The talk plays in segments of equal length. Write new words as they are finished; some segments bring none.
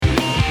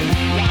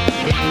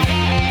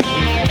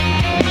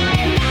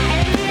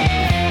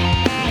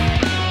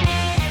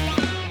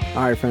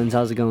right, friends,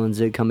 how's it going?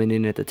 Zig coming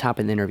in at the top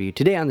of the interview.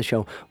 Today on the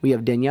show, we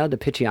have Danielle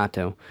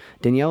DiPicciotto.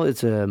 Danielle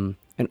is an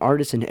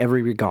artist in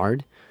every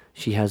regard.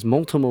 She has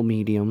multiple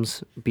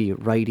mediums, be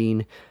it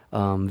writing,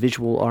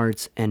 visual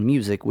arts, and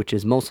music, which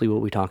is mostly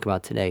what we talk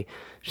about today.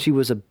 She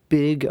was a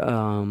big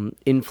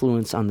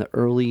influence on the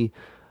early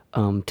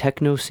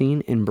techno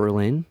scene in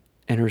Berlin,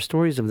 and her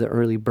stories of the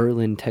early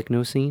Berlin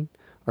techno scene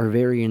are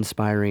very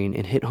inspiring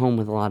and hit home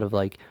with a lot of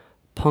like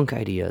punk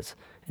ideas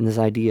and this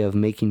idea of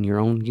making your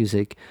own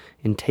music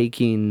and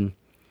taking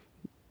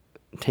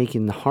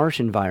the harsh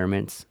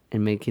environments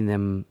and making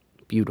them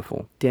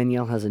beautiful.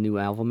 Danielle has a new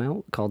album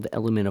out called The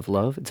Element of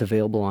Love. It's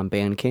available on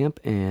Bandcamp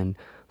and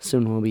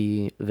soon will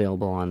be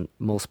available on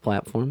most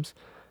platforms.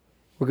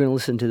 We're going to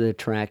listen to the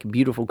track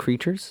Beautiful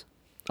Creatures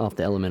off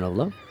The Element of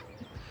Love.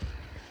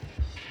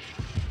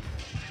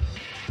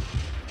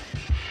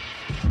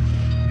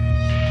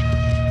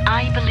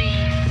 I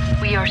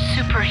believe we are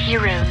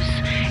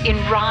superheroes in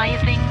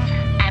writhing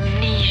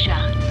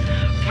amnesia,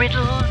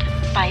 riddled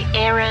by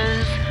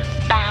arrows,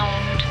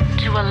 bound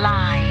to a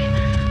lie,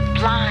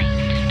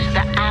 blind to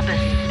the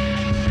abyss.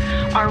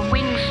 Our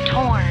wings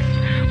torn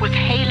with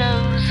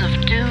halos of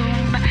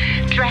doom,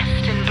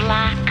 dressed in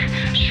black,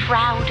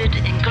 shrouded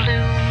in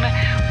gloom.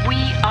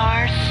 We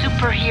are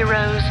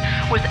superheroes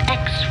with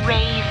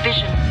X-ray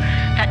vision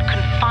that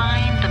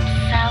confine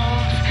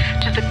themselves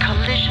to the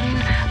collision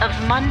of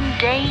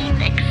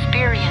mundane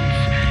experience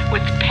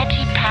with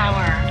petty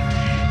power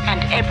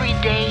and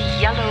everyday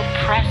yellow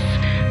press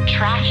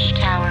trash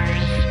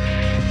towers,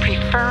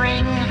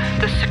 preferring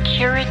the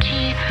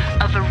security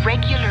of a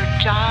regular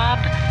job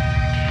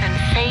than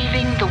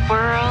saving the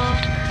world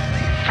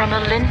from a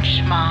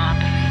lynch mob.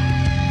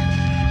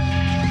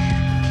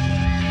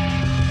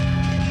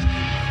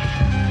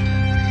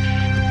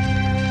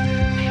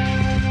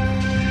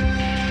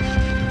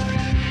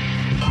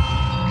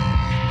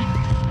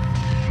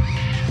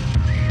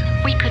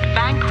 We could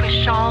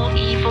vanquish all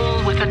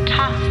evil with a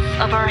toss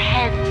of our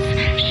heads,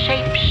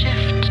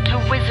 shape-shift to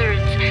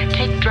wizards,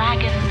 take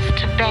dragons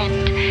to bed.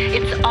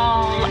 It's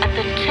all at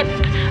the tip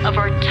of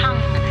our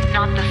tongue,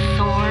 not the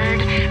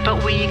sword,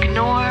 but we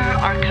ignore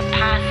our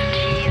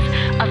capacities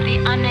of the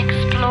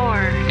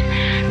unexplored.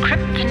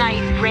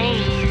 Kryptonite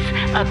rays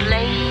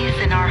ablaze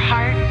in our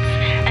hearts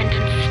and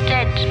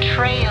instead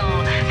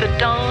trail the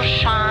dull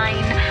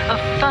shine of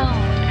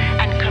phone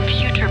and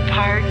computer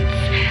parts,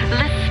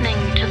 listening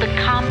to the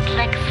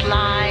complex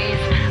lies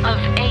of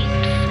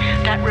apes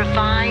that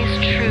revise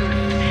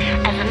truth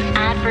as an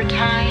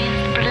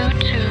advertised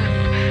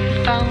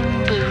Bluetooth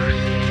phone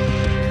booth.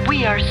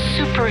 We are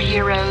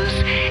superheroes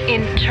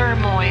in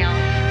turmoil,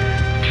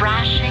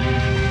 thrashing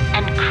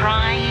and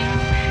crying,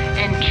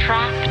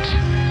 entrapped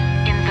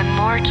in the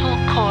mortal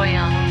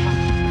coil.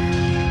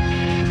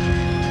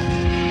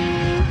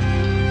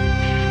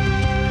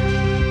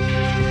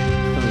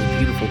 Those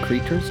Beautiful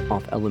Creatures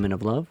off Element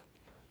of Love.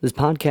 This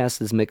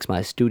podcast is mixed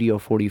by Studio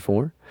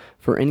 44.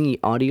 For any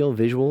audio,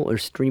 visual, or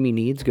streaming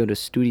needs, go to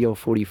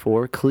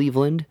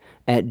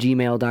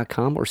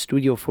studio44cleveland@gmail.com or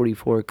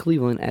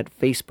studio44cleveland at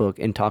Facebook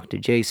and talk to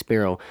Jay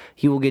Sparrow.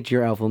 He will get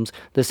your albums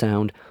to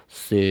sound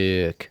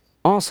sick.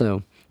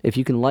 Also, if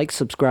you can like,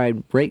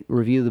 subscribe, rate,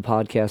 review the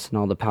podcast on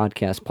all the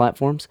podcast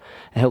platforms,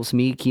 it helps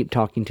me keep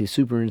talking to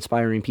super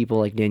inspiring people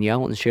like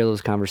Danielle and share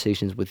those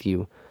conversations with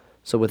you.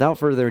 So without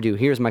further ado,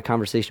 here's my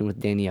conversation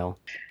with Danielle.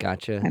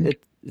 Gotcha.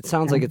 It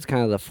sounds like it's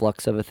kind of the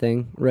flux of a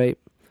thing, right?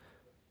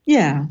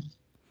 Yeah.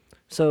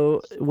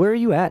 So where are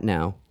you at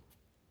now?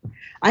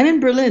 I'm in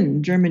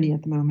Berlin, Germany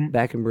at the moment.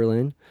 Back in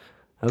Berlin?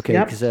 Okay,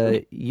 Yep.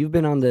 because you've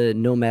been on the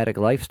nomadic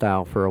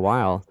lifestyle for a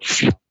while.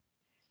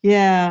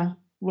 Yeah.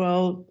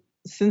 Well,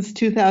 since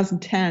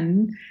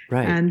 2010.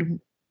 Right. And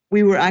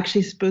we were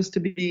actually supposed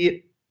to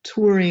be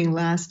touring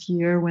last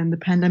year when the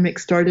pandemic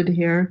started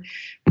here.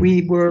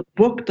 We were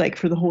booked like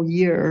for the whole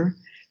year.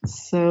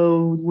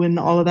 So when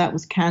all of that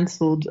was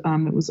canceled,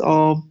 it was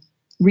all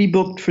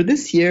rebooked for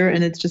this year,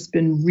 and it's just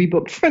been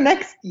rebooked for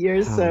next year.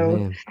 Oh,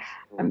 So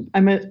man.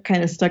 I'm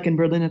kind of stuck in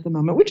Berlin at the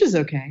moment, which is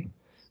okay.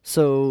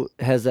 So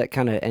has that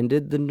kind of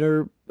ended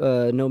the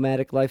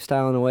nomadic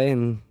lifestyle in a way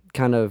and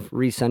kind of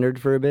recentered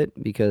for a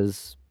bit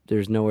because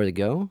there's nowhere to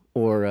go?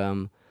 Or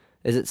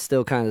is it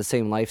still kind of the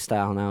same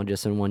lifestyle now,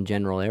 just in one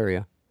general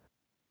area?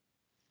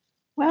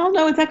 Well,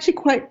 no, it's actually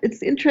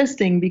it's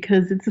interesting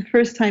because it's the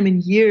first time in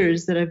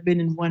years that I've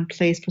been in one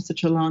place for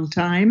such a long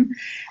time.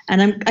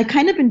 And I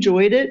kind of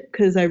enjoyed it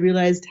because I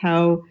realized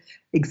how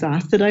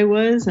exhausted I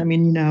was. I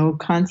mean,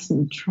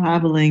 constant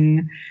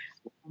traveling,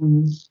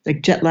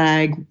 like jet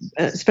lag,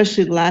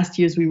 especially the last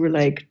years we were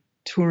like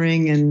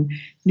touring in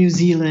New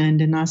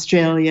Zealand and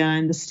Australia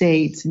and the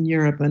States and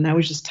Europe. And I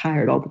was just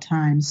tired all the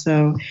time.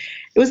 So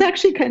it was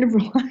actually kind of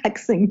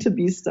relaxing to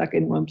be stuck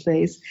in one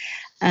place.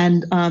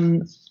 And I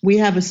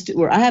have a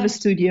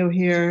studio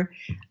here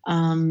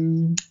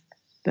that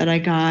I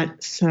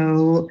got,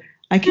 so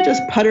I could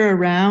just putter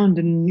around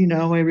and,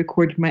 I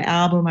recorded my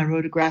album, I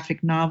wrote a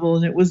graphic novel,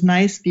 and it was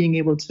nice being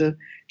able to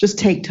just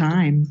take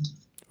time.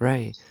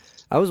 Right.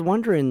 I was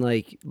wondering,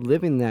 like,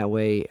 living that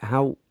way,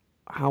 how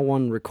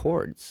one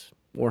records.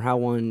 or how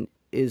one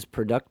is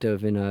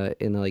productive in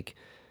like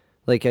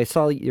I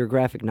saw your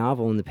graphic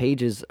novel and the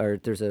pages are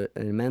there's an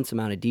immense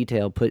amount of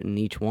detail put in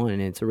each one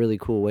and it's a really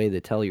cool way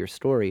to tell your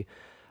story.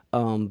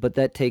 But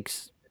that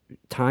takes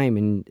time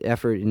and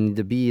effort and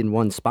to be in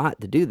one spot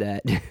to do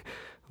that.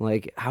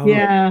 Like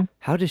Yeah.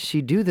 how does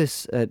she do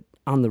this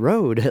on the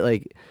road?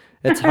 Like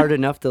it's hard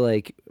enough to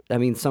like I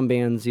mean some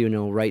bands,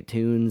 write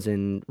tunes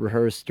and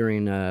rehearse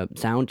during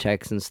sound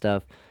checks and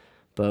stuff,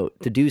 but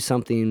to do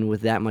something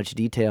with that much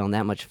detail and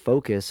that much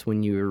focus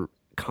when you're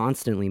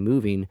constantly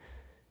moving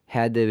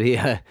had to be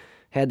a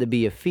had to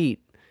be a feat.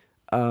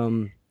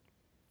 Um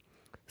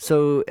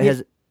so Yeah.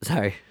 has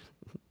sorry.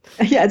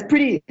 Yeah, it's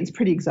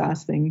pretty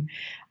exhausting.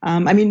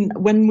 I mean,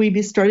 when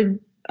we started,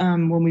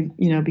 when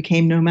we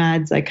became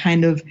nomads, I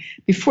kind of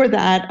before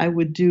that I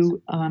would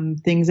do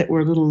things that were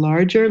a little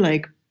larger.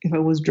 Like if I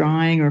was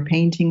drawing or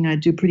painting,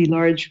 I'd do pretty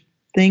large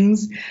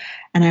things,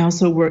 and I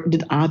also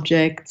did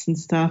objects and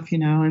stuff,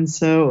 And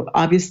so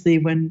obviously,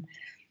 when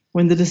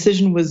the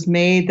decision was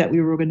made that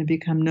we were going to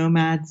become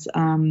nomads,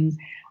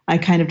 I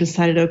kind of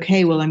decided,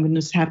 okay, well, I'm going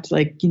to just have to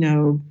like,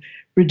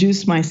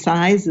 reduce my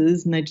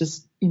sizes, and I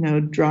just,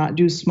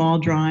 do small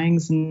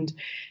drawings and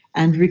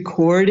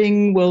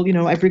recording. Well,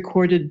 I've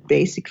recorded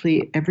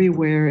basically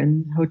everywhere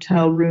in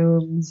hotel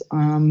rooms,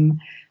 on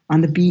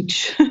the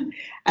beach,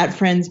 at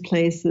friends'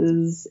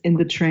 places, in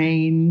the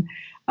train,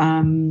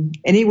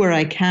 anywhere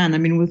I can. I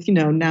mean, with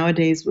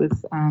nowadays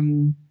with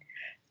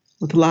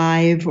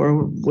Live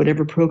or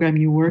whatever program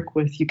you work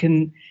with, you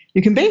can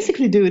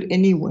basically do it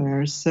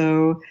anywhere.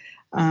 So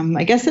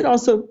I guess it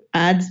also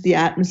adds the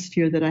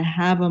atmosphere that I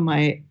have on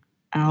my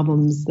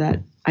albums that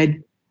I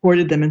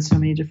recorded them in so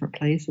many different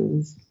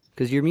places.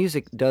 Because your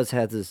music does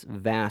have this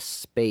vast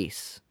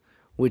space,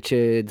 which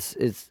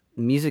is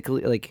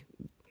musically like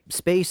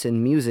space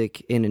and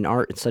music in an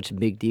art. It's such a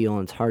big deal,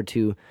 and it's hard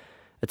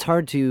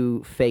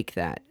to fake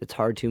that. It's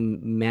hard to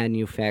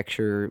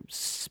manufacture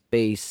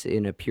space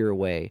in a pure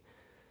way.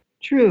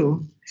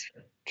 True,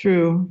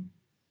 true.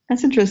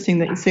 That's interesting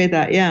that you say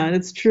that. Yeah,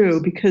 it's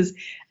true because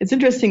it's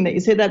interesting that you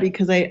say that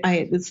because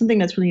it's something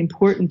that's really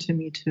important to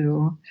me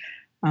too.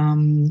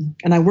 And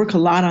I work a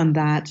lot on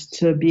that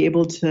to be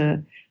able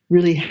to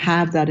really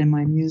have that in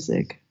my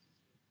music.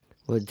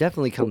 Well, it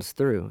definitely comes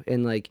through,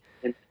 and like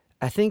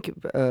I think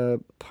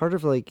part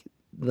of like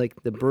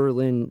the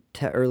Berlin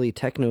early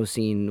techno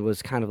scene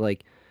was kind of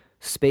like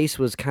space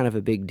was kind of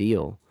a big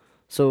deal.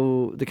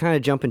 So to kind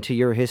of jump into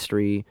your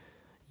history,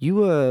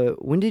 you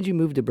when did you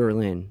move to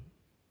Berlin?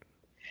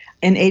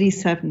 In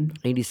 '87.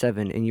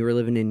 87, and you were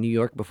living in New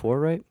York before,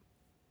 right?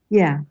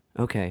 Yeah.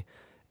 Okay.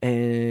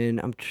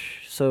 And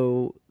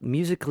so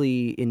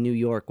musically in New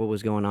York, what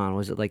was going on?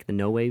 Was it like the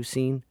no wave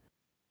scene?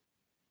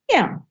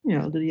 Yeah.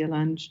 Lydia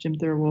Lunch, Jim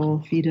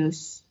Thirlwall,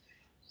 Fetus,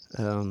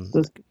 Um,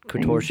 those things. Yeah.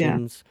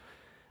 Contortions?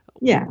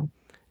 Yeah.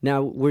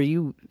 Now, were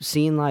you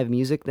seeing live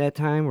music that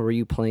time, or were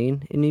you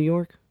playing in New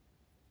York?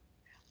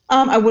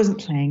 I wasn't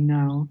playing.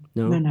 No,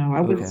 no, No? no. I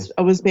Okay. was.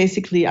 I was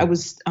basically. I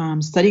was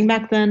studying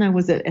back then. I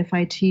was at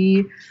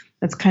FIT.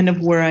 That's kind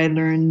of where I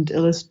learned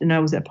and I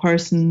was at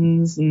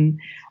Parsons, and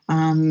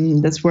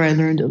that's where I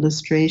learned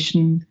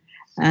illustration.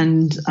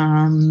 And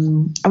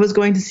I was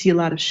going to see a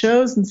lot of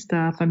shows and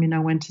stuff. I mean, I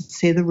went to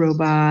Say the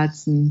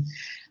Robots, and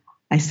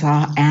I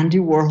saw Andy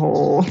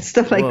Warhol,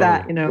 stuff like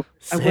that. Whoa.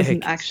 I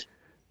wasn't Sick. actually.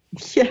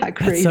 Yeah,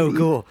 That's so crazy.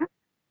 cool.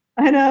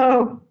 I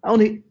know.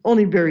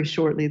 Only very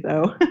shortly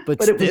though, But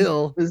but it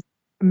still, was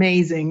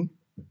amazing.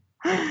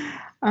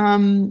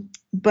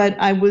 But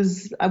I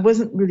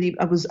wasn't really.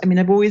 I mean,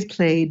 I've always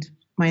played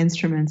my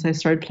instruments. I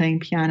started playing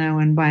piano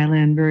and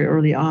violin very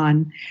early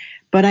on,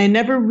 but I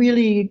never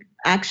really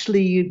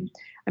actually.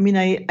 I mean,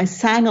 I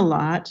sang a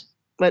lot,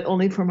 but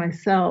only for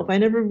myself. I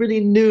never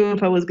really knew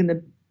if I was going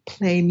to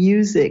play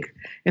music,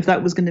 if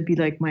that was going to be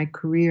like my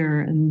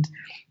career. And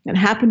it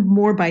happened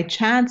more by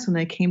chance when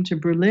I came to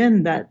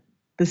Berlin that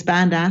this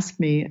band asked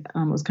me. It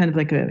was kind of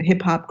like a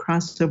hip hop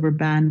crossover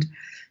band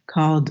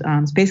called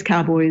Space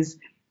Cowboys,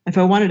 if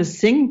I wanted to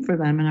sing for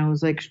them. And I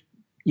was like,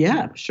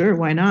 yeah, sure,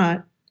 why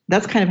not?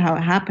 That's kind of how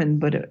it happened,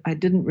 but I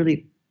didn't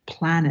really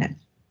plan it.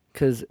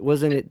 because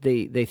wasn't it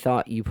they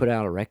thought you put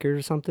out a record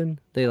or something?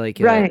 They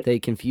Right. they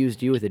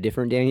confused you with a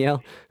different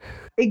Danielle.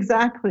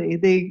 Exactly.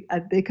 They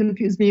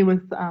confused me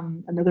with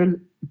another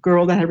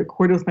girl that I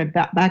recorded with my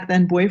back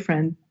then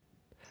boyfriend,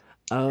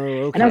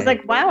 Oh, and I was okay.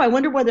 like, wow, I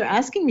wonder why they're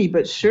asking me,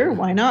 but sure,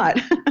 why not?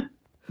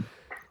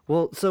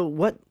 Well, so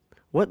what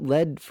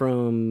led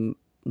from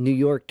New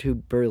York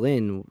to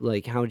Berlin?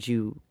 Like, how'd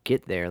you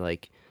get there?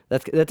 Like,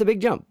 that's a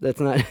big jump. That's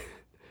not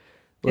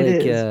It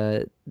like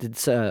is.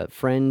 did a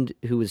friend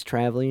who was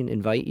traveling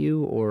invite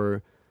you,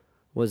 or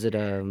was it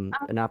an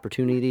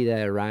opportunity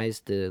that arose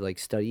to like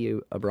study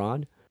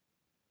abroad?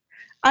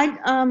 I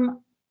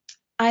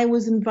I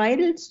was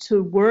invited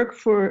to work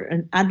for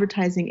an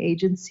advertising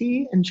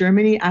agency in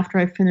Germany after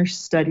I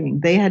finished studying.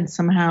 They had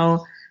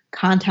somehow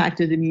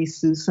contacted me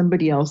through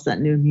somebody else that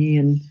knew me,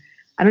 and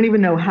I don't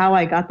even know how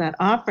I got that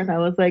offer. And I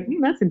was like,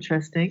 that's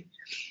interesting.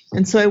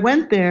 And so I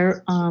went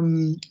there.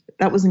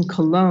 That was in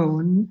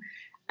Cologne,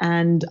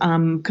 and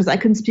because I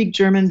couldn't speak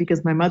German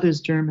because my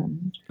mother's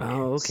German.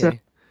 Oh, So okay.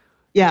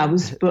 yeah, I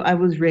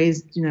was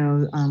raised,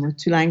 with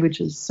two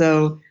languages.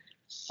 So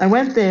I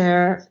went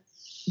there,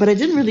 but I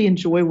didn't really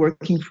enjoy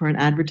working for an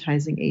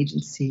advertising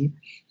agency.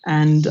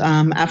 And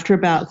after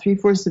about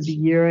three-fourths of the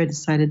year, I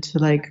decided to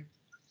like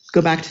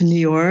go back to New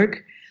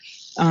York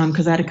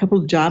because I had a couple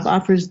of job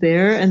offers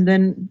there. And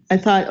then I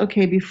thought,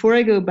 okay, before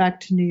I go back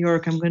to New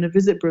York, I'm going to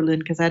visit Berlin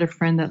because I had a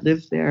friend that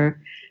lived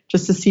there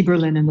just to see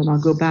Berlin, and then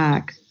I'll go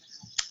back.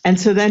 And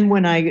so then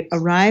when I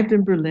arrived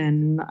in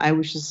Berlin, I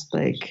was just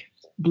like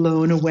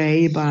blown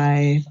away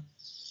by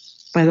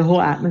the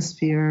whole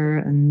atmosphere,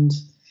 and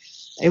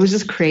it was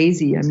just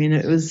crazy. I mean,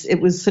 it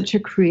was such a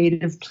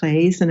creative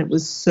place, and it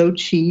was so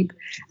cheap,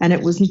 and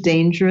it wasn't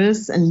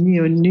dangerous. And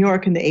New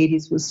York in the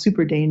 80s was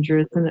super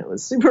dangerous, and it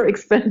was super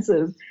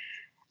expensive,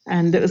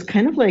 and it was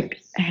kind of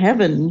like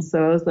heaven.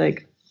 So I was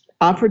like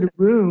offered a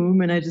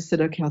room, and I just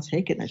said, okay, I'll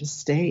take it, and I just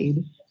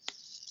stayed.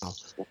 Wow.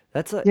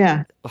 That's a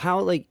Yeah. how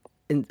like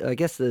and I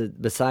guess the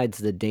besides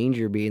the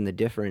danger being the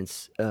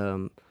difference,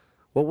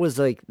 what was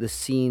like the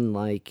scene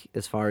like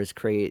as far as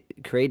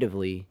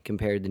creatively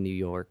compared to New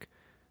York?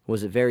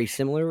 Was it very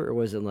similar or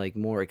was it like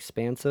more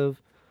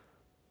expansive?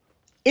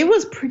 It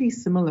was pretty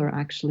similar,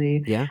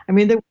 actually. Yeah. I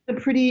mean, there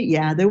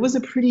was a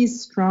pretty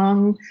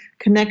strong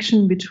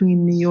connection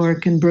between New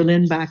York and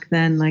Berlin back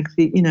then. Like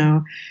the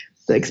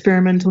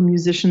experimental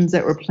musicians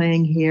that were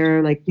playing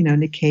here, like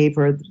Nick Cave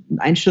or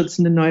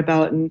Einstürzen and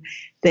Neubauten,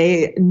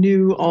 they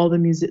knew all the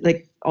music,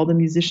 like all the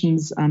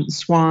musicians,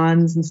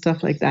 Swans and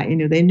stuff like that.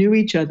 They knew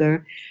each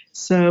other.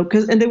 So,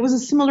 and there was a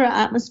similar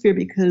atmosphere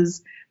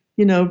because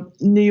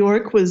New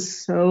York was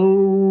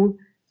so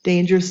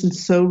dangerous and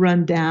so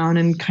run down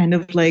and kind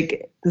of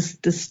like this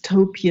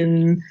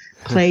dystopian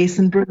place.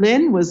 And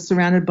Berlin was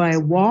surrounded by a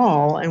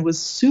wall and was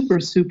super,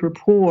 super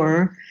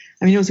poor.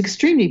 I mean, it was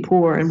extremely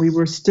poor, and we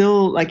were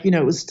still like,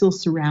 it was still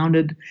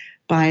surrounded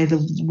by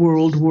the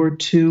World War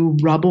II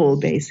rubble,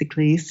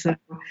 basically. So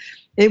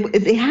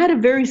they had a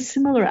very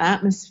similar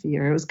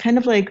atmosphere. It was kind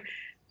of like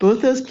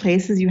both those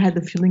places, you had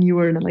the feeling you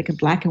were in like a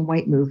black and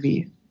white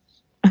movie.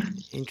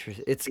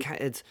 Interesting.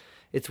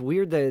 It's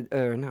weird that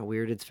or not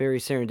weird. It's very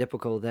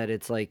serendipitous that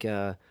it's like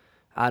out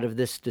of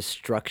this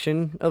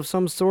destruction of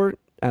some sort,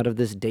 out of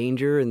this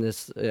danger and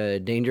this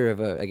danger of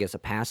a I guess a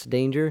past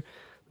danger.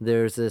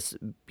 There's this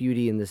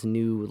beauty and this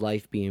new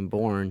life being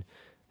born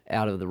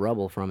out of the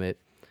rubble from it.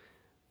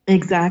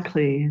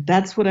 Exactly.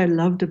 That's what I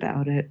loved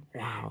about it.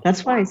 Wow.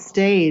 That's why I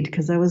stayed,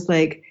 because I was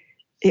like,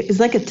 it was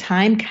like a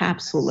time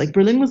capsule. Like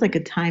Berlin was like a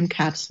time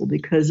capsule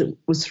because it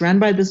was surrounded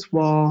by this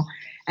wall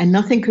and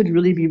nothing could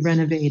really be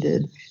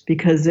renovated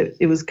because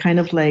it was kind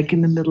of like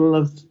in the middle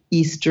of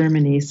East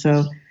Germany.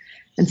 So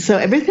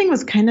everything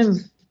was kind of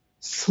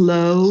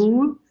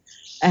slow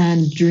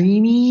and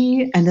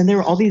dreamy. And then there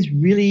were all these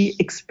really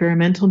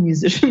experimental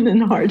musicians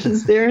and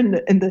artists there.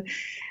 And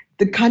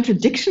the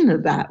contradiction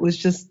of that was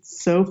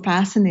just so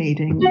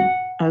fascinating.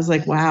 I was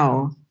like,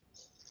 wow,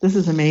 this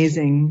is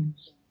amazing.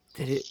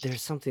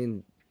 There's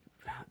something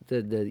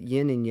the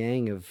yin and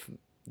yang of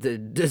the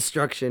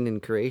destruction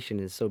and creation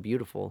is so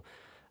beautiful.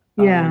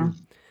 Yeah. Um,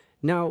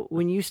 Now,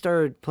 when you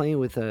started playing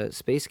with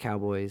Space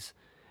Cowboys,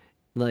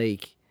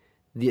 like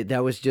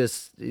that was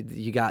just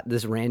you got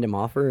this random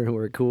offer and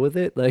we're cool with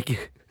it.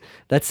 Like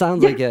that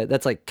sounds Yeah. like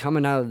that's like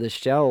coming out of the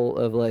shell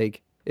of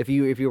like if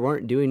you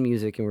weren't doing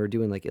music and were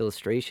doing like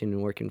illustration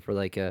and working for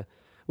like a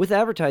with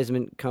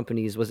advertisement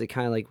companies, was it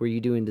kind of like were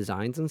you doing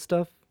designs and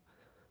stuff?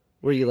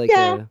 Were you like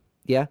Yeah.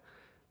 yeah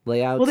Well,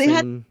 layouts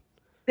and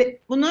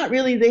well, not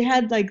really. They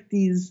had like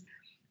these,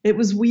 it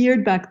was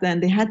weird back then.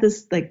 They had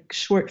this like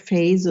short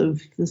phase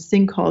of this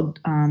thing called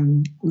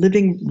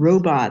living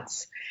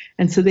robots.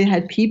 And so they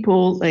had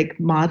people like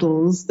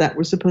models that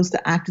were supposed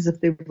to act as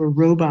if they were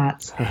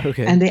robots.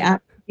 okay. And they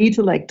asked me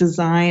to like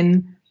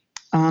design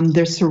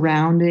their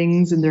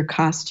surroundings and their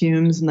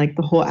costumes and like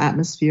the whole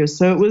atmosphere.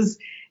 So it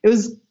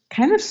was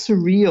kind of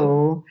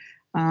surreal.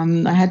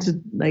 I had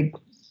to like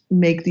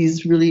make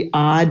these really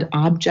odd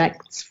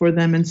objects for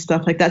them and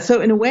stuff like that.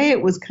 So in a way,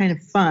 it was kind of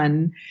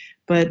fun,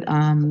 but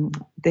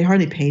they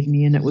hardly paid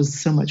me, and it was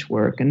so much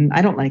work. And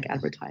I don't like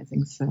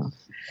advertising, so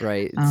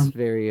Right. It's um,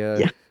 very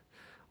yeah.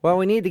 well,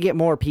 we need to get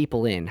more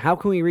people in. How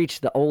can we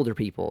reach the older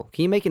people?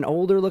 Can you make an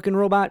older looking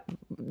robot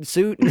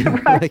suit?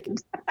 Like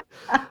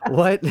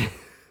what?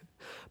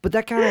 But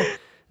that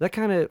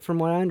kind of from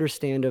what I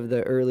understand of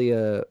the early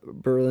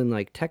Berlin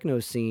like techno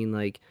scene,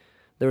 like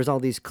there was all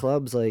these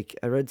clubs. Like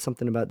I read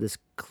something about this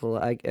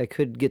club. I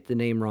could get the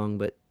name wrong,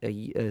 but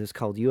it's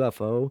called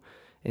UFO,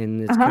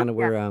 and it's Uh-huh. kind of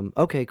Yeah. where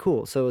okay,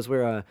 cool. So it was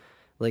where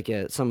like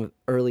some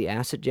early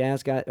acid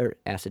jazz got or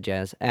acid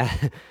jazz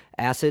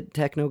acid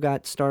techno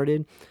got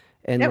started,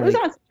 and It was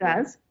like acid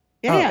jazz.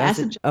 Yeah, oh yeah, acid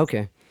acid jazz.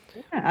 okay,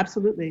 Yeah,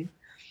 absolutely.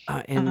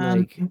 and Um,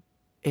 like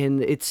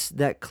and it's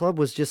that club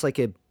was just like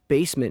a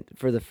basement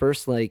for the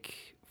first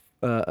like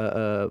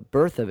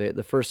birth of it.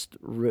 The first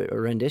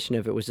rendition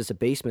of it was just a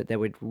basement that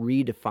would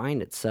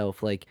redefine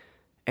itself like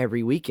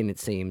every weekend. It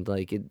seemed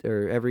like it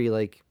or every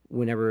like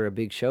whenever a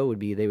big show would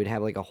be, they would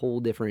have like a whole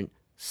different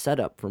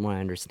setup, from what I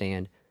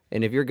understand.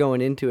 And if you're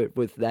going into it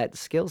with that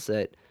skill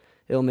set,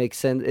 it'll make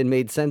sense. It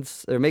made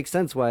sense, or makes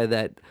sense why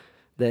that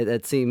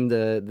seemed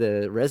to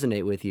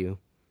resonate with you.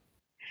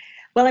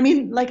 Well, I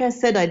mean, like I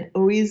said, I'd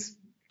always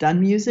done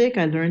music.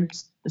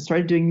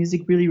 Started doing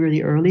music really,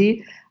 really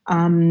early.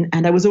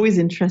 And I was always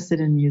interested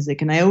in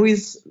music. And I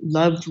always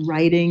loved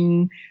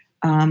writing,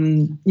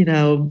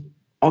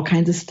 all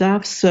kinds of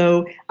stuff.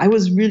 So I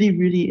was really,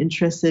 really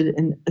interested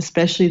in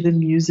especially the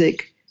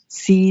music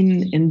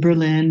scene in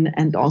Berlin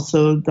and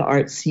also the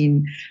art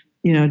scene,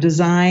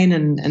 design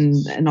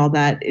and all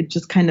that. It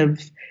just kind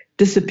of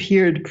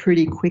disappeared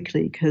pretty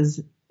quickly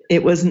because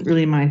it wasn't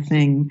really my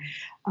thing.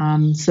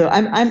 So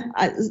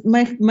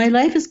my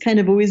life has kind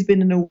of always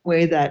been in a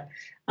way that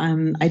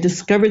I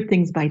discovered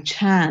things by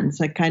chance.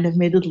 I kind of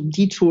made little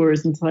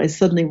detours until I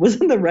suddenly was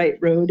on the right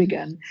road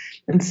again.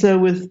 And so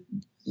with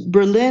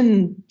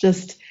Berlin,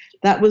 just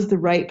that was the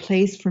right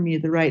place for me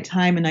at the right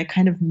time. And I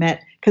kind of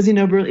met, because,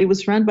 it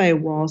was surrounded by a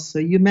wall. So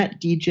you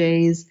met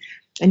DJs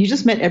and you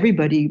just met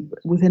everybody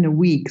within a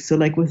week. So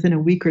like within a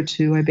week or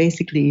two, I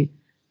basically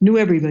knew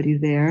everybody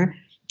there.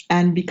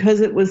 And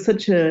because it was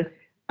such a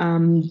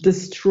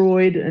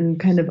destroyed and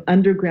kind of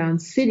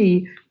underground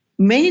city,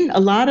 a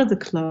lot of the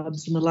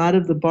clubs and a lot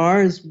of the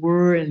bars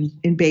were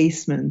in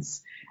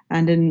basements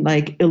and in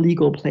like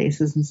illegal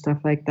places and stuff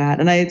like that.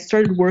 And I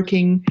started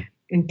working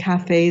in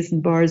cafes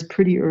and bars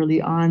pretty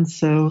early on.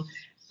 So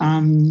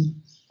in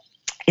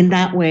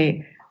that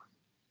way,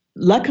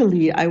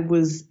 luckily, I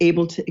was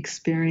able to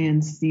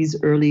experience these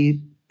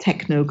early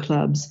techno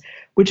clubs,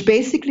 which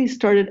basically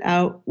started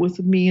out with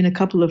me and a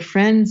couple of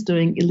friends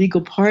doing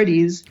illegal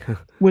parties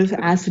with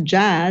Acid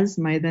Jazz,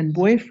 my then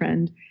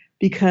boyfriend,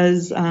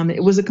 because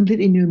it was a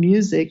completely new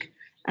music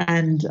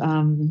and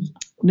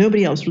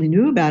nobody else really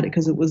knew about it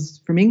because it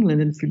was from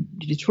England and from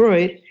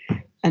Detroit.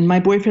 And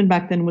my boyfriend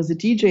back then was a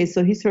DJ,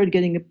 so he started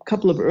getting a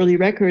couple of early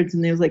records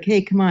and they was like,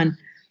 hey, come on,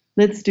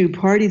 let's do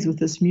parties with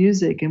this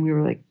music. And we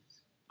were like,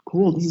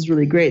 cool, this is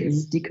really great. This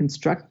is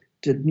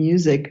deconstructed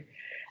music.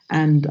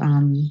 And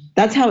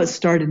that's how it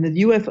started. And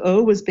the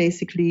UFO was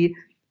basically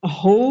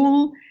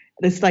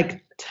this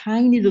like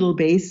tiny little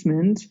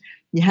basement.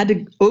 You had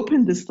to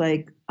open this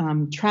like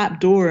trap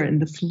door in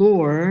the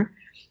floor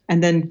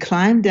and then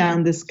climb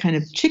down this kind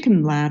of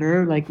chicken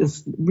ladder, like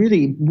this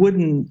really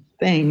wooden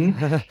thing.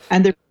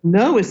 And there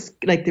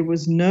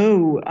was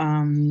no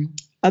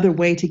other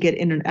way to get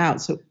in and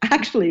out. So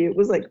actually it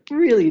was like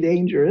really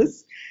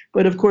dangerous.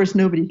 But of course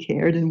nobody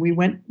cared. And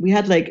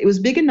it was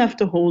big enough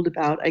to hold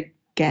about, I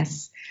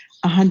guess,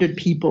 100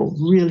 people,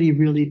 really,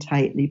 really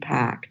tightly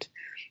packed.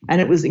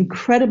 And it was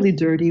incredibly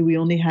dirty. We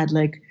only had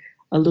like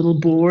a little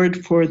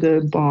board for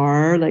the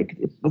bar, like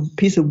a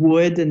piece of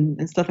wood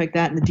and stuff like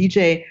that. And the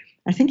DJ,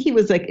 I think he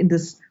was like in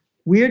this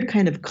weird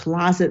kind of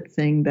closet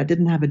thing that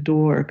didn't have a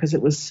door because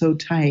it was so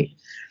tight.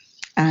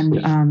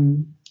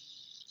 And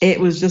it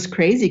was just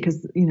crazy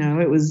because,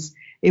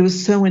 it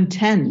was so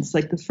intense.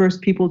 Like the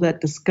first people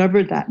that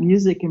discovered that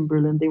music in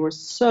Berlin, they were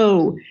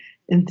so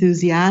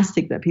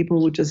enthusiastic that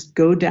people would just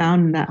go down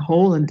in that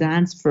hole and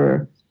dance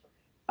for,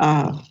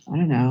 I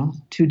don't know,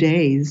 2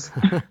 days.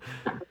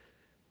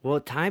 Well,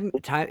 time.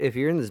 If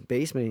you're in this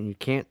basement and you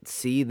can't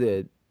see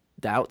the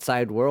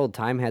outside world,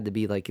 time had to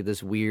be like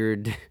this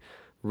weird,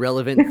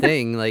 relevant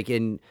thing. Like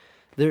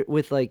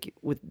with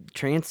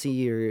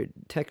trancey or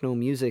techno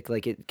music,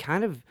 like it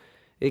kind of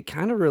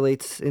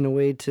relates in a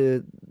way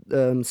to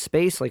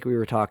space, like we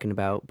were talking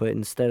about, but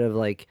instead of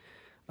like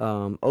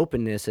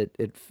openness,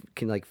 it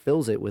can like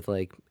fills it with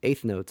like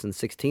eighth notes and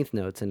 16th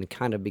notes, and it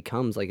kind of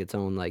becomes like its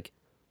own like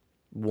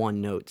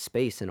one note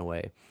space in a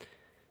way.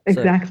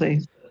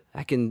 Exactly. So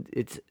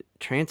it's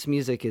trance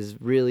music is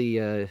really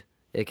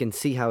I can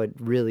see how it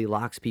really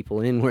locks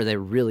people in where they're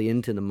really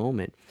into the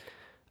moment.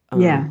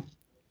 Yeah.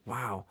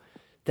 Wow.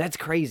 That's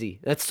crazy.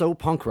 That's so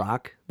punk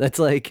rock. That's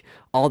like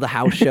all the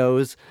house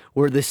shows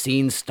where the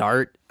scenes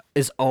start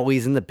is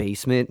always in the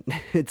basement.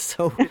 It's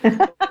so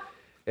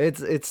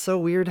it's so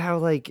weird how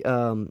like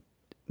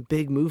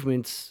big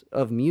movements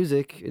of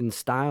music and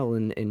style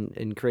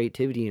and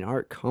creativity and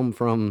art come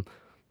from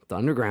the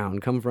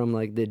underground, come from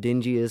like the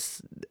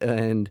dingiest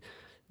and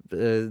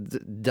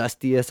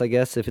dustiest, I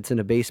guess, if it's in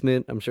a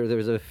basement. I'm sure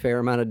there's a fair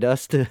amount of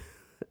dust.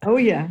 Oh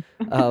yeah.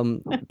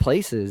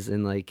 Places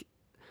and like,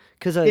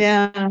 cause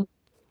yeah.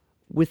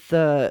 With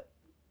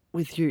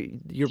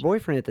your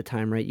boyfriend at the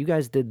time, right? You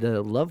guys did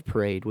the Love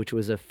Parade, which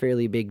was a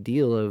fairly big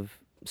deal of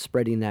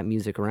spreading that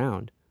music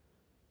around.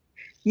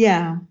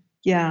 Yeah.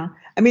 Yeah.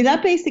 I mean,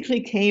 that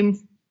basically came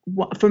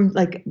from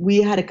like,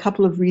 we had a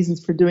couple of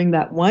reasons for doing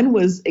that. One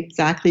was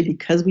exactly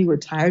because we were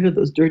tired of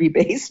those dirty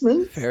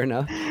basements. Fair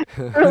enough.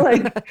 We're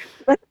like,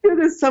 let's do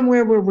this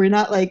somewhere where we're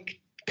not like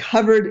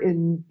covered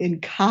in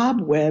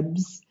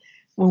cobwebs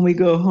when we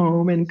go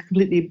home and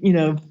completely,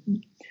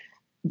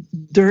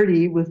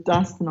 dirty with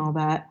dust and all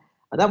that.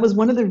 That was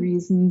one of the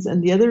reasons.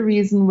 And the other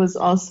reason was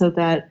also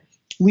that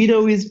we'd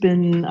always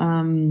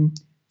been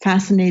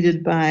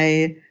fascinated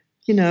by,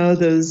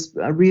 those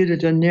Rio de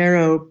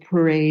Janeiro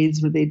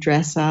parades where they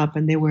dress up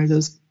and they wear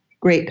those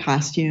great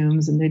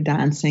costumes and they're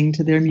dancing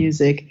to their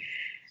music.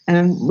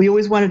 And we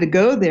always wanted to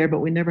go there, but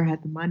we never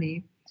had the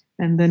money.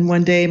 And then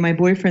one day my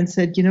boyfriend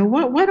said, you know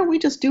what, why don't we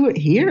just do it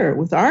here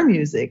with our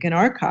music and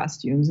our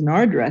costumes and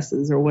our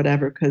dresses or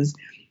whatever? Because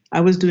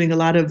I was doing a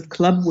lot of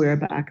club wear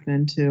back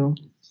then too.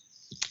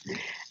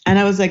 And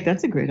I was like,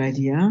 that's a great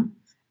idea.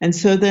 And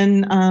so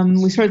then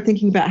we started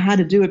thinking about how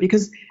to do it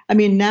because, I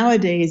mean,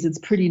 nowadays it's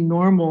pretty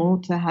normal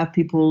to have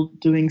people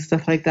doing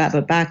stuff like that.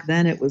 But back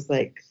then it was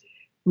like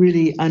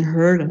really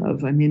unheard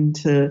of. I mean,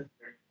 to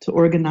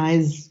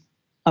organize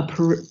a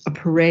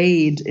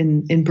parade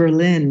in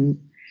Berlin.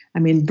 I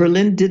mean,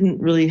 Berlin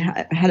didn't really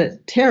had a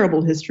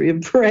terrible history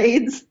of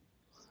parades.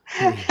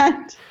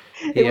 And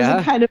it was a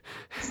Yeah. kind of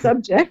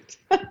subject.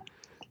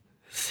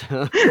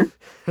 So,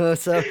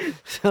 so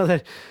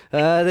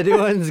the new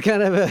one's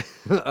kind of a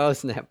oh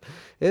snap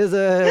is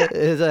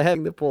a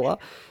having to pull off.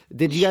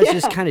 Did you guys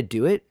just Yeah. kind of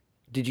do it?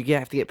 Did you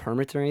have to get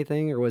permits or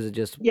anything, or was it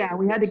just Yeah,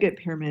 we had to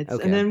get permits.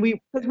 And okay? then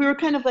because we were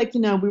kind of like,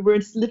 we were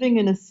living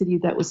in a city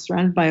that was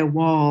surrounded by a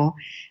wall.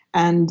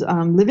 And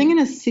living in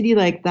a city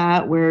like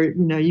that, where,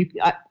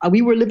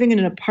 we were living in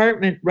an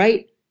apartment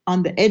right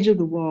on the edge of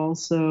the wall.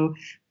 So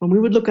when we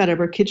would look out of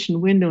our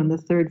kitchen window on the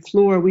third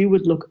floor, we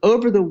would look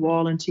over the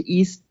wall into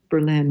East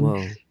Berlin.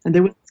 Whoa, And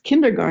there was this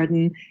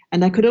kindergarten,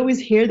 and I could always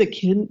hear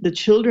the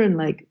children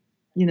like,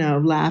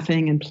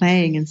 laughing and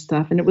playing and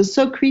stuff. And it was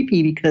so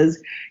creepy because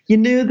you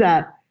knew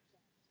that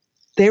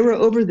they were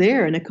over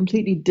there in a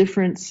completely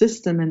different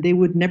system and they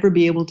would never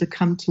be able to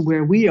come to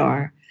where we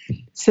are.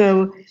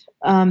 So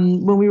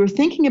when we were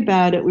thinking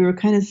about it, we were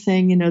kind of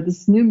saying,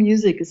 this new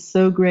music is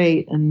so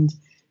great. And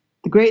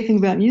the great thing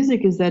about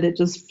music is that it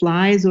just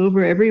flies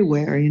over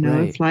everywhere, it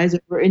right. flies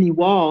over any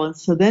wall. And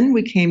so then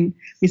we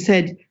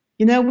said,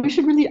 we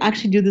should really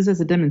actually do this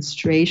as a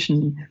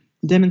demonstration,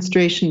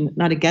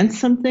 not against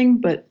something,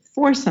 but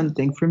for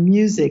something, for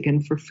music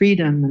and for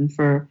freedom and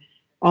for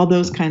all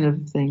those kind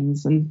of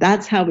things. And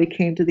that's how we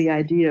came to the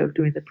idea of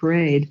doing the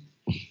parade.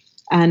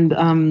 And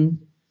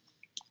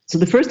so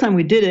the first time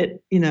we did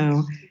it,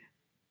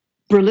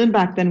 Berlin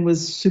back then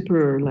was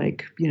super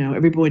like,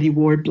 everybody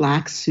wore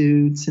black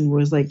suits and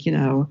was like,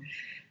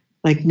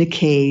 like Nick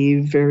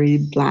Cave, very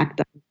black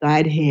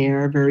dyed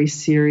hair, very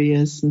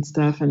serious and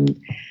stuff.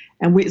 And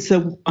we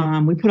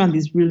put on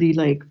these really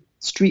like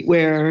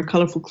streetwear,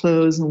 colorful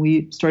clothes, and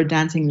we started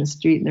dancing in the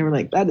street. And they were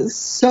like, that is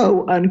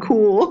so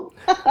uncool.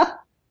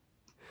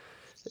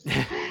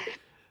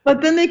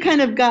 But then they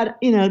kind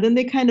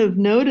of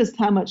noticed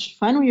how much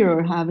fun we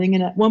were having.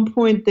 And at one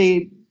point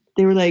they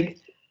were like,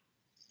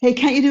 hey,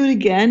 can't you do it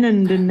again?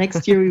 And then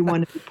next year we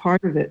want to be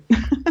part of it.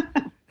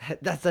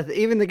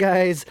 Even the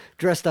guys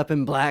dressed up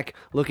in black,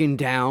 looking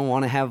down,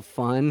 want to have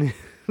fun.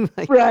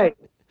 Like, Right.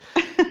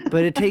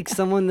 but it takes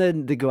someone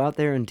to go out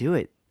there and do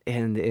it,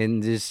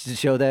 and just to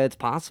show that it's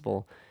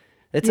possible.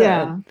 It's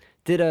Yeah.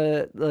 did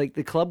like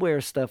the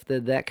clubwear stuff,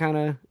 did that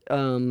kind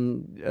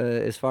of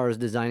as far as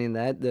designing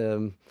that,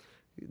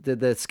 did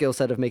the skill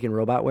set of making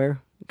robot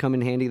wear come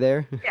in handy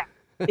there? Yeah.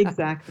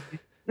 Exactly.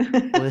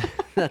 Well,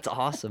 that's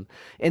awesome.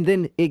 And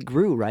then it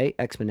grew, right,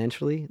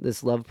 exponentially,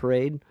 this love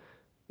parade.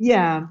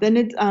 Yeah. Then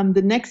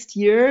the next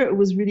year it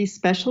was really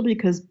special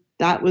because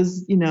that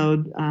was,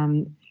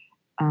 the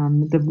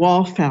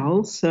wall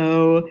fell.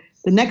 So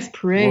the next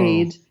Whoa.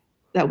 parade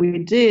that we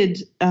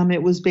did,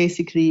 it was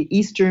basically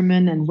East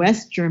German and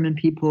West German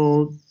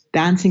people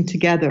dancing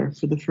together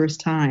for the first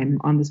time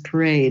on this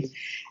parade.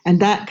 And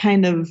that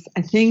kind of,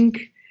 I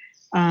think,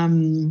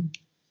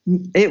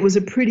 it was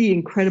a pretty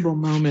incredible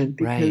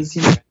moment Right. because,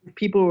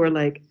 people were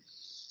like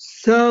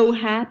so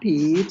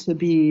happy to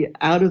be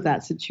out of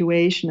that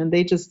situation. And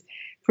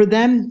for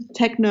them,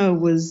 techno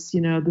was,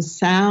 the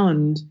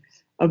sound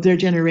of their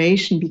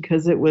generation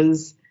because it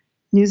was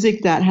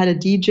music that had a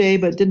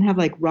DJ but didn't have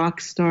like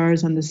rock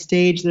stars on the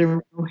stage. There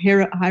were no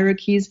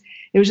hierarchies.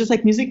 It was just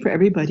like music for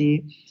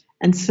everybody.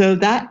 And so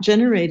that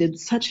generated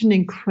such an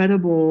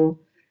incredible,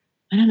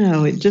 I don't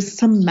know, it just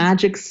some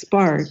magic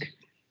spark.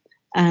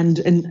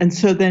 And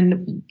so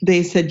then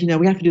they said,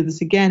 we have to do this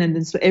again. And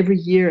then so every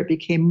year it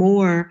became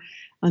more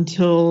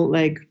until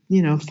like,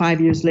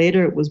 5 years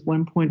later, it was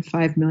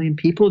 1.5 million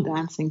people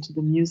dancing to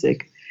the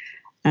music.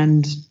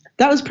 And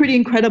that was pretty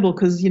incredible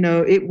because,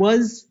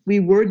 we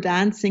were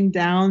dancing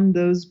down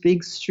those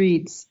big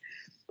streets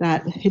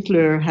that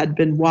Hitler had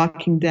been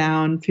walking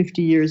down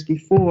 50 years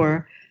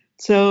before.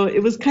 So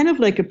it was kind of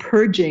like a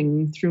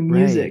purging through Right.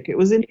 music. It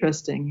was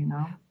interesting.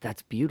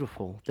 That's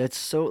beautiful. That's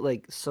so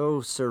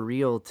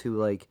surreal to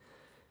like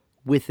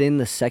within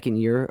the second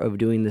year of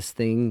doing this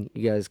thing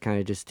you guys kind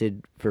of just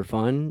did for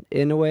fun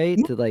in a way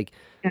to like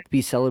Yeah,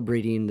 be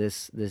celebrating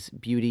this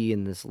beauty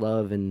and this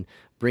love and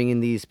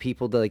bringing these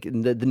people to like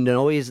the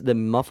noise, the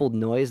muffled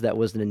noise that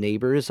was the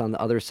neighbors on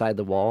the other side of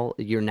the wall.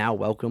 You're now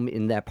welcome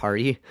in that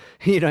party.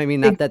 You know what I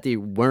mean? Not that they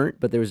weren't,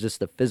 but there was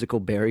just a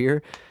physical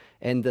barrier,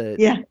 and the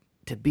yeah,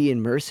 to be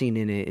immersing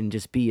in it and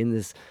just be in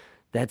this.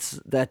 That's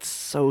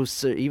so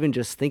even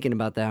just thinking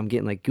about that, I'm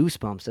getting like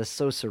goosebumps. That's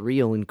so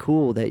surreal and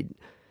cool that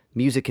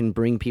music can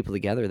bring people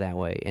together that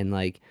way, and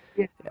like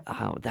Yeah.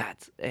 how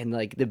that's and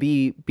like to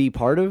be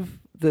part of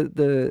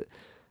the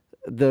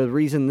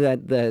reason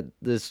that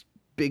this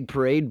big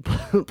parade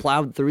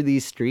plowed through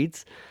these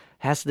streets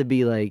has to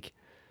be like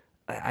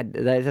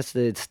that has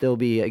to still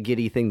be a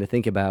giddy thing to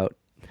think about.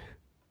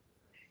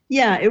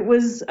 Yeah, it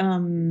was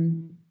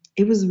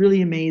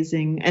really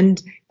amazing.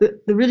 And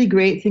the really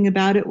great thing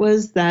about it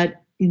was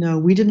that, you know,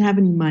 we didn't have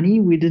any money.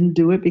 We didn't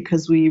do it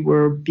because we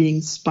were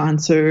being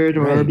sponsored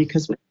or Right.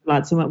 because we had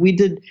lots of money. We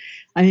did,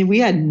 I mean, we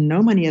had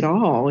no money at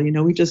all. You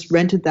know, we just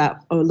rented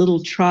that a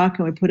little truck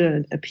and we put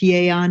a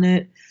PA on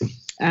it.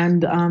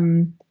 And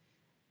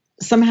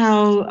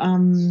somehow,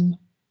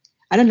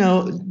 I don't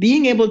know,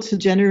 being able to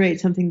generate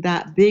something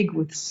that big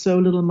with so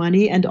little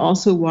money and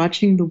also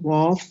watching the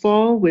wall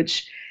fall,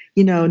 which,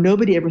 you know,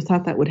 nobody ever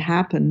thought that would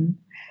happen,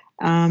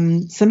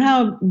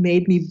 somehow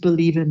made me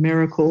believe in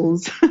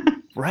miracles.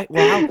 Right.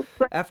 Well,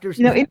 how after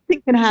You know,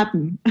 anything can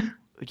happen.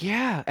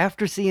 yeah,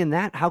 after seeing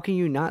that, how can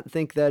you not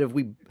think that if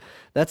we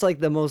that's like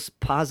the most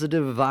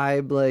positive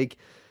vibe like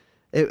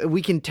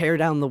we can tear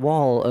down the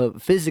wall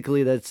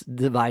physically that's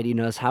dividing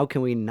us. How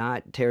can we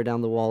not tear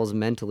down the walls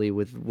mentally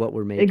with what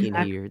we're making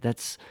Exactly. here?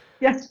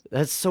 Yes.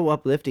 That's so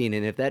uplifting,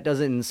 and if that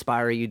doesn't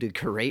inspire you to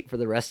create for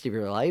the rest of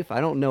your life,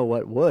 I don't know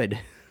what would.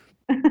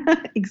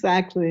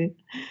 Exactly.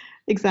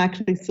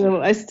 Exactly.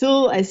 So I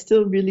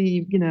still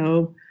really, you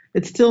know,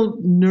 it still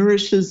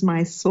nourishes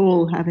my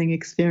soul having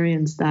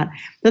experienced that.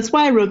 That's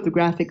why I wrote the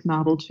graphic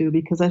novel too,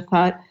 because I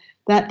thought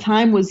that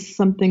time was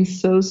something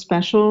so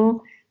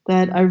special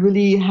that I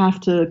really have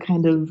to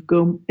kind of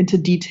go into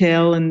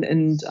detail and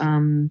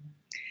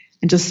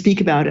just speak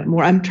about it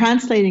more. I'm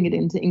translating it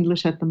into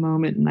English at the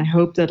moment, and I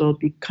hope that it'll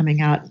be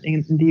coming out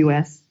in the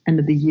US end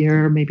of the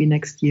year, maybe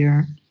next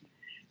year,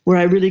 where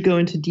I really go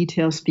into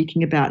detail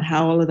speaking about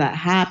how all of that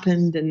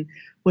happened and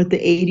what the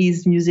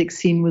 80s music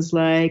scene was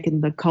like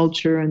and the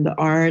culture and the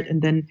art,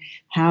 and then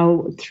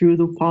how through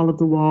the fall of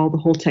the wall the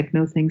whole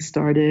techno thing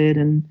started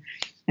and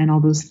all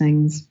those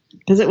things,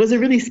 because it was a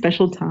really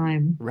special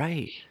time.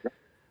 Right.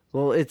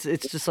 Well, it's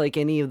just like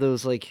any of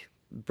those like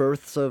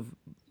births of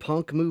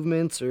punk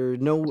movements or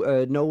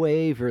no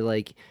wave or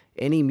like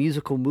any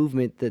musical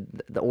movement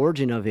that the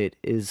origin of it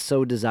is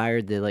so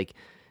desired that like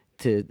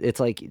to it's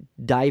like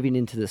diving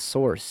into the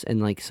source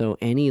and like so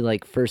any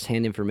like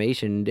firsthand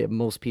information that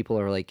most people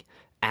are like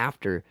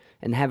after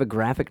and have a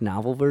graphic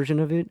novel version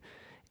of it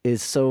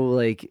is so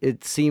like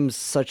it seems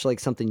such like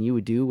something you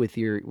would do with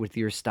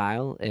your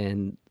style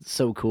and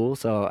so cool.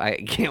 So I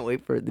can't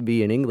wait for it to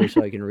be in English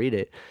so I can read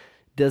it.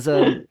 Does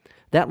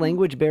that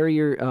language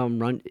barrier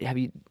run? Have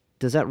you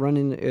does that run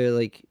in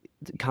like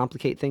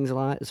complicate things a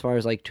lot as far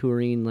as like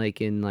touring like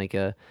in like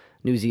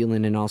New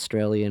Zealand and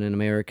Australia and in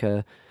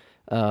America?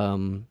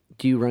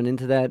 Do you run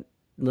into that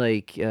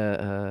like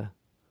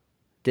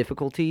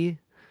difficulty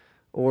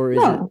or is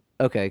it No,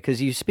 okay?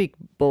 Because you speak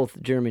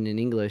both German and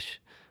English,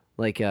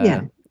 like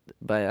yeah.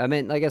 but I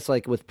mean I guess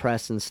like with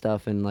press and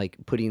stuff and like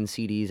putting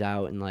CDs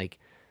out and like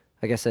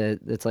I guess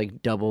it's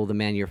like double the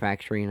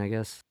manufacturing. I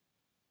guess.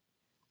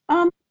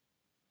 Um,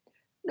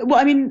 well,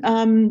 I mean,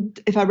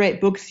 if I write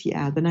books,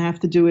 yeah, then I have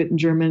to do it in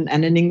German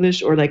and in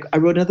English. Or like I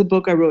wrote another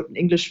book, I wrote in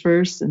English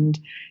first, and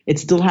it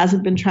still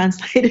hasn't been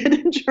translated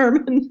in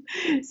German.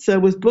 So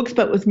with books,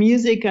 but with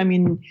music, I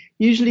mean,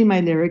 usually my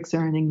lyrics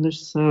are in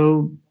English,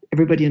 so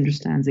everybody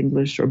understands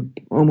English, or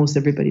almost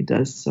everybody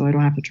does. So I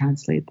don't have to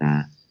translate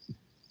that.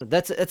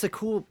 That's a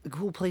cool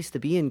place to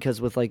be in because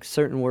with like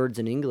certain words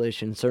in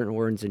English and certain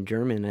words in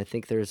German, I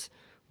think there's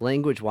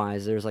language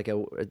wise there's like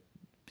a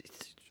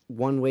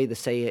one way to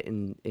say it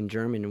in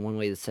German and one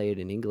way to say it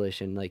in English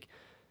and like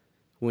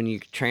when you're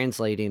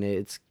translating it,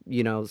 it's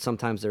you know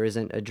sometimes there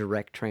isn't a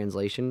direct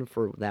translation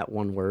for that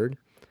one word.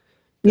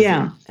 Does it?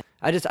 Yeah.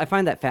 I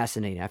find that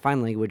fascinating. I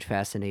find language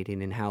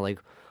fascinating and how like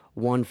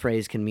one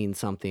phrase can mean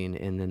something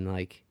and then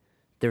like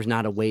there's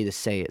not a way to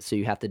say it, so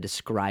you have to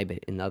describe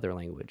it in the other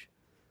language.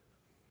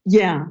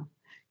 Yeah.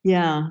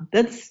 Yeah.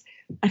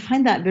 I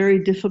find that very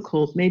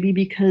difficult, maybe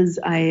because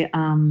I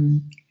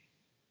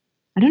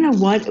don't know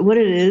what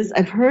it is.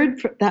 I've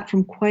heard that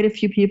from quite a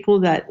few people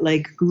that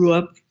like grew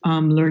up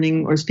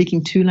learning or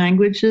speaking two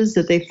languages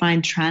that they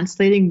find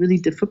translating really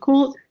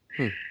difficult.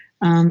 Hmm.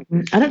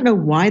 I don't know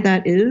why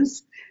that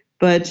is,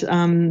 but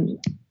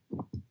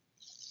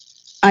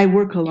I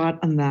work a lot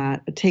on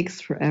that. It takes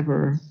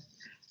forever.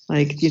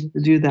 Like to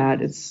do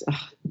that, it's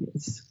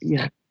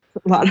yeah,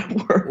 it's a lot of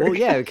Well, work.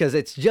 yeah, because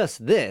it's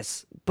just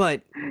this,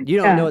 but you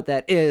don't know Yeah, what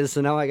that is.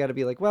 So now I got to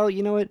be like, well,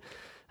 you know what?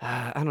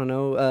 I don't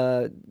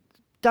know.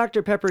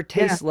 Dr. Pepper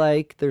yeah, tastes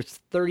like there's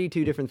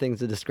 32 different things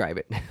to describe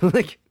it.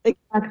 like,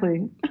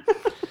 exactly.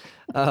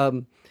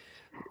 um,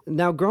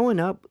 now growing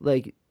up,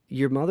 like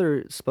your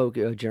mother spoke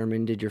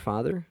German. Did your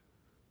father?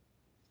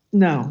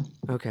 No,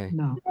 Okay.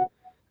 no,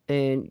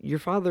 And your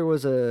father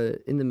was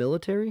in the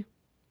military.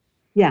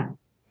 yeah,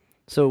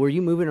 So were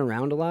you moving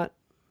around a lot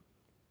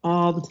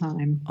all the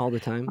time. all the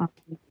time? Uh,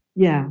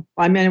 Yeah.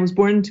 I mean, I was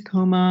born in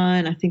Tacoma,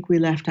 and I think we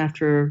left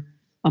after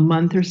a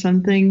month or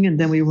something, and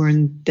then we were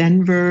in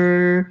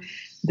Denver,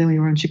 then we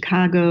were in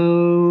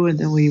Chicago, and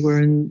then we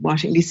were in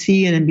Washington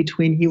D.C., and in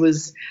between he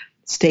was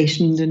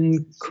stationed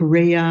in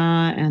Korea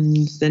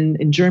and then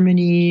in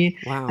Germany,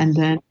 Wow. and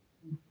then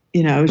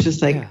it was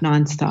just like Yeah.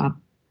 nonstop.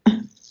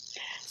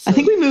 I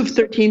think So we moved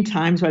 13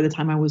 times by the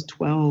time I was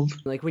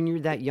 12. like when you're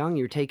that young,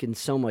 you're taking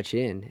so much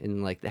in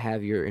and like to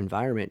have your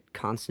environment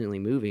constantly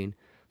moving.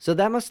 So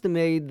that must have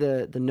made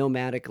the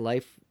nomadic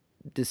life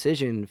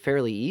decision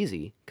fairly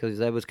easy because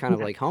that was kind of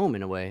Yeah. like home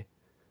in a way.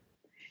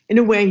 In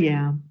a way,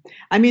 yeah.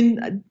 I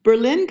mean,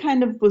 Berlin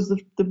kind of was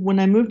when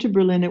I moved to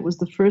Berlin, it was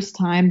the first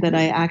time that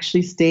I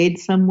actually stayed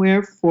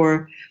somewhere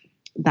for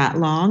that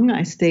long.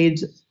 I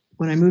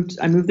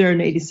moved there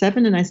in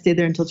 87 and I stayed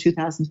there until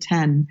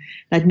 2010.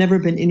 I'd never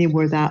been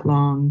anywhere that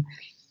long.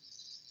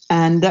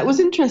 And that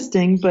was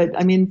interesting, but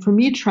I mean, for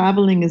me,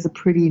 traveling is a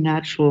pretty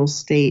natural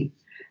state.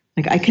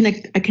 Like I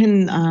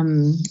don't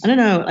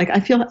know, like I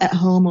feel at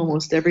home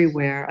almost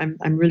everywhere.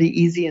 I'm really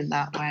easy in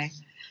that way.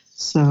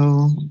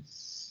 So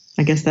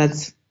I guess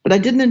but I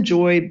didn't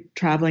enjoy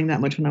traveling that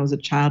much when I was a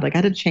child. Like I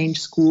had to change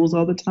schools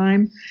all the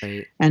time.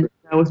 Right. And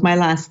with my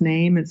last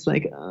name, it's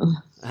like,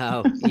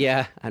 Oh,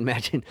 yeah. I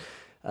imagine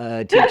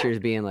teachers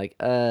being like,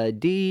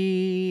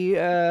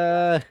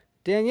 Danielle.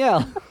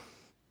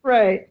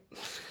 right.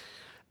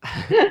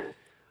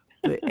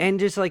 And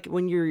just like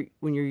when you're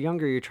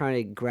younger, you're trying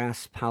to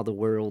grasp how the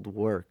world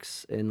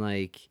works, and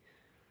like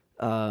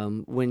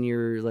when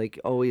you're like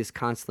always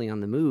constantly on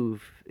the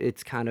move,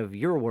 it's kind of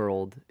your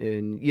world,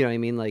 and you know what I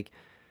mean. Like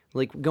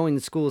going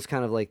to school is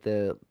kind of like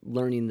the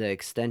learning the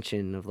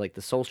extension of like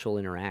the social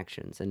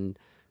interactions, and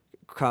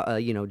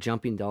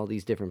jumping to all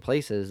these different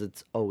places.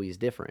 It's always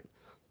different.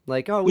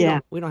 Like, oh, we Yeah.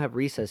 don't we don't have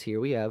recess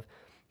here. We have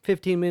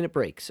 15-minute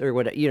breaks or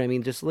what, you know what I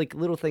mean? Just like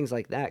little things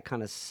like that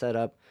kind of set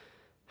up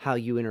how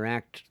you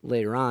interact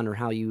later on, or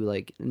how you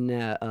like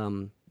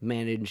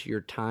manage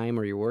your time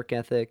or your work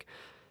ethic.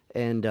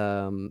 And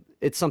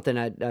it's something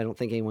I don't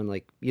think anyone,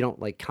 like, you don't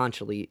like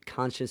consciously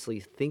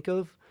think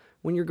of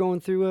when you're going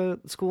through a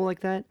school like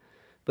that,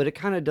 but it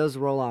kind of does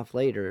roll off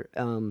later.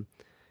 And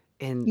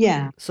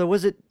Yeah. so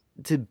was it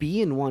to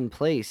be in one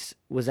place,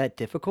 was that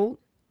difficult?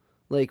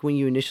 Like when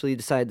you initially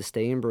decided to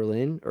stay in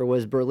Berlin, or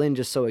was Berlin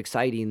just so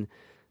exciting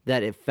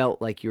that it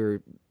felt like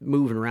you're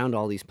moving around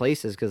all these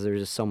places because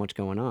there's just so much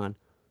going on?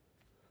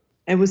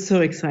 It was so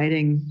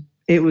exciting.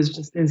 It was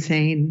just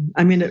insane.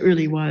 I mean, it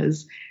really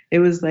was. It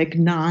was like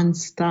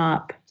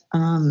nonstop.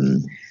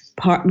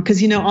 Part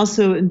because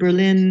also in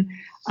Berlin,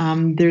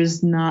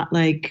 there's not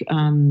like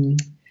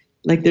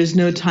there's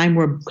no time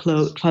where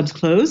clubs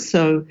close,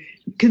 so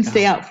you can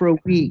stay Oh. out for a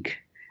week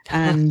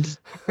and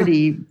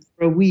party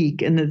for a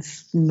week, and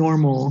it's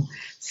normal.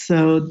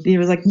 So it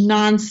was like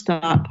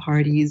nonstop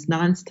parties,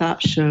 nonstop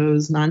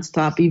shows,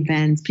 nonstop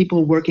events,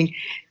 people working.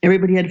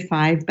 Everybody had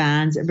five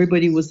bands.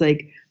 Everybody was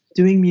like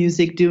doing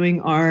music,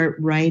 doing art,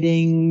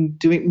 writing,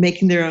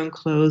 making their own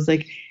clothes.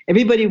 Like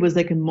everybody was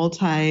like a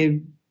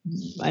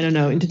I don't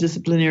know,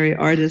 interdisciplinary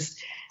artist.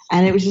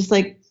 And it was just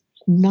like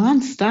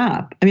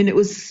nonstop. I mean, it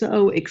was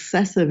so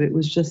excessive. It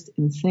was just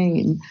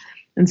insane.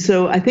 And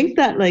so I think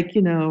that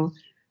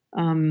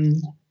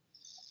um,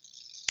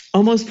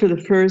 almost for the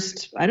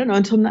first, I don't know,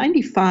 until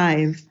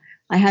 95,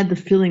 I had the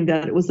feeling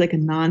that it was like a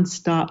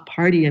nonstop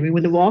party. I mean,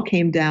 when the wall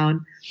came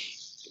down,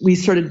 we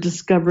started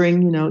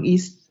discovering,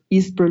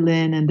 East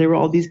Berlin, and there were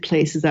all these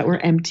places that were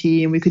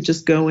empty, and we could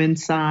just go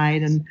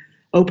inside and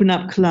open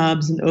up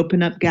clubs and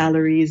open up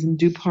galleries and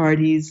do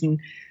parties, and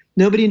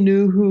nobody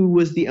knew who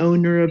was the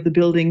owner of the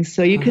building.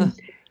 So it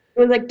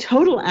was like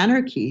total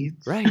anarchy.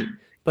 Right.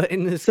 But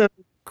in this So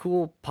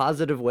cool,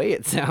 positive way,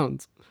 it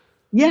sounds.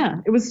 yeah,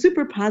 it was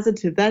super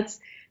positive. That's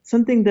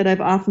something that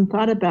I've often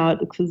thought about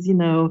because,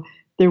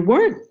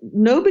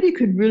 nobody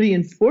could really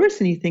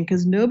enforce anything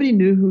because nobody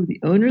knew who the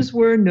owners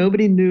were.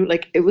 Nobody knew,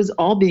 like, it was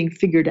all being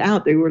figured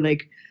out. They were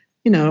like,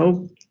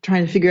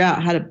 trying to figure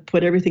out how to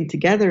put everything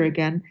together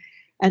again.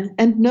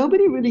 And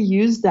nobody really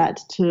used that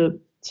to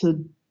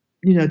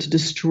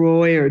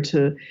destroy or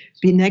to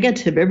be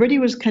negative. Everybody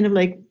was kind of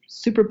like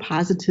super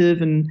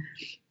positive and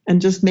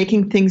just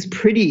making things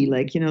pretty.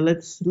 Like,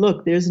 let's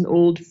look, there's an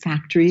old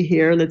factory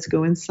here. Let's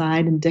go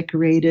inside and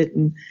decorate it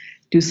and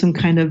do some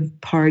kind of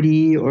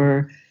party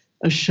or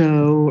a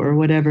show or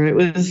whatever. It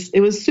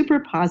was super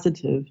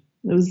positive.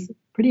 It was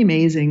pretty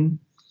amazing.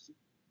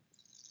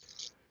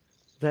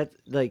 That,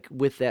 like,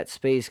 with that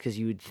space, because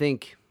you would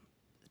think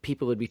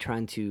people would be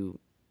trying to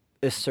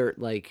assert,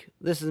 like,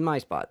 this is my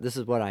spot. This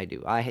is what I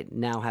do.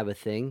 Now have a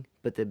thing,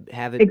 but to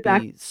have it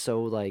Exactly. be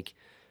so, like,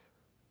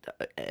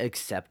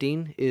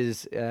 accepting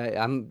is,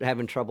 I'm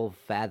having trouble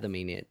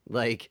fathoming it.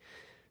 Like,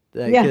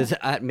 Yeah. because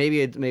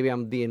maybe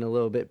I'm being a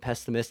little bit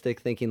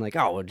pessimistic, thinking like,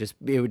 oh,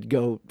 it would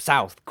go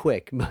south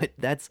quick. But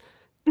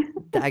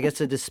I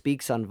guess it just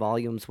speaks on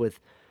volumes with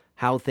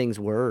how things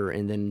were,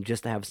 and then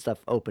just to have stuff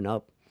open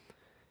up.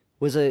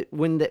 Was it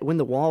when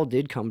the wall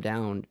did come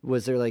down?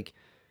 Was there like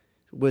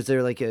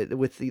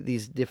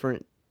these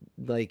different,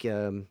 like,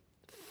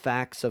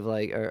 facts of,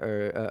 like,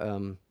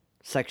 or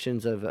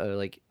sections of,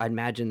 like, I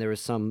imagine there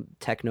was some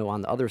techno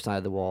on the other side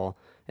of the wall,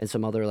 and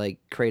some other like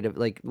creative,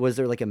 like was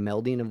there like a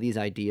melding of these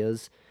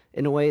ideas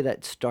in a way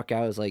that struck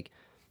out as like,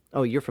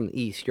 oh, you're from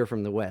the east, you're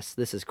from the west,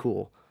 this is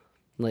cool.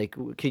 Like,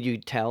 could you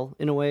tell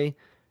in a way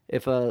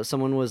if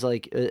someone was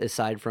like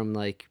aside from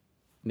like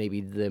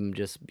maybe them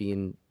just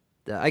being,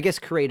 I guess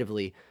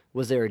creatively,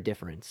 was there a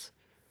difference?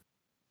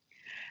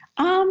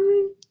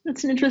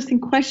 That's an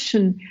interesting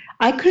question.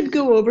 I could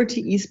go over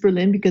to East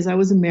Berlin because I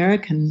was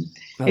American.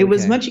 It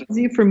was Okay. much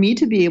easier for me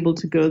to be able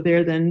to go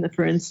there than,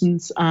 for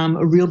instance,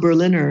 a real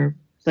Berliner,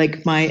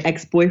 like my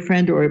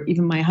ex-boyfriend or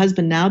even my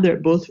husband. Now they're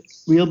both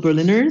real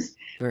Berliners,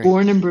 Right.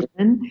 born in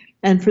Berlin.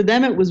 And for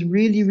them, it was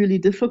really, really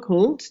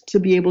difficult to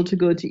be able to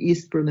go to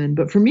East Berlin.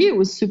 But for me, it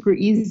was super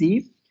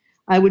easy.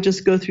 I would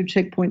just go through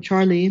Checkpoint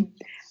Charlie.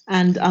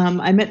 And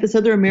I met this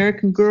other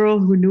American girl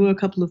who knew a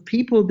couple of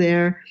people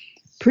there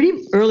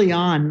pretty early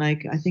on,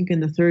 like I think in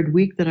the third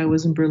week that I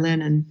was in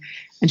Berlin, and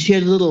she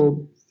had a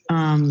little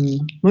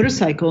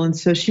motorcycle, and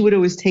so she would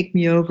always take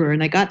me over,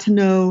 and I got to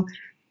know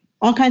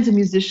all kinds of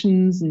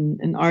musicians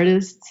and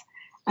artists,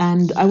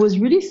 and I was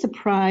really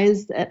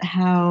surprised at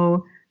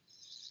how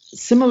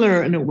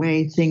similar in a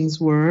way things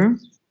were.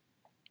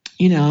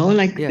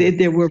 Like Yeah.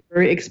 they were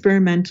very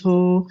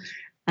experimental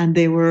and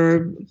they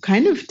were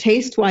kind of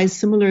taste wise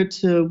similar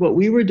to what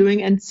we were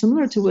doing and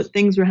similar to what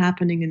things were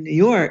happening in New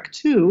York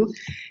too,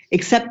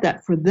 except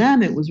that for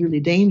them it was really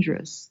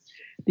dangerous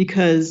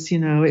because,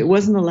 it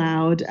wasn't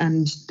allowed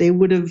and they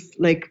would have,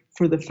 like,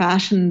 for the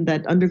fashion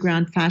that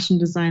underground fashion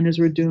designers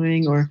were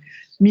doing or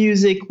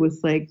music with,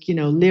 like,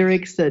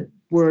 lyrics that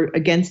were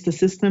against the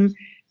system,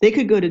 they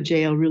could go to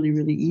jail really,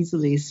 really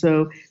easily.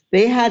 So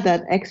they had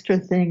that extra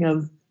thing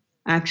of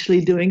actually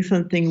doing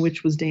something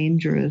which was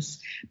dangerous.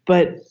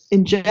 But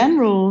in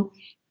general,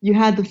 you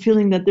had the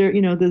feeling that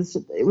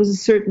it was a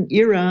certain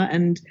era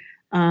and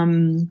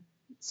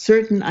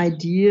certain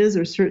ideas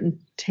or certain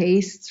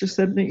tastes or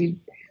something.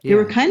 They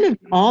were Yeah. kind of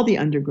all the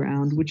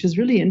underground, which is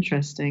really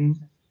interesting.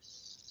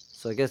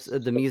 So I guess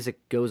the music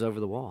goes over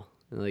the wall.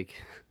 Like,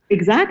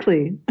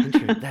 Exactly.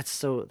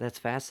 that's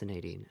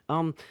fascinating.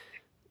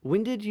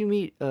 When did you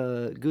meet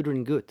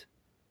Gudrun Gut?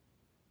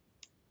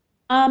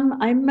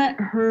 I met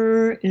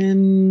her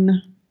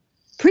in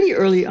pretty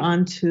early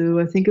on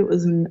too. I think it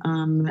was in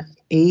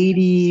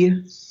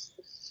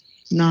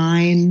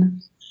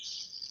 89,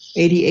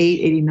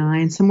 88,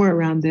 89, somewhere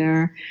around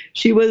there.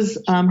 She was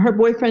her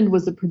boyfriend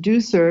was a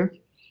producer,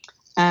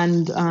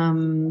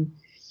 and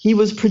he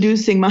was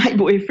producing my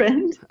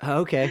boyfriend.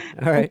 Okay.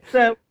 All right.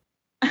 So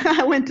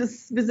I went to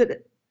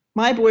visit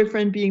my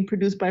boyfriend being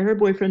produced by her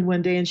boyfriend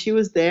one day, and she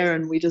was there,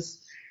 and we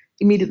just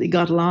immediately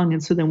got along,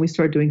 and so then we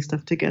started doing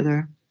stuff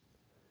together.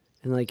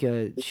 And like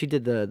she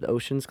did the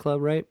Oceans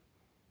Club, right?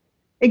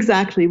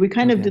 Exactly. We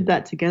kind of Okay. did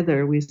that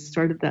together. We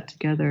started that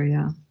together,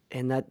 yeah.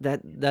 And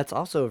that's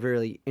also a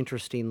very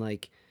interesting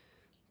like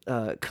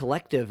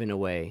collective in a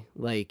way.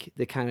 Like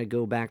they kind of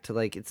go back to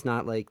like it's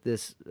not like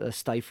this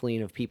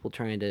stifling of people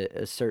trying to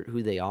assert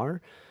who they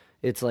are.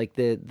 It's like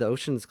the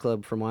Oceans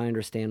Club, from what I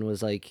understand,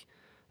 was like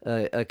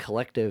a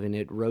collective, and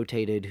it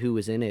rotated who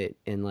was in it,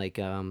 and like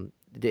and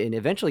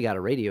eventually got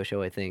a radio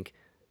show, I think,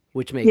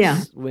 which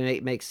Yeah.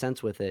 makes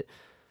sense with it.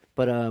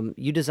 But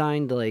you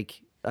designed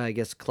like I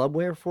guess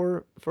clubwear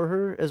for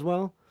her as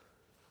well.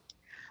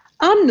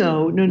 No,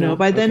 no, no. No,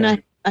 By then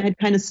okay, I had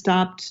kind of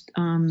stopped.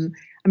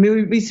 I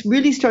mean, we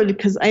really started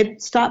because I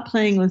stopped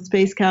playing with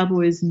Space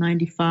Cowboys in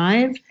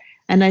 95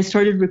 and I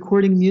started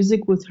recording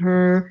music with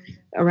her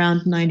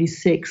around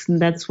 96. And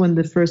that's when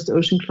the first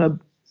Ocean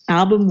Club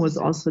album was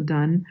also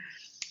done.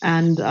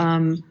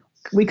 And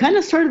we kind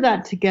of started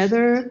that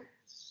together.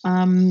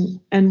 And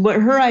what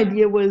her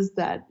idea was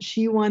that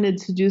she wanted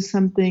to do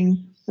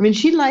something. I mean,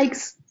 she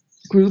likes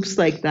groups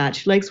like that.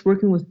 She likes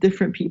working with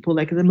different people.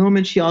 Like at the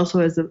moment, she also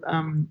has a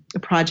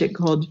project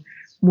called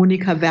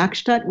Monika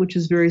Werkstatt, which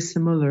is very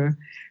similar.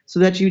 So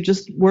that you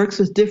just works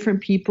with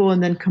different people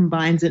and then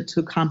combines it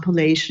to a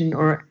compilation,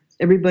 or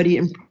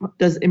everybody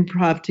does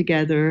improv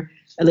together,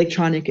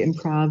 electronic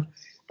improv,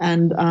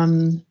 and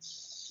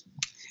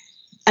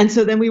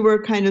so then we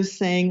were kind of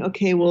saying,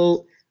 okay,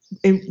 well,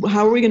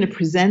 how are we going to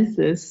present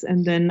this?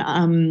 And then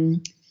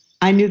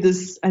I knew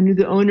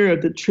the owner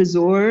of the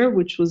Tresor,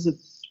 which was a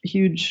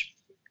huge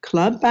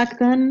club back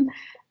then,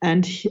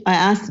 and I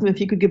asked him if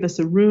he could give us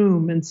a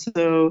room, and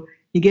so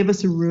he gave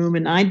us a room,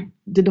 and I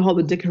did all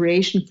the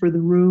decoration for the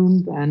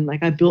room. Then,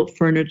 like, I built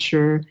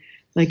furniture,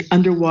 like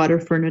underwater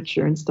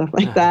furniture and stuff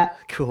like that.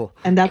 cool.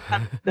 And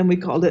then we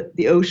called it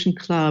the Ocean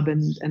Club,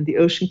 and the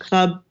Ocean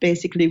Club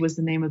basically was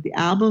the name of the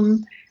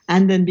album,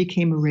 and then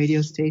became a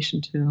radio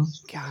station too.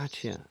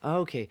 Gotcha.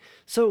 Okay.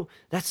 So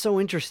that's so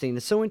interesting.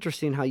 It's so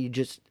interesting how you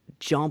just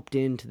jumped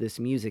into this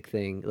music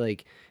thing,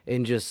 like,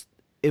 and just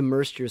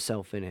immersed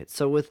yourself in it.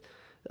 So with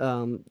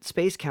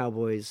Space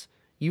Cowboys,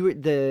 you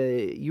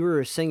were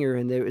a singer,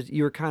 and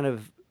you were kind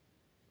of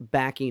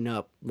backing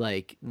up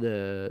like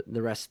the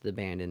rest of the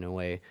band in a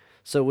way.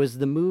 So was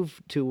the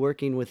move to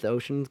working with the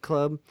Ocean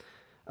Club,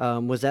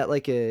 was that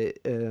like a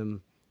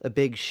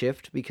big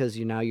shift because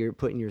you're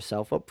putting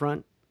yourself up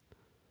front?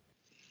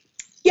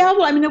 Yeah,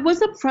 well, I mean, it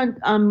was up front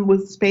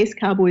with Space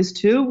Cowboys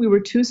too. We were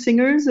two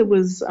singers. It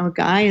was a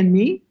guy and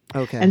me,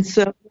 Okay. and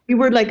so we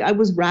were like, I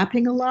was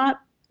rapping a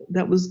lot.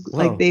 That was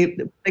like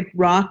Whoa. like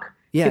rock,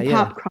 Yeah, hip yeah.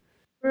 hop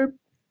crossover.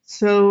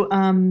 So,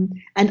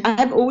 and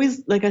I've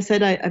always, like I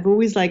said, I've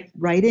always liked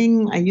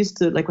writing. I used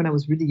to, like when I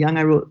was really young,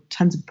 I wrote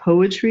tons of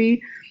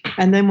poetry,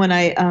 and then when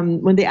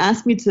they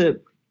asked me to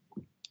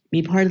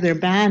be part of their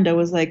band, I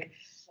was like,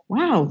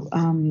 wow,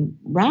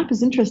 rap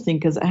is interesting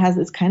because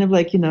it's kind of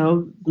like,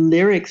 the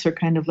lyrics are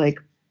kind of like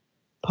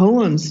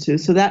poems too.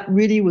 So that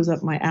really was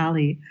up my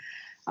alley.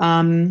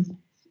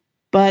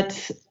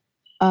 But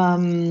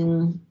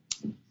um,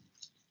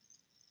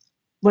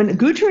 when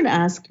Gudrun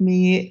asked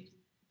me,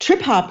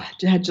 trip hop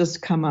had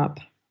just come up.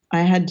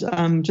 I had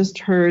just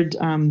heard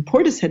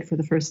Portishead for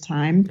the first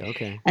time.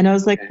 Okay. And I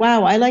was like,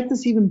 wow, I like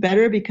this even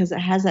better because it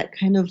has that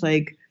kind of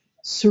like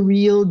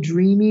surreal,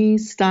 dreamy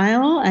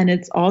style. And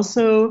it's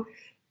also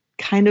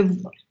kind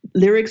of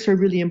lyrics are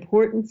really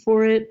important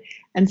for it.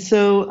 And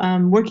so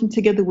working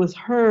together with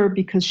her,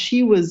 because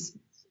she was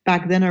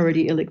back then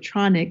already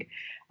electronic,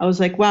 I was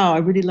like, wow, I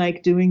really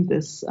like doing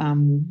this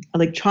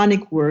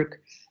electronic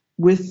work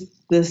with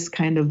this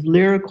kind of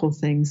lyrical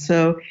thing.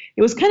 So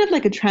it was kind of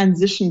like a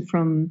transition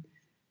from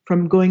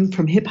going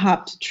from hip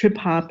hop to trip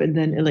hop and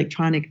then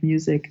electronic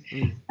music.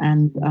 Mm.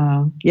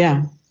 And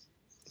yeah,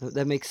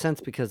 That makes sense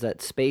because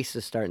that space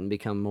is starting to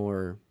become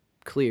more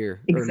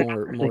clear or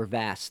exactly. more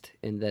vast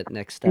in that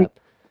next step.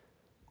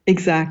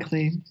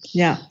 Exactly.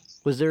 Yeah.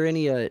 Was there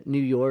any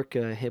New York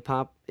hip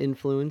hop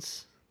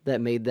influence that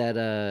made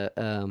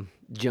that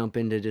jump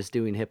into just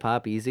doing hip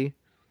hop easy?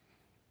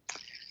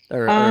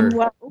 Or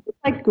Well, I always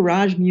liked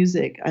garage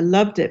music. I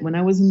loved it. When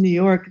I was in New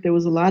York, there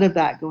was a lot of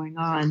that going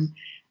on.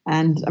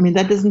 And I mean,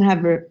 that doesn't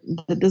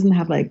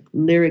have like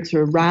lyrics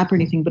or rap or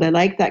anything, but I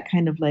like that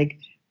kind of like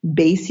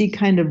bassy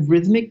kind of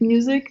rhythmic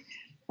music.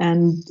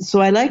 And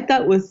so I like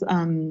that with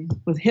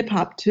hip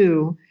hop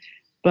too.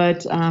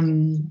 But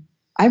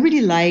I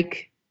really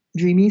like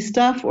dreamy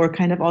stuff or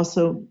kind of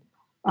also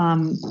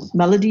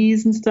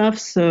melodies and stuff.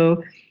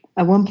 So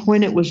at one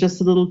point, it was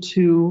just a little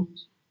too.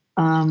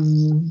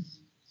 Um,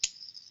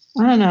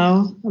 I don't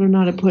know. I don't know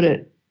how to put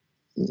it.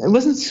 It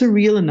wasn't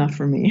surreal enough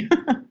for me.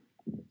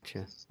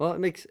 Gotcha. Well, it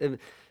makes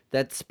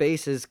that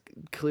space is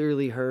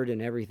clearly heard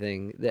in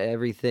everything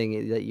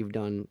that you've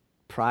done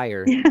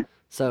prior. Yeah.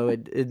 So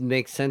it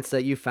makes sense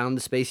that you found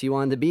the space you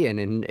wanted to be in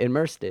and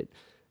immersed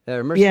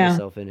Yeah.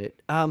 yourself in it.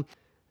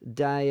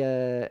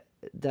 Diehaut,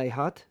 Die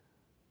Haut.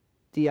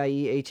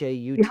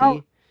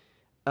 Diehaut,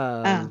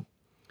 Ah, um,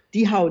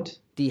 Die Haut.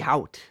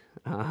 Diehaut.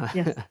 Uh,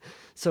 Yes.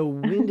 so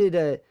when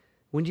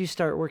did you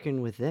start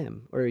working with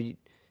them, or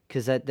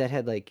because that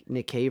had like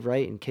Nick Cave,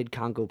 right, and Kid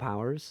Congo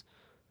Powers?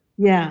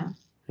 Yeah.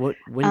 When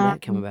did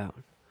that come Um, about?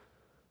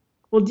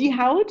 well, Die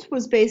Haut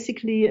was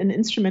basically an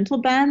instrumental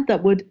band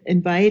that would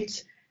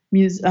invite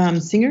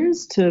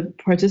singers to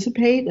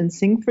participate and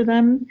sing for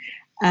them.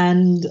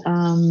 And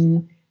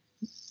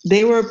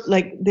they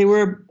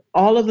were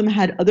all of them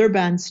had other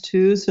bands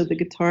too. So the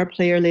guitar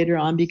player later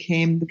on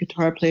became the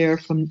guitar player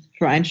for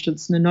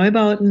Einstürzen and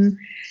Neubauten,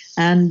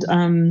 and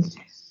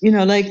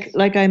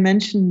like I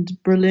mentioned,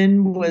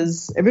 Berlin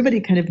was everybody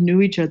kind of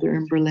knew each other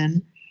in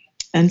Berlin,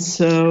 and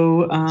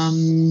so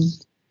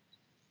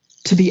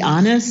to be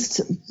honest,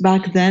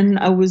 back then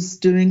I was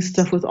doing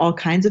stuff with all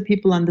kinds of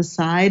people on the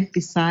side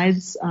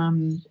besides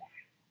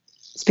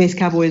Space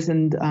Cowboys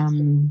and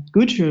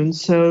Gudrun.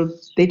 So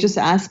they just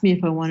asked me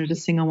if I wanted to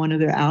sing on one of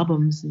their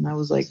albums, and I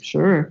was like,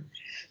 sure.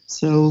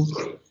 So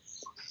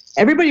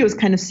everybody was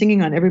kind of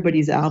singing on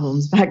everybody's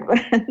albums back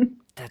then.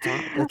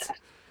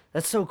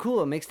 That's so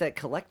cool. It makes that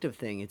collective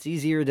thing. It's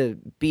easier to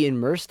be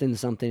immersed in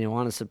something and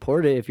want to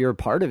support it if you're a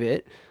part of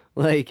it.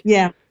 Like,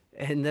 Yeah,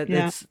 and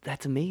yeah.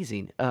 that's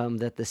amazing.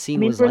 That the I scene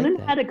mean, was like Berlin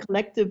that.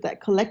 had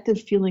that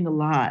collective feeling a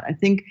lot. I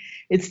think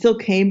it still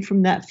came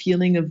from that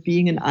feeling of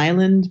being an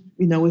island,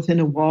 within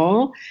a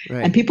wall, and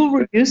Right. people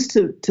were used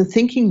to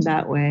thinking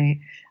that way.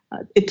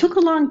 It took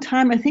a long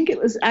time. I think it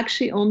was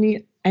actually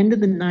only end of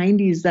the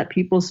 '90s that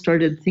people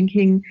started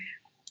thinking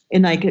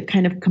in like a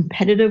kind of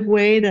competitive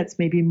way. That's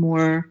maybe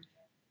more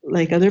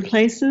like other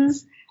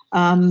places.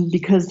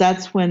 Because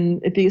that's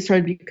when it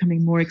started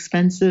becoming more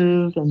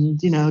expensive and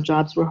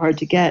jobs were hard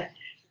to get.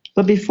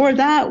 But before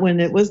that,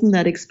 when it wasn't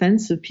that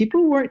expensive,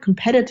 people weren't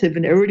competitive,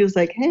 and everybody was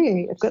like,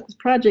 "Hey, I've got this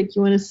project.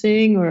 You want to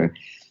sing?" Or,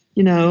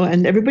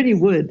 and everybody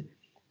would.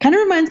 Kind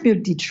of reminds me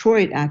of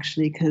Detroit,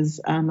 actually,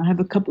 because I have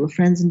a couple of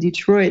friends in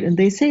Detroit, and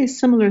they say a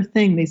similar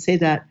thing. They say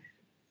that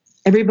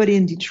everybody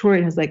in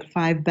Detroit has like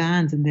 5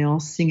 bands, and they all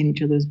sing in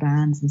each other's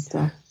bands and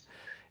stuff.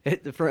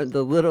 For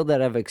the little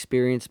that I've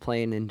experienced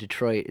playing in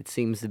Detroit, it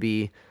seems to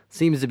be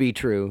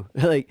true.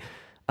 Like,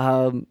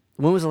 when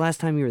was the last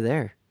time you were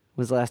there?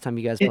 When was the last time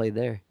you guys In, played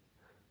there?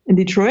 in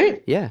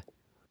Detroit, Yeah.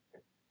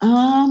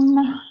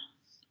 I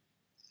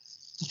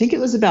think it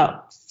was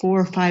about 4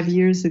 or 5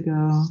 years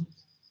ago.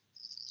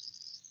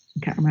 I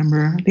can't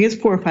remember. I think it's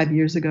 4 or 5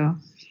 years ago.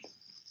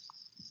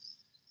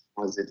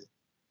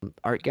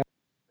 Art gallery.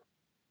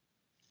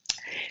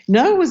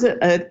 No, it was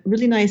a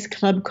really nice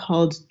club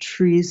called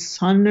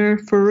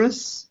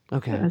Trisonniferous.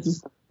 Okay.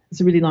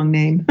 It's a really long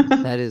name.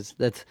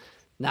 That's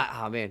not,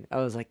 oh man, I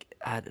was like,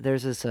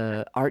 there's this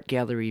art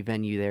gallery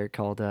venue there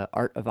called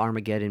Art of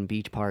Armageddon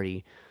Beach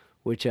Party,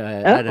 which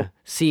I don't know, Oh,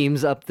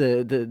 seems up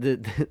the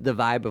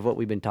vibe of what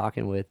we've been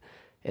talking with.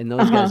 And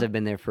those guys uh-huh. have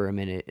been there for a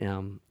minute.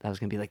 I was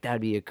gonna be like,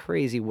 that'd be a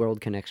crazy world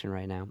connection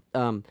right now.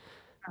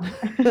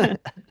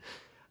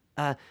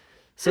 Uh,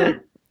 so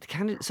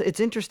so it's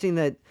interesting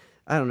that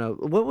I don't know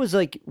what was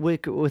like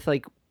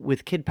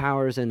with Kid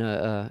Powers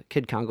and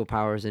Kid Congo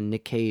Powers and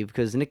Nick Cave,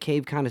 because Nick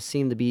Cave kind of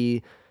seemed to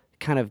be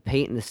kind of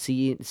painting the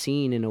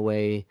scene in a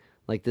way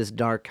like this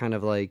dark kind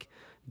of like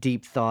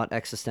deep thought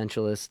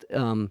existentialist.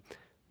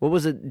 What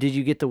was it? Did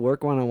you get to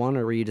work one on one,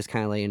 or were you just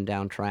kind of laying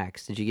down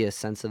tracks? Did you get a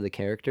sense of the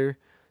character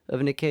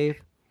of Nick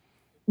Cave?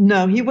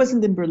 No, he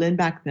wasn't in Berlin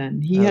back then.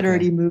 He had Okay.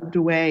 already moved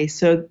away.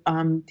 So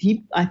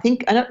I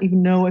think, I don't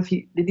even know if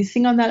did he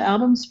sing on that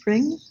album,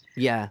 Spring?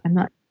 Yeah. I'm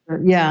not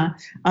sure. Yeah.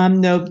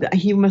 No,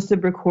 he must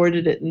have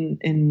recorded it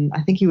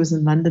I think he was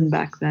in London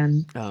back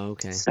then. Oh,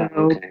 okay.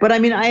 So, but I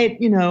mean, I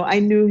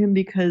knew him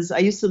because I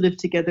used to live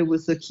together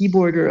with the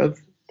keyboarder of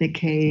Nick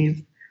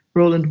Cave,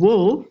 Roland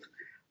Wolf,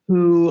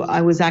 who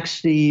I was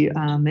actually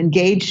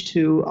engaged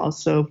to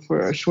also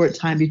for a short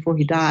time before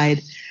he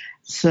died.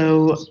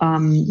 So,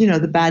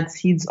 the Bad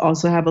Seeds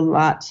also have a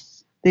lot.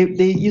 They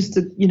used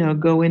to,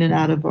 go in and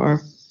out of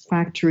our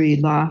factory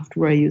loft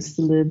where I used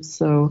to live.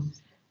 So,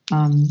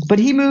 but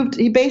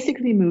he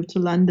basically moved to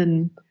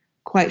London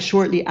quite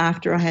shortly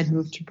after I had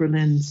moved to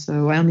Berlin.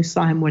 So I only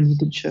saw him when he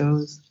did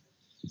shows.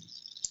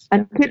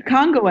 And Kid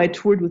Congo, I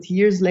toured with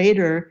years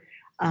later.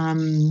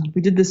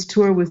 We did this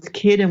tour with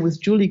Kid and with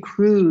Julie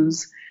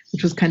Cruz,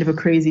 which was kind of a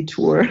crazy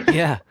tour.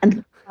 Yeah.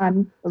 And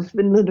of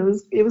Finland,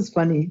 it was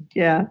funny.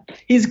 Yeah,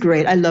 he's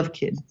great. I love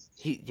Kid.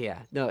 Yeah,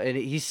 no, and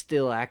he's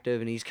still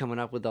active, and he's coming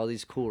up with all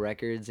these cool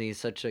records, and he's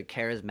such a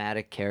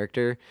charismatic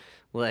character,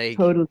 like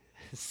Totally.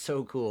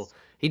 so cool.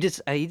 He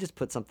just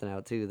put something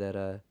out too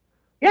that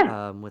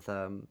Yeah, with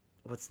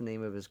what's the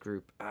name of his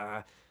group?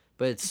 But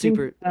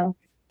Pink,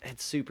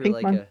 it's super Pink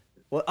like Month. a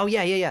well, oh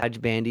yeah, Hodge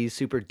Bandy's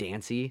super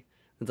dancey.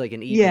 It's like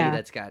an EP Yeah,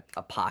 that's got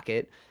a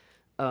pocket.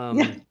 yeah.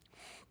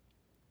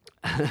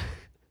 Um,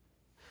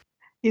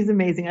 He's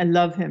amazing. I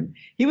love him.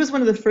 He was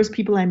one of the first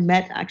people I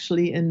met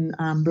actually in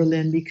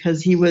Berlin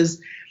because he was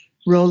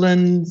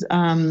Roland,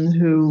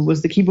 who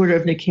was the keyboarder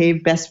of Nick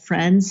Cave, best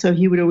friend. So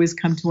he would always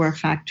come to our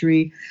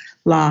factory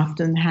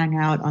loft and hang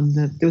out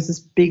there was this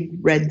big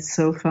red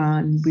sofa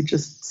and we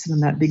just sit on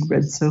that big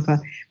red sofa.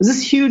 It was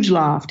this huge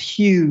loft,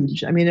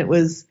 huge. I mean, it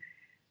was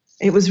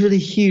really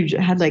huge. It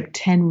had like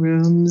 10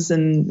 rooms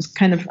and it was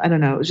kind of, I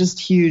don't know, it was just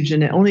huge.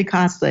 And it only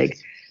cost like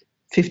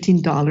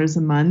 $15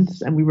 a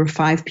month. And we were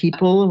 5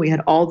 people and we had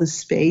all the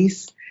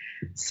space.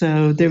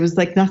 So there was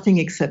like nothing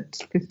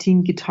except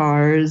 15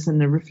 guitars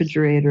and a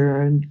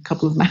refrigerator and a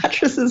couple of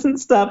mattresses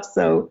and stuff.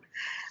 So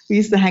we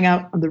used to hang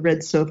out on the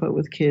red sofa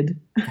with Kid.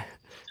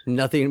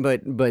 Nothing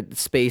but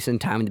space and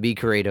time to be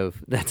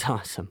creative. That's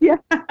awesome. Yeah.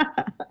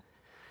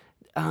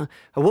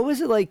 What was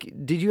it like?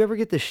 Did you ever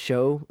get the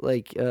show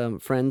like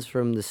friends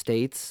from the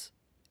states?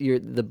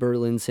 The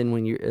Berlin scene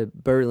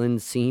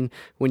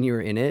when you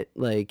were in it.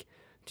 Like,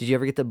 did you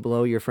ever get to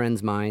blow your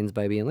friends' minds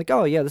by being like,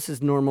 "Oh yeah, this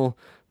is normal.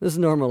 This is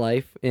normal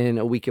life." And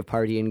a week of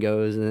partying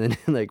goes, and then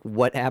like,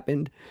 what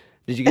happened?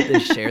 Did you get to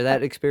share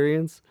that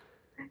experience?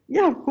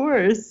 Yeah, of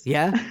course.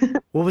 Yeah.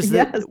 What was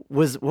Yes.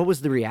 what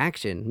was the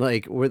reaction?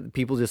 Like, were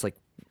people just like,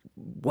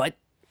 "What?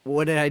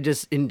 What did I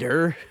just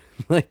endure?"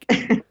 Like,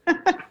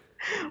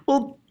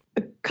 Well,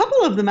 a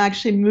couple of them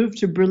actually moved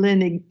to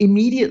Berlin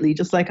immediately,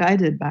 just like I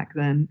did back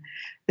then.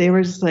 They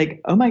were just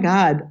like, "Oh my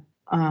God,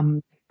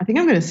 I think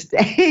I'm going to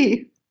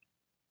stay."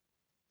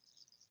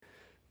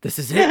 this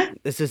is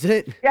it. This is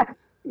it. Yeah,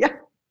 yeah,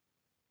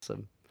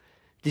 Awesome.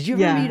 Did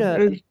you ever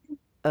meet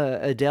yeah.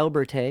 Adele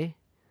Bertay?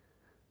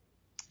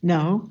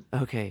 No.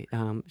 Okay,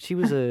 she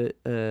was a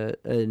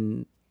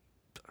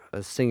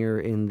singer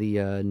in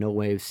the no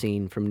wave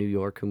scene from New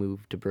York who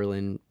moved to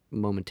Berlin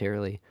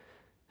momentarily.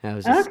 That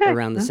was just Okay.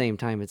 around the same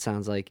time. It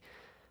sounds like,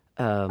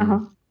 um, Uh-huh.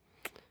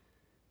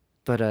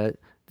 but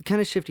kind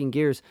of shifting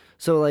gears.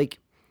 So like,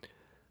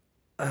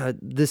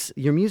 this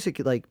your music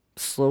like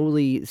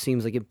slowly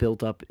seems like it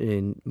built up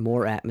and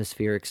more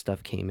atmospheric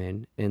stuff came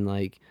in, and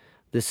like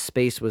this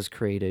space was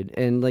created.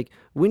 And like,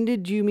 when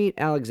did you meet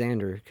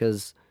Alexander?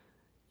 Because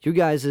you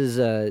guys'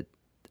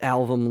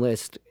 album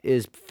list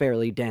is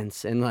fairly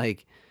dense, and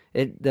like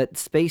that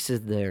space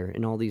is there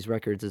in all these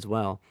records as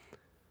well.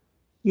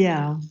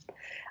 Yeah.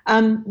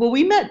 Well,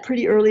 we met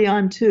pretty early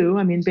on too.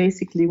 I mean,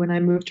 basically, when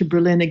I moved to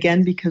Berlin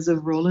again because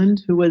of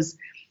Roland, who was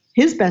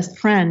his best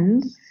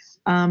friend.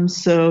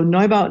 So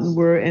Neubauten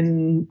were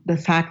in the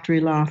factory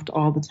loft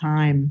all the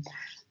time,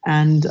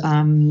 and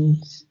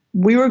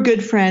we were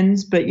good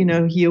friends. But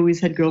he always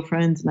had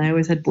girlfriends, and I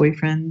always had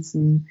boyfriends,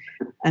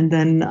 and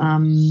then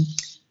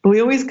but we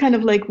always kind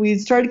of like we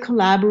started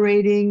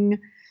collaborating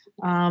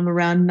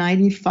around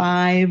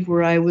 '95,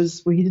 where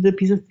he did a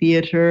piece of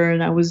theater,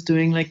 and I was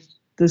doing like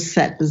the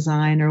set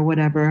design or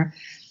whatever.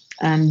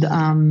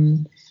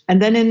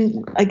 And then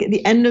in like at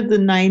the end of the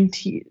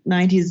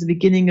 90s, the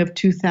beginning of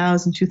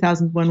 2000,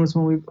 2001 was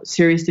when we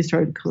seriously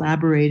started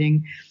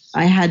collaborating.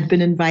 I had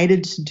been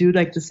invited to do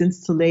like this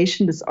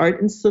installation, this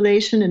art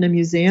installation in a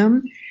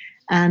museum.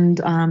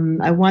 And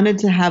I wanted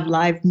to have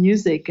live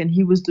music, and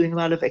he was doing a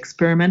lot of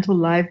experimental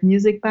live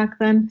music back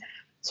then.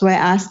 So I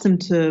asked him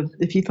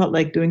if he felt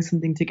like doing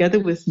something together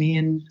with me.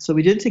 And so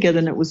we did it together,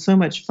 and it was so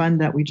much fun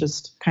that we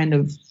just kind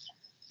of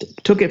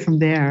took it from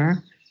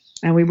there.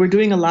 And we were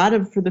doing a lot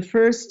of, for the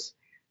first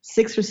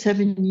 6 or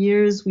 7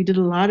 years, we did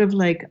a lot of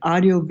like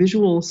audio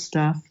visual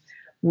stuff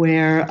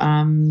where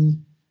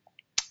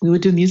we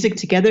would do music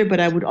together, but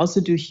I would also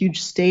do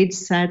huge stage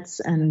sets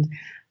and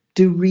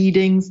do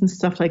readings and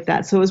stuff like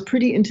that. So it was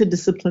pretty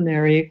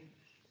interdisciplinary.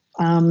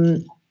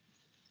 And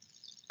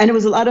it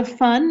was a lot of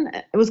fun.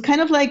 It was kind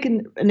of like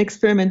an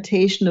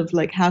experimentation of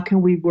like, how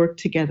can we work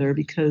together?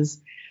 Because,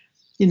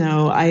 you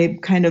know, I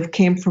kind of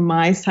came from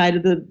my side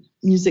of the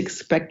music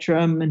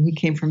spectrum and he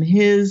came from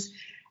his.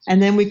 And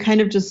then we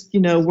kind of just, you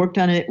know, worked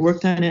on it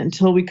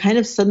until we kind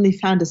of suddenly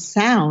found a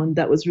sound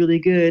that was really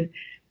good.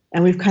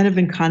 And we've kind of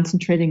been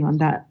concentrating on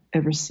that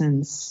ever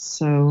since.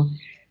 So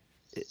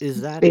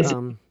Is that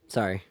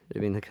sorry, I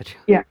didn't mean to cut you.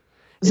 Yeah.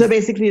 So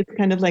basically it's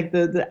kind of like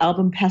the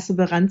album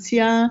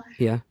Perseverancia.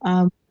 Yeah.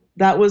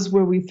 That was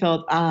where we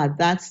felt,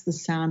 that's the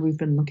sound we've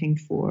been looking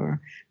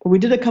for. But we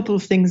did a couple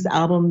of things,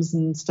 albums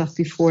and stuff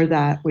before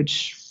that,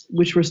 which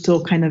were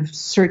still kind of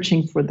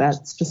searching for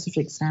that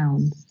specific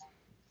sound.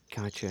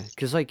 Gotcha.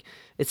 Because like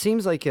it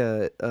seems like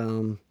at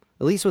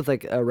least with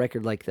like a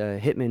record like the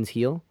Hitman's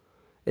Heel,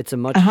 it's a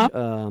much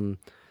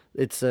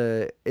it's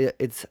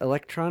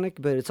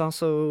electronic, but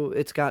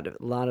it's got a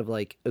lot of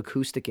like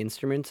acoustic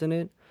instruments in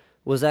it.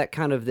 Was that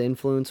kind of the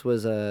influence?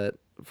 Was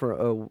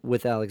for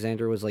with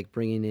Alexander was like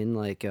bringing in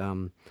like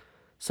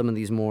some of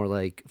these more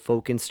like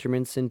folk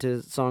instruments into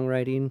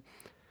songwriting,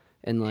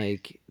 and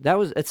like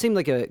it seemed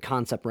like a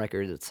concept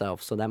record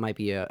itself. So that might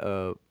be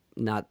a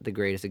not the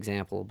greatest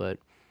example, but.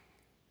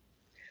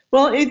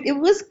 Well, it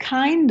was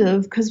kind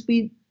of because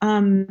he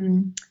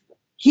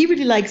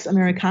really likes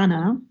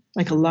Americana,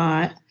 like a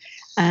lot.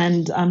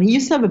 And he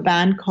used to have a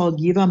band called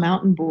Yiva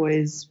Mountain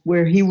Boys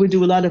where he would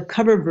do a lot of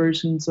cover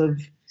versions of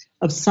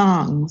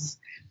songs,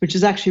 which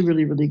is actually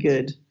really, really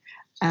good.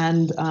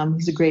 And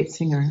he's a great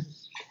singer.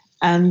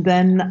 And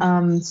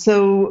then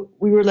so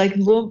we were like,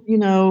 well, you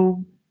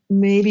know,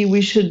 maybe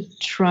we should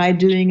try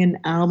doing an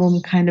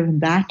album kind of in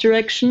that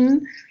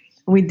direction.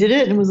 We did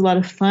it and it was a lot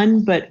of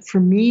fun, but for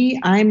me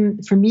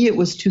it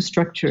was too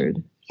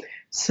structured.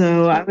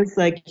 So I was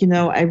like, you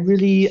know, I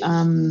really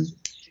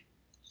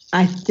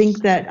I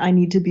think that I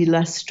need to be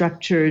less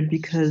structured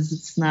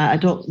because I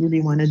don't really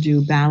want to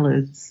do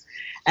ballads.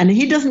 And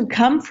he doesn't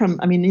come from,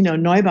 I mean, you know,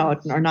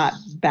 Neubauten are not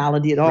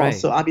ballady at all. Right,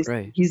 so obviously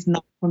right. he's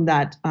not from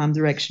that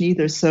direction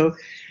either. So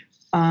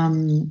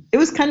it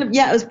was kind of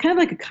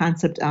like a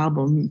concept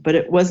album, but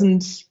it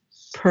wasn't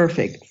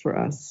perfect for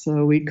us.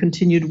 So we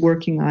continued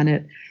working on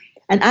it.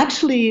 And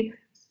actually,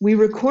 we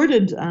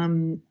recorded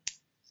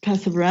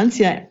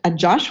Perseverancia at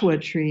Joshua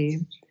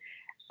Tree.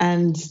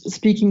 And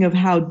speaking of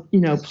how,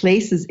 you know,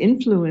 places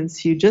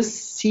influence you,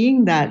 just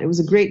seeing that, it was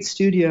a great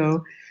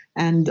studio.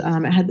 And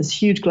it had this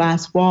huge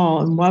glass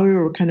wall. And while we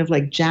were kind of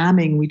like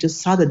jamming, we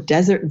just saw the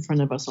desert in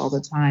front of us all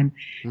the time.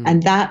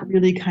 And that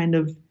really kind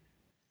of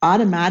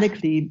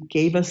automatically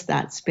gave us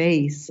that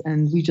space.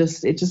 And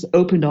it just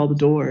opened all the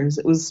doors.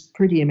 It was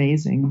pretty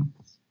amazing.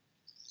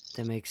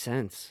 That makes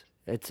sense.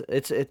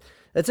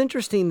 It's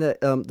interesting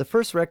that the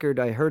first record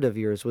I heard of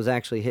yours was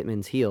actually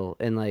Hitman's Heel,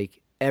 and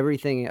like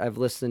everything I've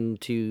listened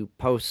to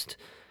post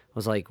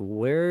was like,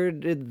 where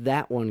did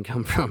that one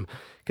come from?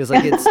 Because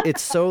like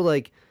it's so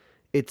like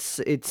it's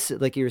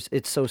like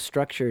it's so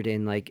structured,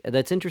 and like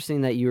that's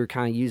interesting that you were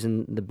kind of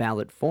using the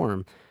ballad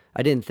form.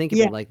 I didn't think of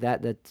it like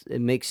that. That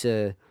it makes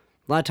a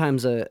lot of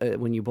times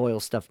when you boil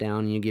stuff down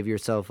and you give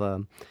yourself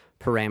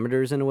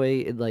parameters in a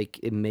way,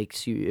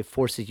 it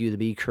forces you to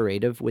be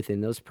creative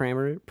within those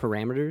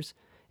parameters.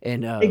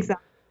 And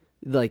Exactly.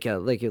 like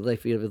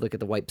if you look at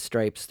the White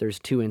Stripes, there's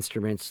 2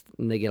 instruments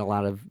and they get a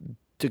lot of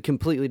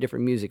completely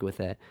different music with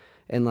that.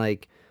 And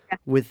like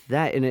with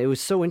that, and it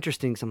was so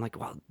interesting because I'm like,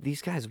 wow,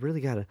 these guys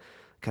really got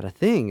a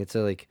thing. It's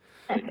like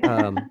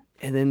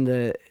and then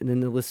the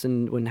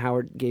listen when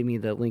Howard gave me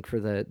the link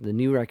for the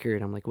new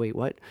record, I'm like, wait,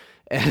 what?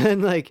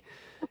 And like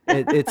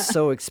it's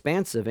so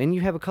expansive. And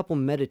you have a couple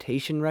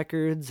meditation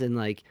records, and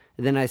like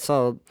then I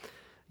saw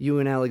you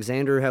and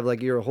Alexander have like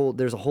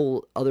there's a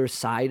whole other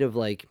side of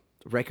like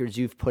records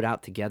you've put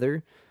out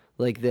together,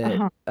 like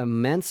the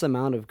immense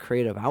amount of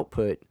creative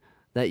output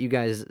that you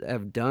guys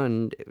have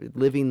done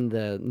living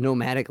the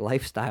nomadic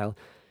lifestyle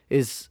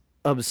is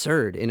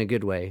absurd in a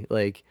good way.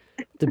 Like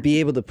to be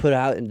able to put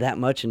out that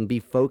much and be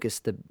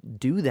focused to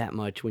do that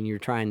much when you're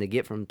trying to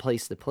get from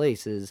place to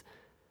place is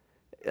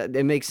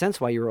it makes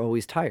sense why you're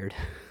always tired.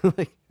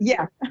 Like,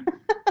 yeah.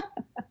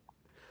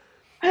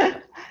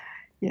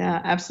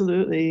 Yeah,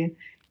 absolutely.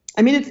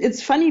 I mean,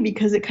 it's funny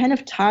because it kind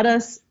of taught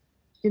us,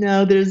 you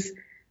know,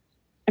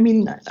 I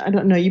mean, I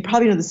don't know. You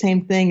probably know the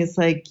same thing. It's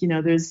like,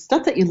 there's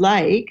stuff that you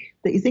like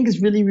that you think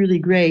is really, really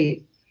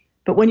great.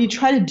 But when you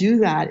try to do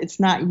that, it's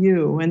not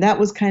you. And that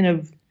was kind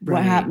of what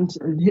Right. happened to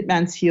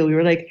Hitman's Heel. We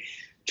were like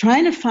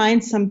trying to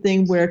find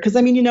something where, because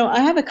I mean,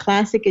 I have a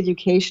classic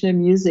education in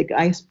music.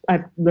 I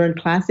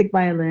learned classic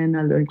violin,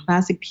 I learned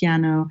classic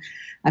piano,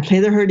 I play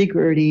the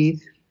hurdy-gurdy.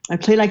 I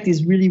play like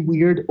these really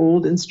weird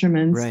old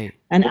instruments. Right.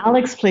 And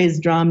Alex plays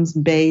drums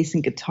and bass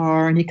and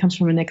guitar, and he comes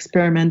from an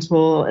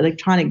experimental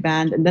electronic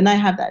band. And then I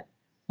have that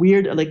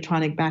weird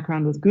electronic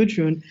background with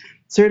Gudrun.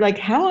 So we're like,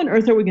 how on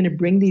earth are we going to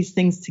bring these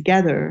things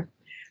together?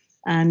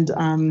 And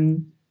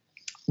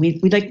we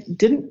like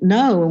didn't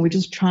know, and we're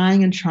just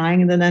trying and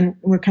trying. And then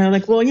we're kind of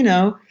like, well,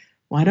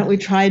 why don't we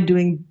try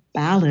doing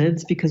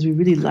ballads, because we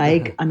really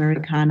like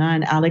Americana,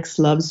 and Alex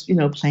loves,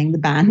 playing the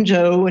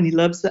banjo, and he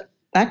loves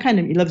that kind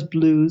of, he loves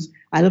blues.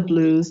 I love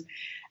blues,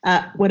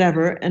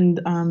 whatever.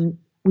 And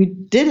we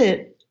did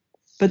it,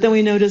 but then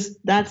we noticed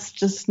that's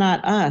just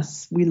not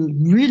us. We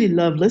really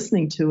love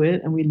listening to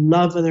it, and we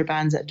love other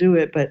bands that do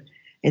it, but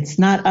it's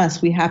not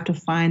us. We have to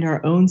find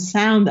our own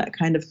sound that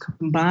kind of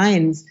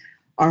combines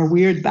our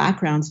weird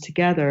backgrounds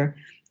together.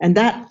 And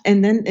then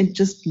it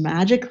just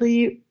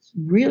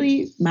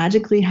really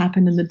magically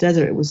happened in the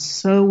desert. It was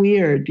so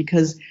weird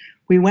because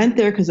we went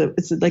there because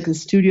it's like the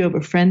studio of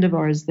a friend of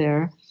ours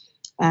there.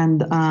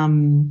 And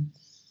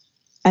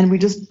we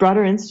just brought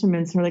our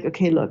instruments, and we're like,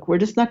 okay, look, we're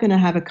just not going to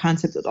have a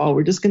concept at all.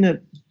 We're just going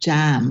to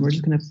jam. We're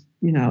just going to,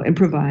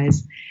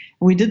 improvise.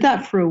 And we did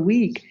that for a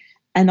week.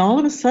 And all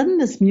of a sudden,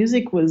 this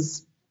music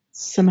was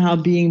somehow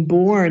being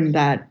born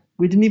that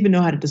we didn't even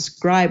know how to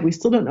describe. We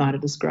still don't know how to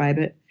describe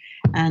it.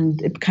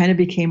 And it kind of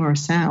became our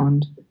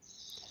sound.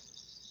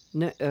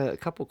 A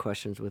couple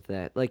questions with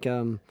that. Like,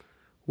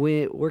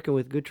 when working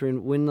with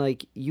Gudrun, when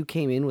like you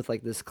came in with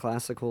like this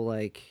classical,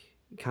 like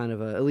kind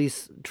of at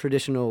least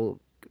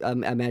traditional,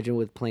 imagine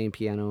with playing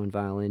piano and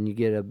violin, you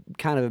get a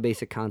kind of a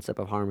basic concept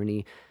of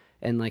harmony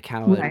and like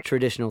how a Right.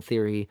 traditional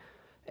theory,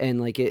 and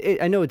like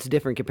I know it's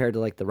different compared to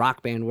like the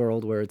rock band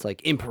world where it's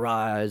like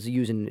improvise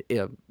using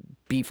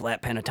B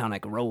flat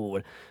pentatonic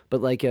roll,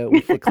 but like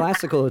with the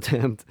classical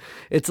attempt,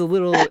 it's a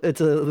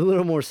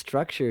little more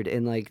structured,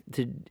 and like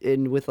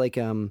and with like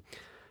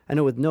I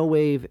know with No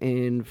Wave,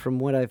 and from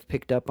what I've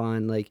picked up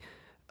on, like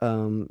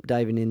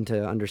diving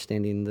into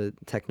understanding the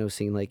techno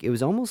scene, like it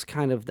was almost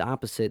kind of the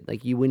opposite.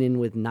 Like you went in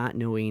with not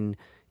knowing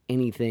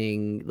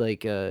anything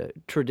like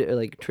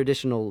like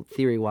traditional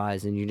theory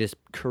wise, and you're just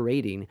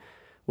creating.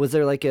 Was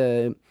there like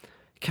a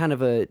kind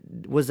of a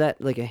was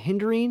that like a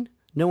hindering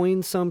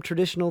knowing some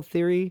traditional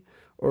theory,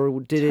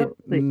 or did it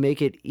Totally.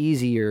 make it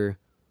easier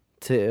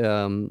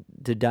to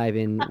dive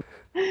in?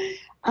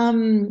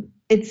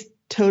 It's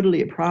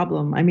totally a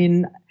problem. I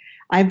mean,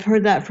 I've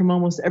heard that from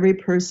almost every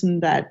person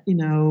that,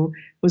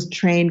 was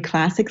trained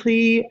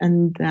classically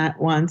and that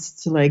wants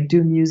to like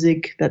do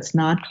music that's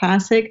not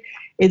classic.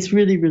 It's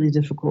really, really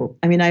difficult.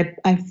 I mean,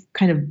 I've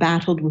kind of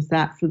battled with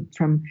that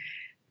from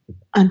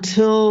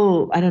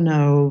until, I don't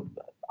know,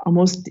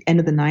 almost the end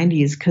of the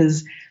 90s,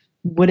 because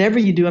whatever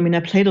you do, I mean, I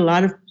played a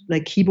lot of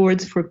like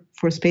keyboards for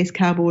Space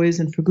Cowboys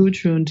and for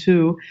Gudrun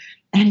too,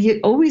 and you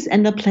always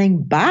end up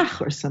playing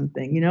Bach or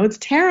something. It's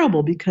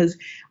terrible because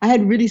I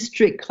had really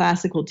strict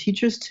classical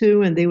teachers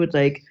too, and they would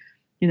like,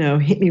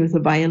 hit me with a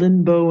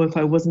violin bow if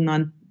I wasn't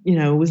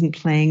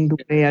playing the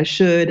way I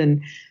should,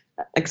 and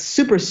like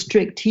super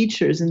strict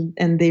teachers,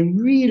 and they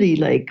really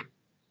like,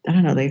 I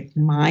don't know, they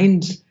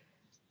mind,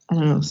 I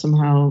don't know,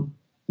 somehow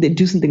they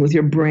do something with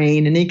your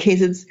brain. In any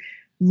case, it's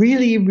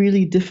really,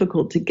 really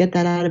difficult to get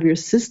that out of your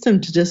system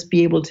to just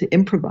be able to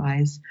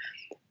improvise.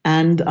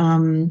 And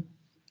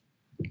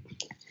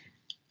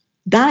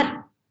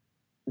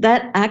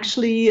that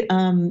actually,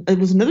 it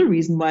was another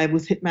reason why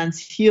with Hitman's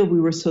Heel we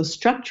were so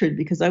structured,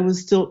 because I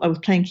was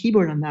playing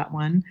keyboard on that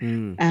one,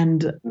 Mm.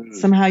 and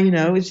somehow,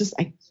 it's just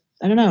I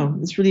don't know,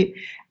 it's really.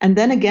 And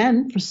then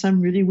again, for some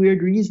really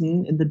weird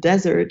reason in the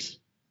desert,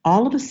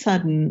 all of a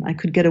sudden I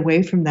could get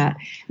away from that.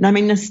 And I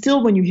mean,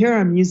 still when you hear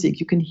our music,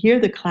 you can hear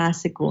the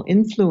classical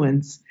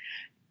influence,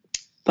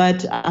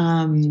 but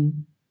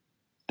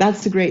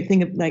that's the great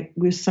thing of like,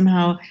 we're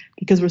somehow,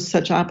 because we're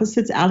such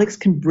opposites, Alex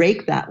can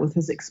break that with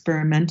his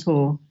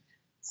experimental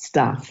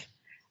stuff.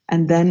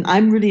 And then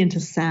I'm really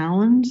into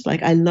sound.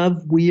 Like I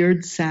love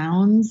weird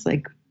sounds.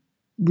 Like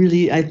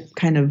really,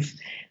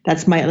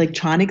 that's my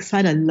electronic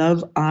side. I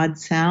love odd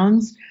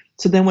sounds.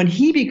 So then when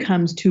he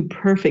becomes too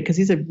perfect, because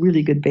he's a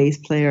really good bass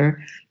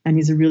player and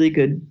he's a really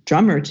good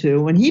drummer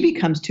too, when he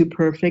becomes too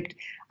perfect,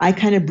 I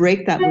kind of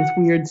break that with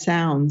weird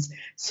sounds.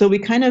 So we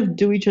kind of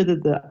do each other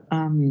the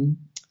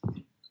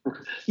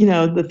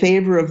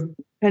favor of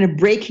kind of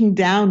breaking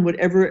down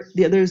whatever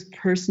the other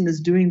person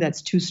is doing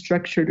that's too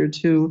structured or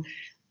too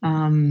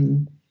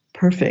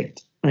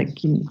perfect, like,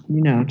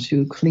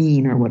 too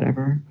clean or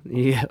whatever.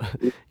 Yeah,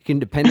 you can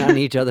depend on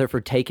each other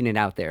for taking it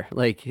out there.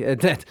 Like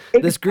that,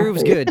 this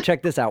groove's Exactly. good.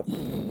 Check this out.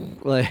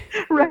 Like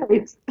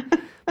Right.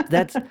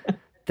 that's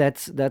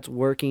that's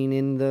working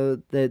in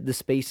the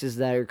spaces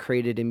that are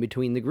created in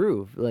between the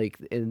groove, like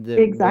in the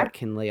what Exactly.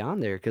 can lay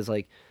on there, because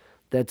like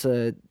that's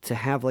a to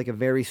have like a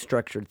very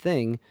structured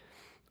thing,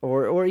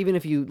 or even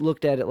if you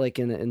looked at it like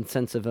in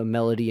sense of a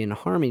melody and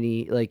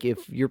harmony, like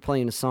if you're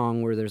playing a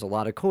song where there's a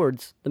lot of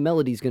chords, the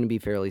melody's going to be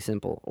fairly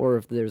simple, or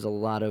if there's a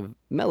lot of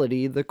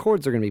melody, the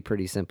chords are going to be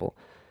pretty simple.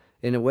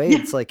 In a way, Yeah.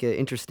 it's like an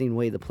interesting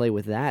way to play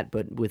with that,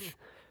 but with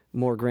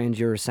more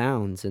grandeur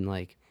sounds and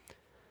like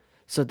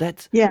so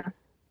that's Yeah.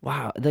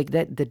 wow, like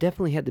that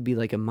definitely had to be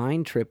like a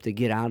mind trip to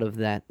get out of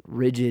that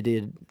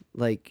rigid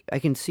like I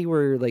can see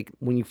where like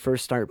when you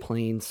first start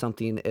playing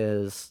something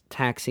as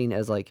taxing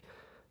as like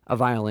a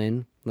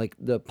violin, like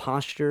the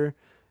posture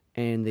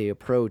and the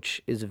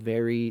approach is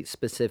very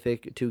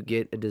specific to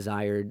get a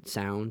desired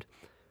sound,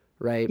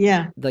 right?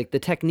 Yeah. Like the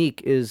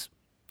technique is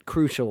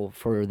crucial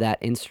for that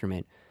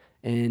instrument.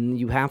 And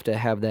you have to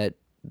have that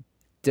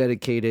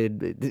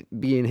dedicated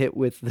being hit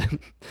with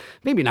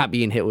maybe not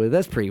being hit with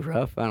that's pretty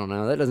rough. I don't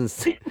know, that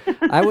doesn't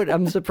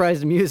I'm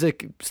surprised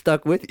music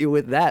stuck with you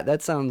with that.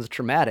 That sounds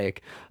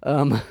traumatic.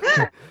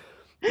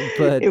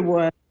 But It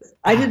was.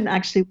 I didn't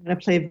actually want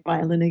to play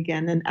violin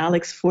again, and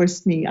Alex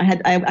forced me. I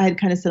had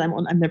kind of said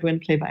I'm never going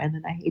to play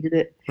violin. I hated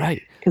it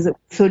right. because it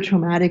was so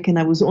traumatic, and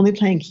I was only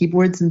playing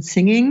keyboards and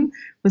singing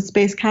with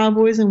Space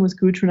Cowboys and with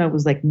Gudrun. I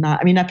was like not.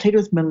 I mean, I played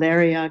with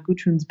Malaria,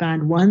 Gudrun's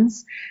band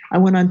once. I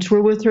went on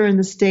tour with her in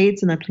the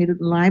States, and I played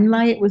at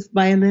Limelight with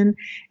violin,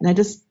 and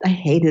I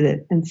hated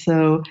it, and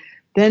so.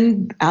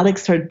 Then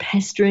Alex started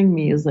pestering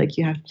me. He was like,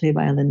 "You have to play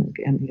violin."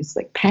 And he was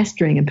like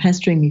pestering and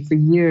pestering me for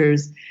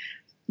years.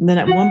 And then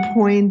at one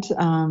point,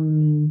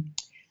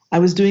 I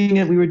was doing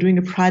it. We were doing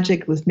a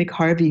project with Mick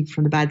Harvey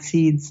from the Bad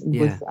Seeds Yeah.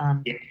 with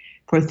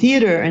for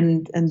theater,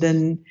 and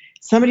then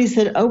somebody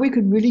said, "Oh, we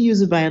could really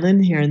use a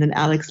violin here." And then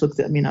Alex looked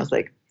at me, and I was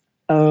like,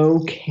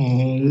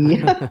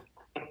 "Okay,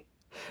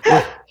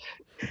 was,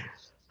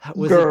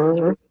 was it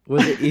girl."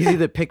 was it easy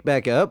to pick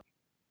back up?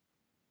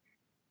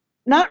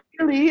 Not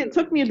really. It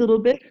took me a little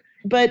bit,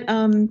 but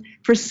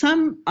for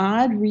some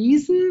odd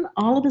reason,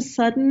 all of a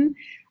sudden.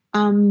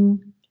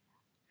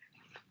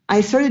 I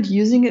started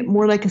using it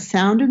more like a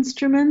sound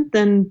instrument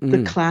than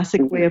the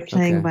classic way of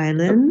playing Okay.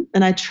 violin.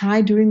 And I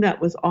tried doing that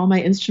with all my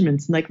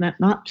instruments, like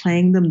not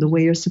playing them the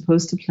way you're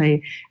supposed to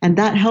play. And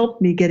that helped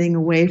me getting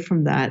away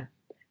from that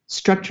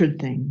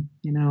structured thing.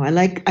 You know, I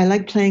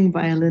like playing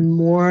violin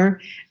more.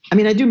 I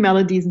mean, I do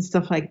melodies and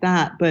stuff like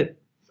that, but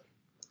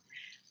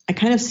I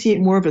kind of see it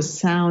more of a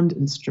sound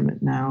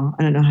instrument now.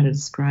 I don't know how to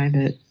describe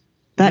it.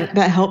 That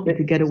helped me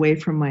to get away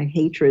from my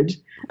hatred.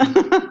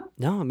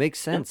 No, it makes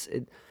sense.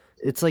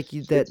 It's like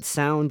that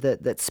sound,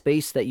 that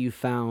space that you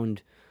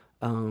found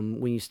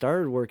when you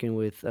started working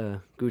with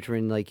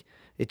Gutrin, like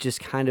it just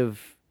kind of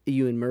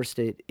you immersed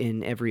it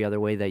in every other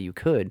way that you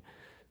could.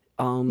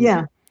 Um,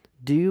 Yeah.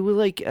 do you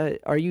like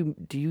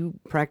do you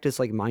practice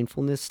like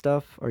mindfulness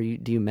stuff? Or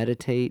do you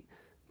meditate?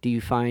 Do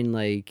you find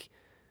like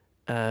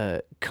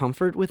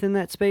comfort within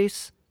that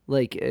space?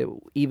 Like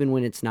even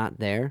when it's not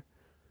there?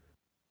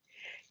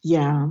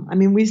 Yeah, I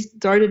mean, we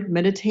started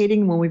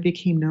meditating when we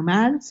became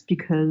nomads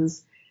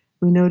because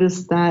we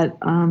noticed that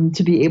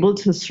to be able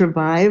to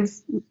survive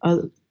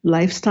a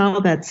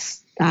lifestyle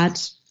that's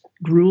that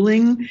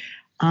grueling,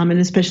 and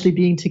especially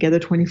being together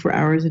 24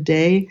 hours a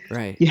day,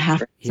 Right. you have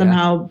to Yeah.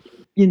 somehow,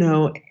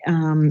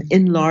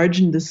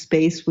 enlarge in the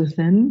space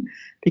within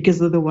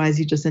because otherwise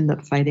you just end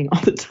up fighting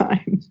all the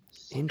time.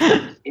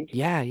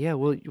 Yeah, yeah.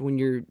 Well, when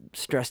you're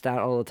stressed out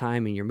all the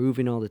time and you're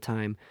moving all the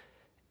time,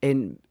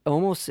 and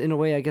almost in a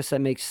way, I guess that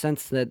makes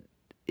sense that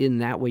in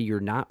that way you're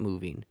not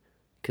moving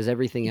because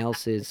everything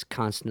else is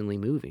constantly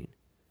moving.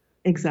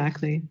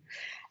 Exactly.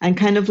 And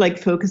kind of like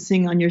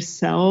focusing on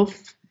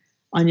yourself,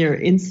 on your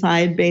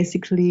inside,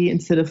 basically,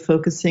 instead of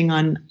focusing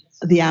on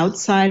the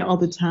outside all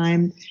the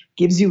time,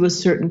 gives you a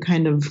certain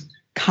kind of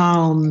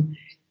calm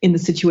in the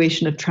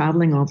situation of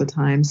traveling all the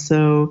time.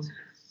 So,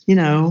 you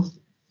know,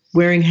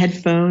 wearing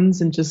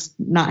headphones and just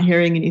not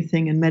hearing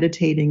anything and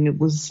meditating, it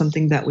was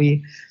something that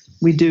we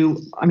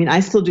do. I mean, I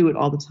still do it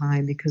all the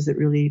time because it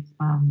really,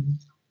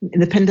 in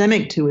the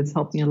pandemic too, it's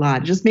helped me a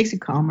lot. It just makes you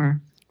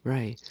calmer.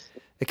 Right.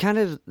 It kind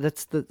of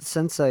that's the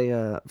sense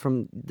I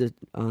from the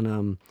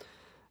on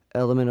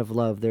Element of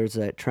Love. There's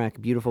that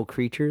track "Beautiful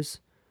Creatures,"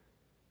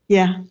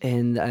 Yeah.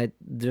 and I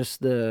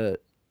just the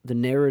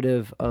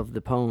narrative of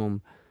the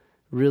poem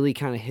really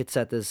kind of hits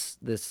at it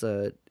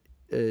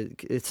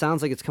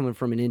sounds like it's coming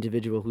from an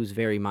individual who's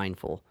very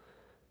mindful.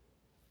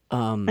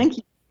 Um, Thank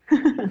you.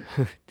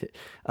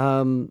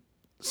 um,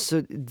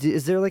 so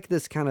is there like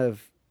this kind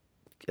of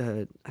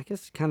I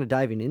guess kind of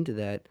diving into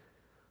that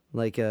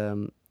like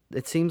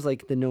it seems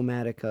like the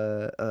nomadic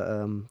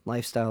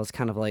lifestyle is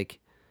kind of like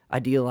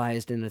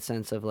idealized in the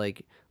sense of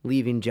like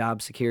leaving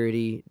job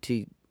security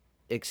to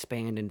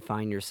expand and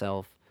find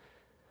yourself.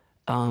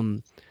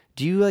 um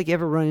do you like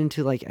ever run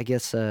into like I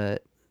guess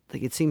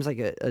like it seems like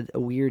a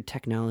weird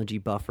technology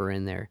buffer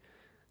in there,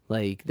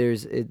 like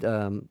there's it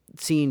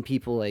seeing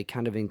people like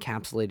kind of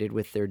encapsulated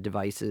with their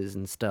devices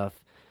and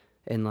stuff,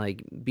 and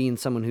like being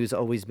someone who's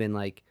always been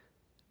like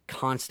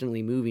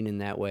constantly moving in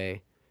that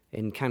way,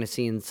 and kind of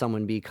seeing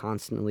someone be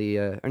constantly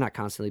or not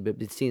constantly but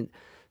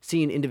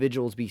seeing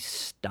individuals be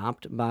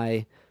stopped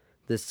by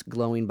this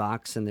glowing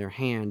box in their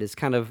hand is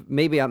kind of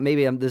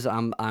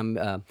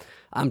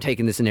I'm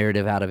taking this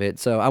narrative out of it,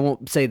 so I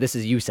won't say this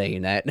is you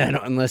saying that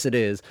unless it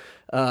is.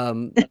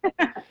 Um,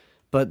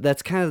 but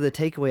that's kind of the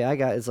takeaway I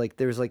got is like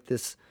there's like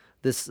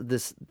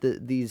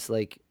these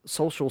like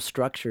social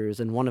structures,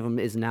 and one of them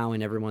is now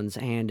in everyone's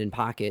hand and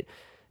pocket,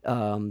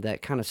 that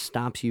kind of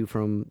stops you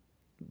from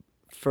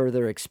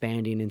further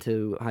expanding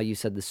into how you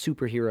said the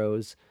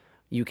superheroes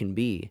you can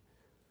be.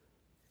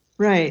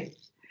 Right.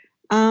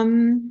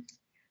 Um,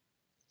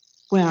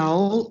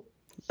 well,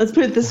 let's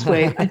put it this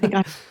way. I think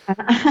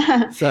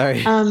I,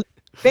 Sorry.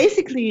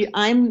 basically,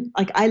 I'm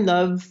like, I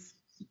love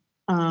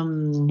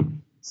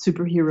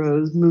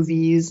superheroes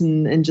movies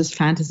and just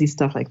fantasy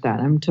stuff like that.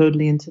 I'm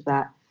totally into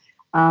that.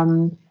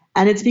 And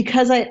it's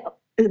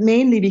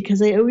mainly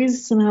because I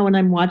always somehow when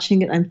I'm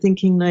watching it, I'm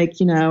thinking like,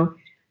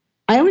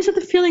 I always have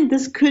the feeling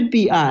this could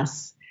be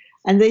us.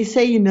 And they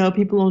say,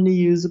 people only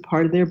use a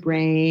part of their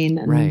brain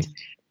Right.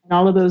 and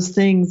all of those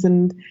things.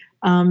 And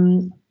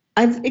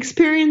I've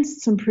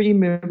experienced some pretty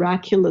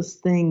miraculous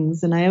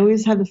things. And I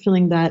always have the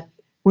feeling that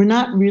we're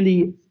not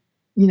really,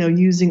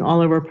 using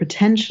all of our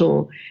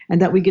potential,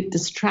 and that we get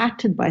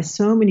distracted by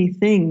so many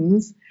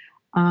things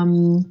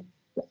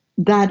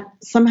that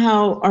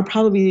somehow are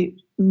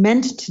probably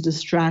meant to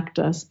distract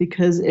us,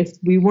 because if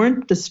we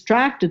weren't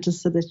distracted to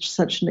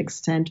such an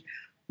extent,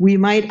 we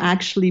might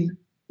actually,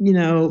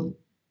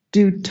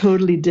 do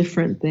totally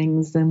different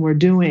things than we're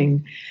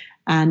doing.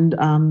 And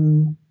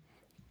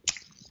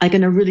like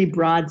in a really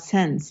broad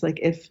sense, like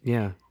if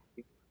you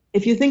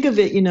think of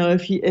it,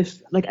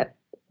 if like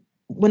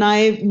when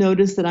I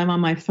notice that I'm on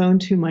my phone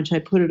too much, I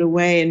put it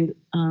away and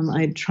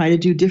I try to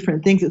do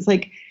different things. It's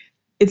like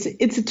it's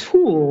a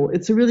tool.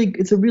 It's a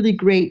really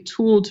great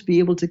tool to be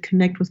able to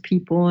connect with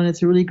people, and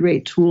it's a really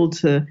great tool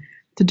to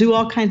do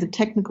all kinds of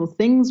technical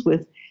things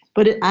with.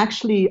 But it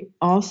actually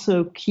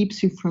also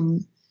keeps you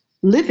from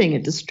living.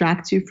 It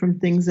distracts you from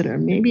things that are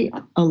maybe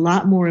a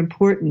lot more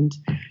important.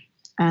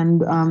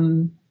 And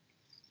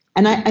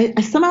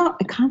I somehow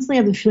I constantly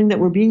have the feeling that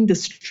we're being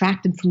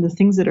distracted from the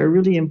things that are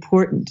really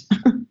important.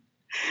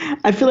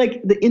 I feel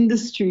like the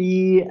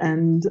industry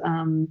and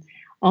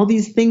all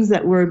these things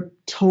that we're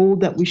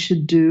told that we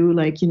should do,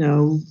 like,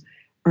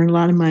 earn a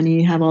lot of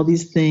money, have all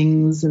these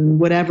things and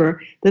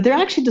whatever, that they're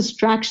actually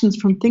distractions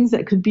from things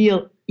that could be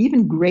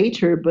even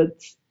greater,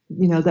 but,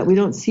 that we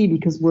don't see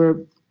because we're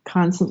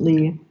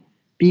constantly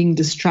being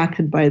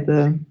distracted by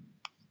the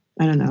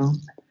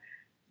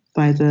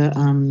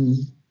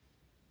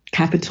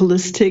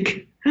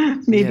capitalistic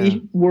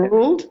maybe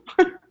world.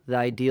 The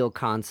ideal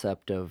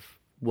concept of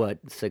what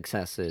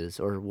success is,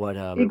 or what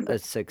a Exactly.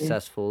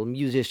 successful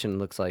musician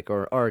looks like,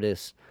 or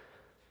artist.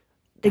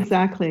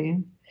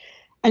 Exactly.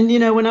 And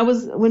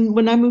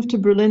when I moved to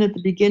Berlin at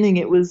the beginning,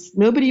 it was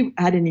nobody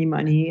had any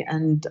money,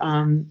 and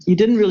you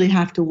didn't really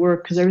have to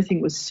work because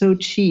everything was so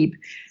cheap.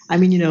 I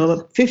mean,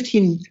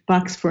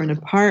 $15 for an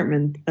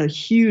apartment, a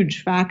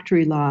huge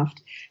factory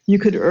loft, you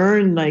could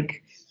earn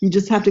like you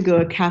just have to go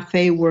to a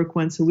cafe, work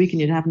once a week,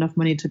 and you'd have enough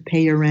money to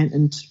pay your rent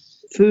and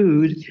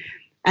food.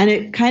 And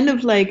it kind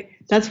of like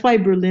that's why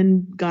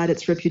Berlin got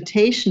its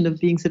reputation of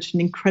being such an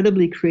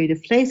incredibly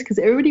creative place, because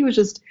everybody was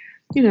just,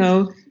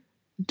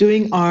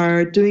 doing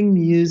art, doing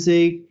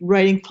music,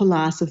 writing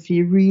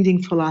philosophy,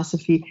 reading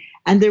philosophy.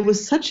 And there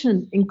was such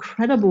an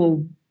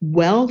incredible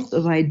wealth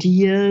of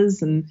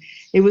ideas, and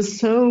it was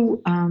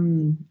so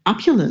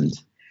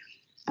opulent.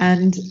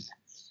 And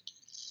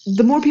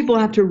the more people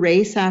have to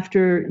race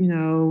after,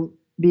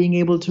 being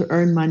able to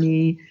earn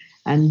money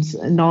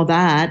and all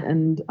that,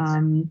 and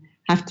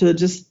have to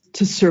just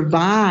to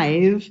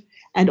survive,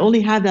 and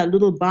only have that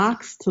little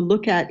box to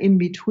look at in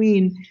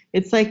between,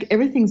 it's like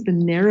everything's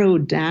been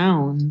narrowed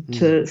down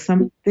to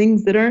some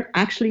things that aren't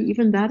actually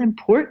even that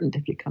important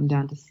if you come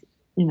down to,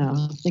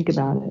 think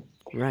about it.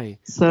 Right.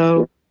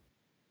 So,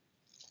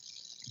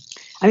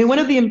 I mean, one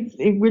of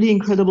the really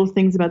incredible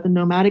things about the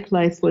nomadic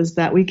life was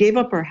that we gave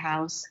up our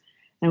house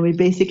and we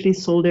basically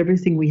sold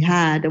everything we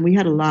had. And we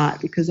had a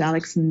lot because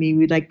Alex and me,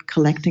 we liked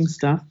collecting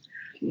stuff.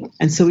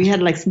 And so we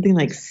had like something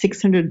like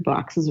 600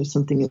 boxes or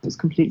something. It was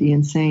completely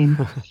insane.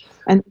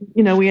 And,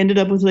 we ended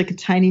up with like a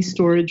tiny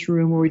storage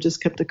room where we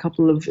just kept a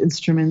couple of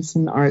instruments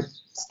and art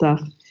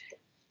stuff.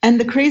 And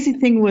the crazy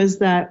thing was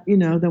that,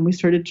 then we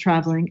started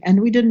traveling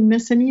and we didn't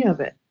miss any of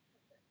it.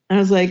 And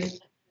I was like,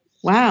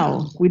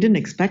 wow, we didn't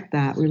expect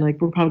that. We're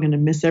probably going to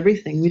miss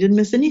everything. We didn't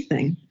miss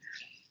anything.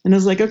 And I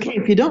was like, okay,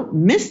 if you don't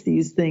miss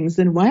these things,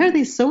 then why are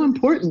they so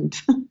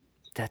important?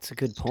 That's a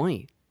good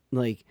point.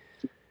 Like,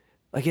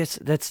 I guess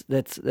that's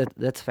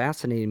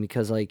fascinating,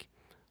 because like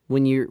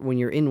when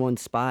you're in one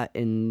spot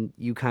and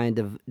you kind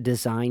of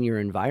design your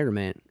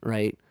environment,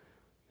 right?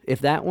 If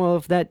that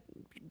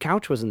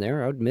couch wasn't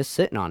there, I would miss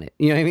sitting on it.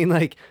 You know what I mean?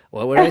 Like,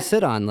 what would I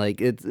sit on?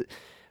 Like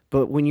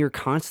but when you're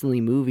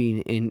constantly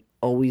moving and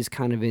always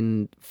kind of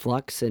in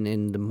flux and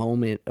in the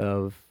moment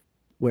of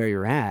where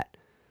you're at,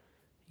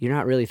 you're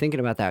not really thinking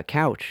about that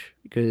couch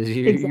because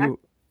Exactly.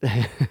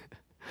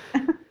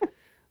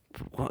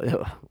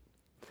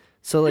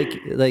 So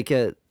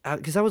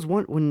because I was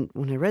when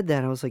I read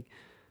that, I was like,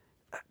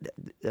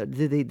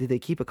 did they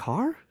keep a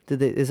car?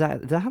 Is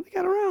that how they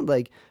got around?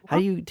 Like, how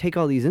do you take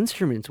all these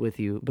instruments with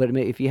you? But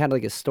if you had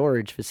like a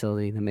storage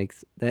facility,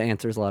 that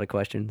answers a lot of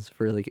questions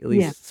for like at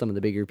Yeah, least some of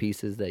the bigger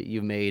pieces that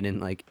you've made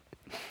and like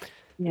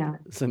yeah,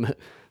 some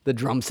the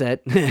drum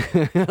set.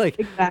 Like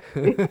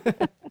exactly.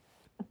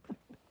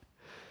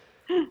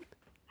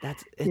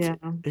 that's Yeah,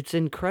 it's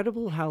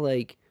incredible how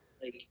like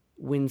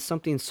when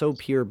something so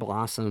pure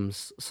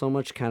blossoms, so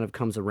much kind of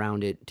comes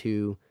around it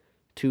to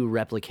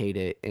replicate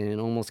it, and it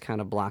almost kind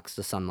of blocks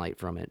the sunlight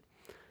from it.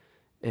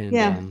 And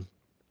yeah,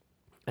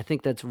 I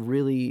think that's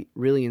really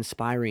really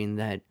inspiring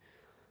that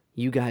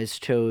you guys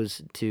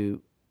chose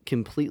to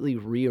completely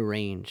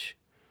rearrange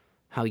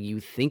how you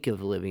think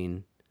of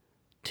living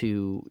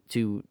to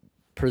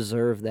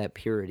preserve that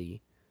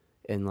purity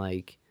and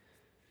like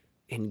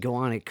and go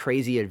on a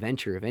crazy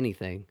adventure if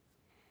anything.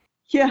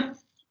 yeah.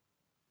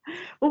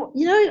 Well,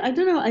 I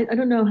don't know. I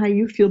don't know how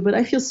you feel, but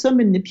I feel so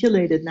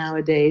manipulated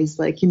nowadays.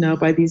 Like,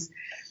 by these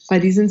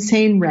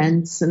insane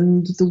rents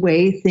and the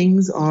way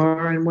things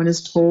are, and one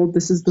is told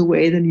this is the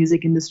way the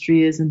music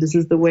industry is, and this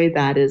is the way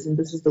that is, and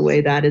this is the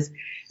way that is.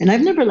 And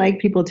I've never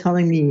liked people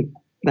telling me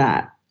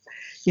that.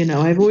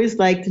 I've always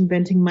liked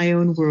inventing my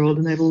own world,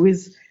 and I've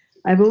always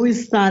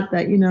thought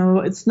that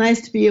it's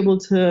nice to be able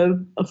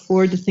to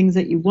afford the things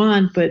that you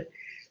want, but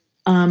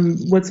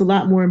what's a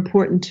lot more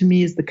important to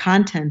me is the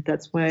content.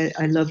 That's why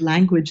I love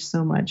language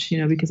so much,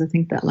 because I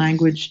think that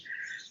language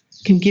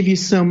can give you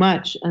so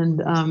much.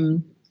 And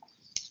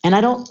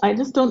I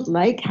just don't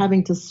like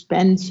having to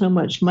spend so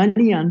much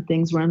money on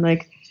things where I'm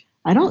like,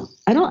 I don't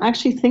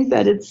actually think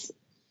that it's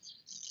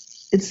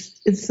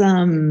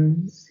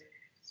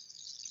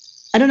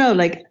I don't know,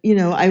 like,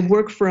 I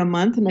work for a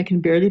month and I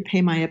can barely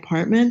pay my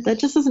apartment. That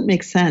just doesn't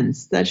make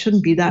sense. That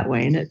shouldn't be that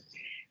way. And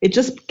it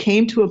just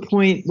came to a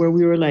point where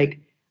we were like,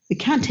 we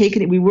can't take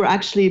it.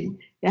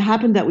 It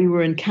happened that we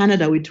were in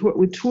Canada. We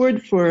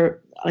toured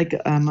for like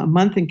a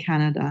month in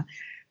Canada.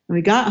 And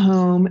we got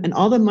home and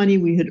all the money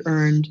we had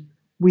earned,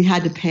 we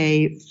had to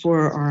pay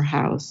for our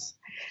house.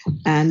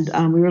 And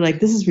we were like,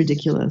 this is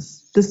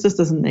ridiculous. This just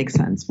doesn't make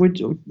sense.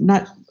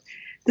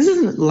 This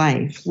isn't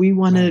life. We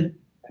want Right. to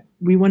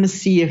we want to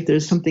see if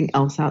there's something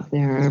else out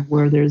there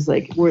where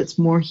it's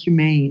more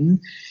humane.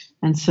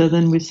 And so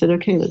then we said,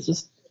 okay, let's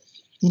just,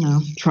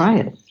 try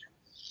it.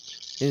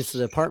 And it's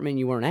the apartment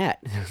you weren't at,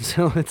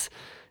 so it's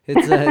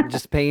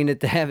just paying it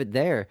to have it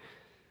there.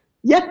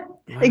 Yeah,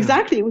 Wow.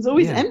 exactly. It was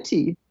always Yeah.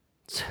 empty.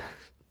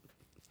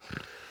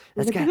 I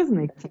was That's like, that got doesn't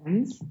make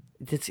sense.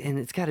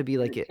 it's got to be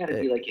like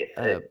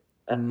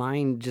a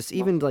mind just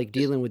even like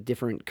dealing with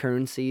different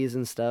currencies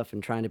and stuff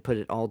and trying to put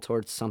it all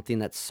towards something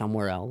that's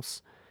somewhere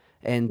else.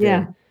 And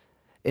Yeah,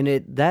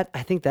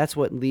 I think that's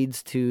what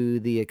leads to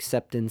the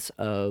acceptance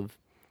of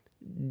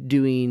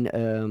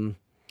doing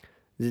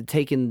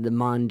taking the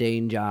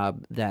mundane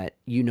job that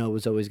you know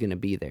is always going to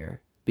be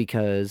there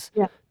because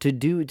yeah, to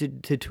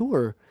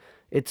tour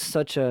it's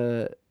such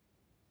a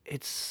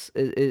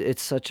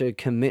it's such a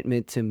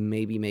commitment to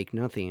maybe make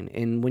nothing,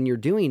 and when you're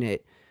doing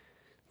it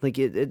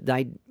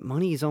like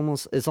money is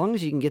almost as long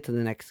as you can get to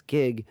the next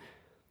gig.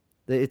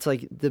 It's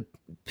like the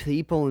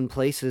people and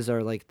places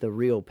are like the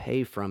real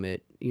pay from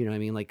it. You know what I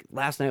mean? Like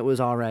last night was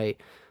all right.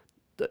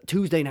 The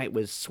Tuesday night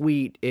was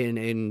sweet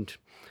in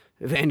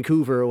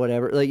Vancouver or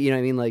whatever. Like you know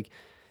what I mean? Like,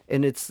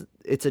 and it's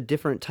a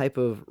different type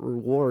of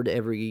reward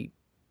every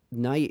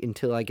night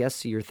until I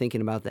guess you're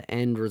thinking about the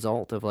end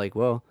result of like,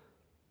 well,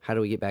 how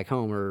do we get back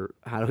home or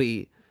how do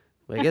we?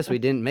 Well, I guess we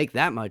didn't make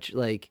that much.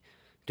 Like,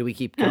 do we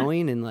keep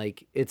going? And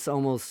like, it's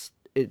almost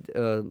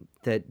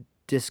that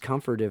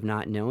discomfort of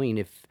not knowing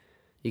if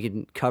you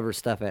can cover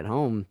stuff at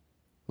home,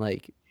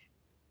 like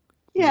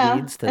yeah.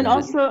 leads to And that.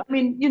 also, I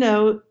mean,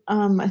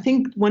 I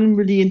think one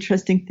really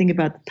interesting thing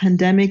about the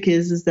pandemic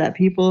is that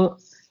people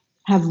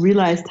have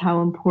realized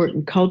how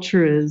important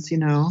culture is.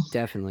 I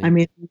Definitely.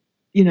 mean,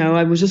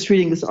 I was just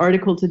reading this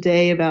article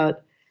today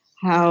about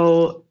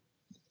how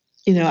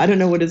I don't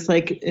know what it's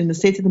like in the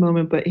States at the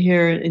moment, but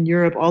here in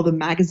Europe, all the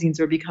magazines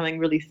are becoming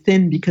really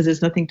thin because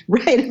there's nothing to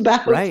write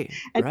about. Right.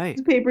 And Right.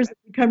 newspapers have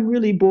become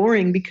really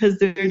boring because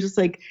they're just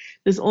like,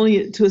 there's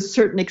only to a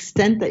certain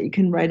extent that you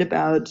can write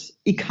about,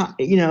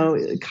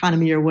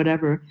 economy or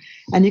whatever.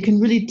 And you can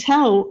really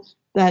tell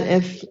that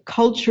if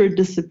culture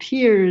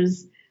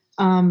disappears,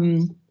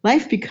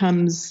 life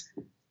becomes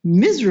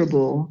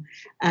miserable.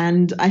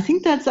 And I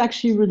think that's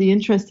actually really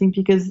interesting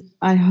because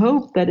I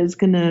hope that it's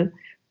going to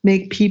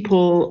make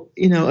people,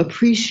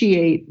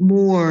 appreciate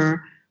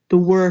more the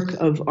work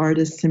of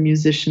artists and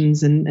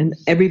musicians and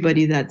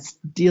everybody that's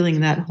dealing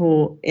in that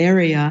whole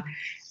area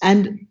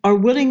and are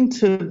willing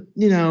to,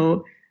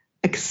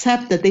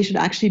 accept that they should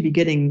actually be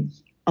getting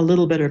a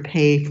little better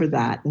pay for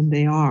that than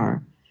they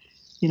are.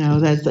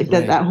 That's like that,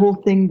 Right. that whole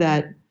thing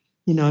that,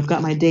 I've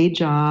got my day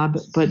job,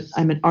 but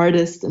I'm an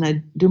artist and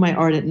I do my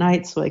art at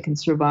night so I can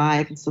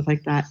survive and stuff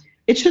like that.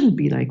 It shouldn't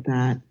be like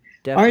that.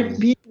 Art,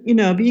 Definitely.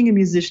 being a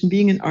musician,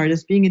 being an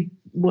artist, being a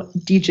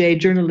DJ,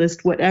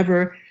 journalist,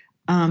 whatever,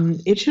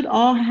 it should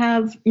all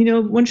have,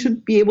 one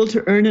should be able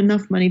to earn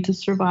enough money to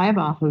survive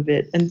off of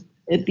it. And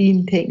it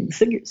being taken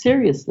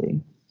seriously.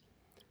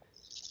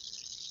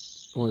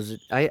 Well, is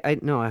it? I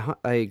no,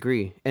 I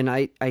agree, and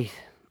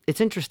it's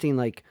interesting,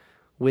 like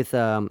with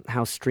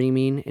how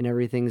streaming and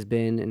everything's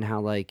been, and how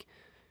like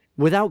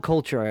without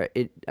culture,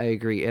 I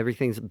agree,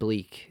 everything's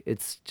bleak.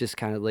 It's just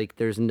kind of like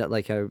there's no,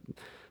 like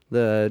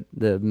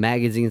the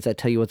magazines that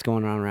tell you what's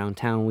going on around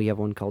town. We have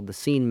one called the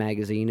Scene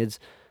magazine. It's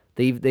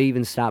they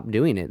even stopped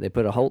doing it. They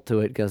put a halt to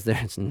it because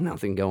there's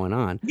nothing going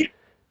on, Yeah.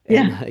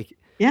 and Yeah. like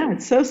Yeah.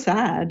 It's so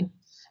sad,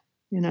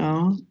 you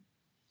know.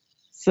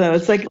 So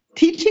it's like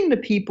teaching the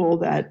people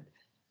that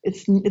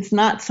it's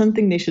not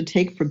something they should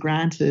take for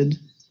granted,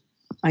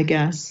 I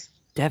guess.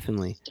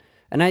 definitely,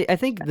 and I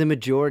think the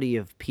majority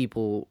of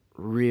people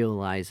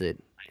realize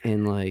it,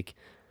 and like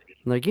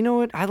you know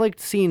what, I like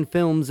seeing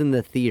films in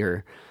the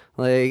theater.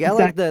 Like I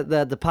like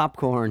Exactly. the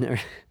popcorn, or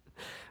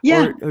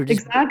Yeah, or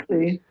just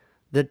exactly.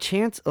 the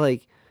chance,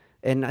 like,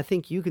 and I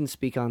think you can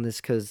speak on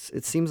this because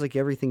it seems like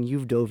everything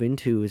you've dove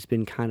into has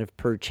been kind of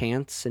per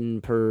chance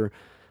and per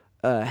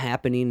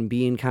happening,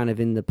 being kind of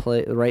in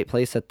the right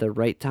place at the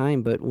right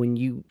time. But when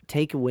you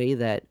take away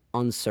that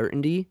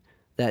uncertainty,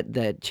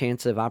 that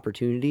chance of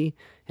opportunity,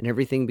 and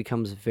everything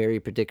becomes very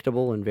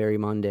predictable and very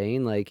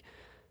mundane, like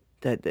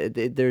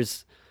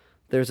there's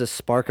a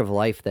spark of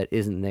life that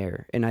isn't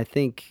there. And I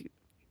think,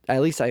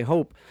 at least I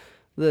hope,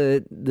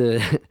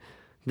 the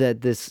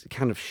that this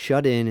kind of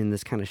shut in and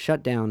this kind of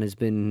shutdown has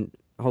been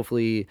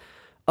hopefully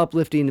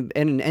uplifting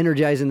and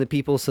energizing the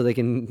people so they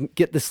can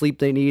get the sleep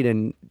they need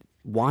and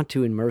want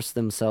to immerse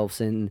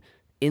themselves in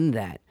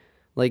that.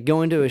 Like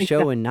going to a show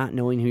Exactly. and not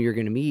knowing who you're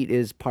going to meet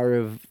is part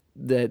of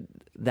that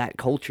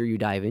culture you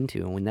dive into,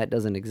 and when that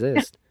doesn't Yeah,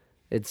 exist,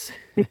 it's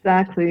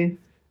exactly.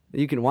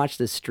 you can watch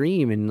the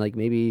stream and like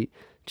maybe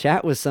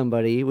chat with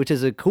somebody, which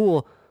is a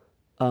cool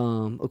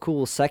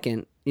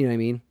second, you know what I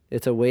mean?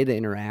 It's a way to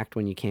interact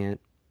when you can't.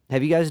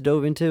 Have you guys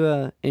dove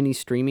into any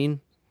streaming?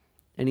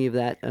 Any of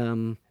that?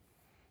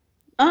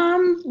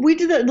 We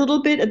did a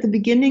little bit at the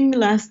beginning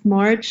last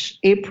March,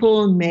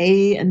 April, and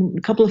May, and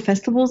a couple of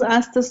festivals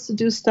asked us to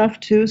do stuff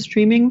too,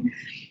 streaming.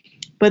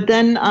 But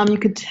then you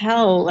could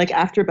tell, like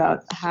after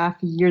about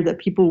half a year, that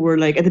people were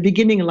like, at the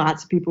beginning,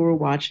 lots of people were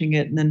watching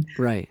it, and then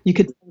Right. you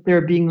could tell they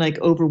were being like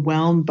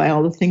overwhelmed by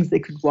all the things they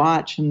could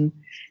watch, and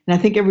I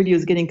think everybody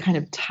was getting kind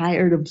of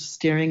tired of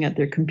staring at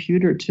their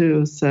computer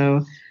too.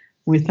 So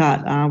we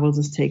thought, we'll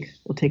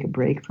take a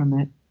break from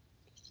it.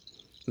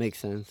 Makes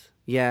sense.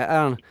 Yeah, I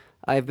don't.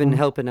 I've been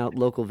helping out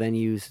local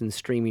venues and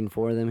streaming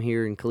for them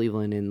here in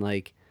Cleveland, and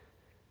like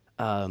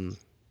um,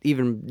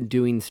 even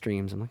doing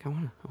streams. I'm like, I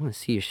want to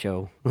see a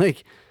show.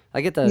 Like, I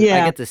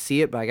Yeah. get to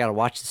see it, but I got to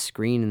watch the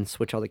screen and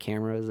switch all the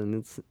cameras, and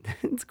it's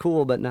it's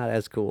cool, but not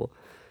as cool.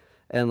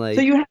 And So like,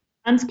 you have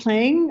bands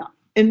playing,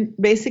 and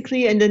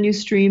basically, and then you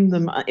stream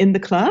them in the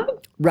club?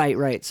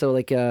 right. So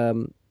like,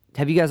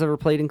 have you guys ever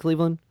played in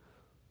Cleveland?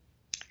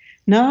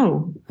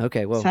 No,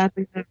 Okay, well,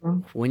 sadly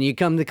no. when you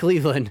come to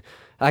Cleveland,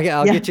 I'll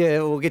Yeah, get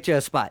you. We'll get you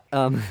a spot.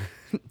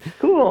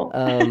 cool.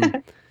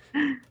 Um,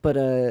 but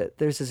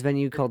there's this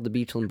venue called the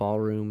Beachland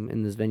Ballroom,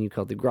 and this venue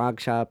called the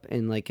Grog Shop,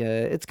 and like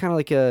it's kind of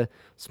like a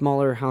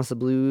smaller House of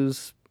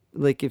Blues,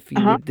 like if you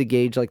Uh-huh. were to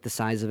gauge like the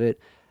size of it.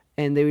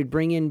 And they would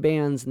bring in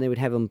bands, and they would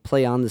have them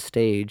play on the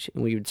stage,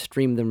 and we would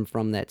stream them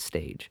from that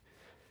stage.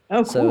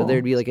 Oh, So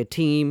there'd cool. be like a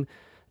team,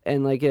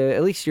 and like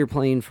at least you're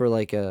playing for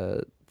like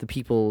the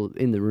people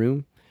in the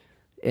room,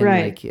 and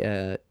Right.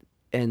 like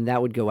and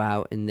that would go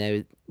out, and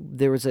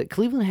there was a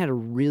Cleveland had a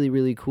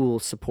really cool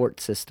support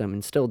system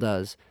and still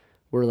does,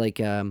 where like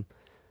there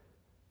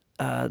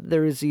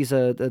is these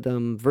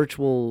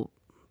virtual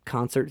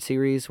concert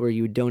series where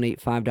you would donate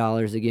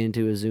 $5 again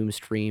to a Zoom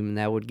stream, and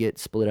that would get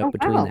split up Oh,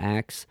 between the wow.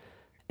 acts.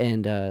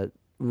 And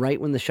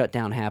right when the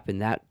shutdown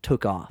happened, that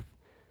took off,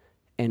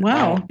 and all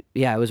Wow.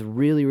 yeah, it was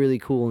really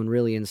cool and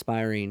really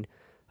inspiring,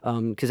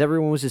 because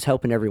everyone was just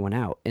helping everyone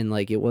out, and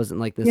like it wasn't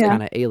like this Yeah.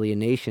 kind of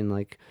alienation,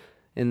 like,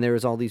 and there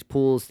was all these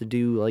pools to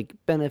do like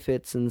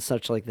benefits and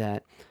such like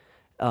that.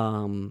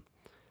 um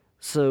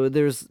so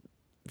there's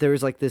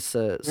like this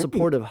Great.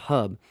 supportive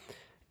hub,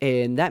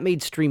 and that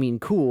made streaming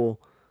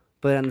cool,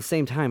 but at the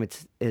same time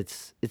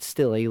it's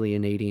still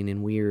alienating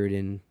and weird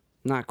and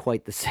not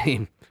quite the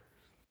same.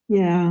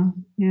 Yeah.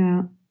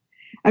 Yeah.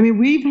 I mean,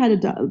 we've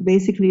had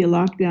basically a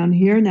lockdown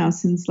here now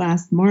since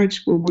last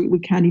March where we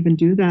can't even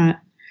do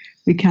that.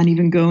 We can't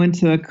even go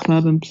into a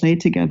club and play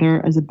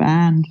together as a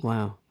band.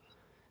 Wow.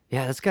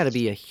 Yeah, that's got to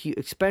be a huge,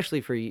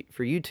 especially for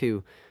you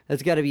two.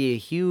 That's got to be a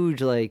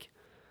huge like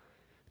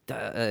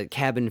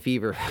cabin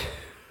fever.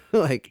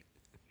 Like,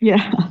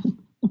 Yeah.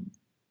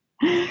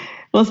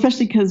 Well,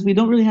 especially because we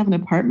don't really have an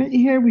apartment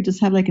here. We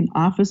just have like an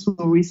office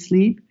where we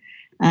sleep,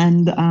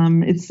 and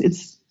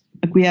it's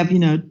like we have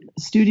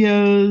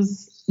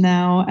studios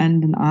now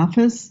and an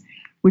office,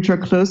 which are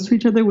close to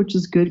each other, which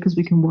is good because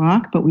we can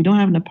walk. But we don't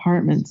have an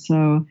apartment,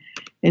 so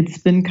it's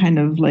been kind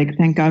of like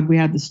thank God we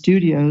had the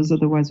studios.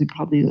 Otherwise, we'd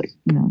probably like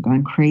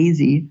gone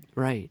crazy.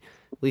 right.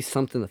 At least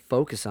something to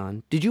focus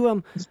on. Did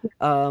you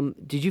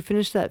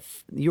finish that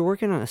you're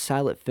working on a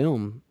silent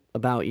film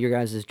about your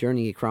guys'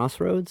 journey at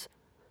Crossroads?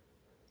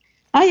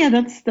 Oh yeah,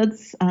 that's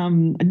I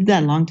did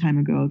that a long time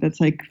ago. That's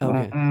like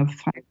Okay.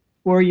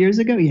 4 years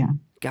ago. Yeah.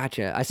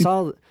 Gotcha. I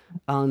saw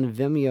on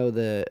Vimeo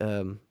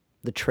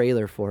the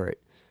trailer for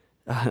it.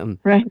 Um,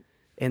 Right.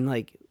 and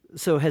like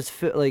so has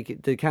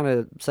like to kind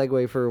of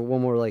segue for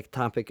one more like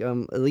topic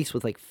at least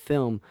with like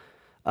film,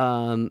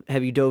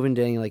 have you dove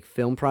into any like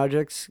film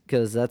projects,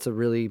 because that's a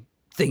really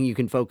thing you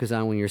can focus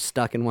on when you're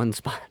stuck in one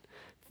spot.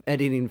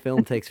 Editing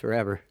film takes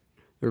forever,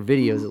 or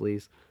videos at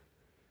least.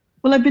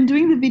 Well, I've been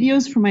doing the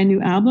videos for my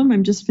new album.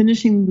 I'm just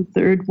finishing the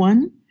third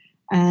one.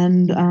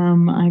 And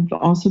I've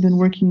also been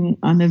working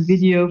on a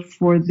video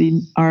for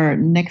the our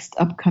next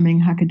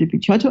upcoming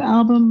Hakadipi Choto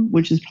album,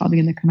 which is probably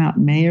going to come out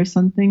in May or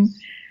something.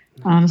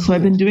 So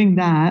I've been Cool. doing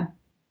that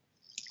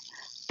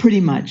pretty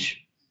much.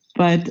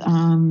 But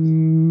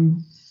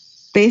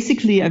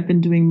basically, I've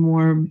been doing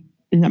more.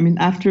 I mean,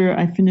 after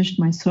I finished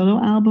my solo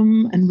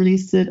album and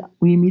released it,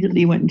 we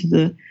immediately went into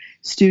the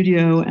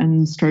studio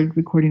and started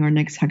recording our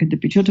next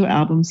Hakadipi Choto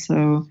album.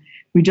 So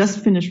we just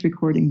finished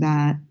recording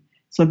that.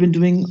 So I've been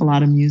doing a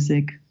lot of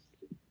music.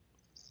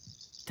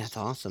 That's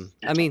awesome.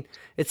 I mean,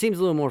 it seems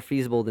a little more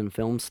feasible than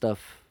film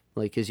stuff,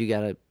 like because you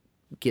gotta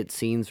get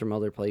scenes from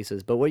other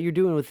places. But what you're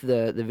doing with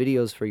the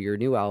videos for your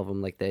new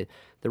album, like the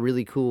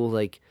really cool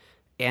like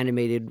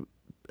animated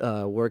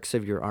works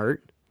of your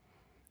art,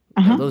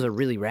 Uh-huh. those are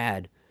really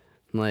rad.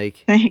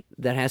 Like Thanks.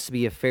 that has to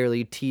be a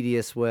fairly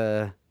tedious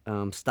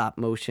stop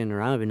motion,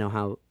 or I don't even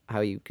know how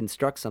you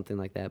construct something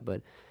like that,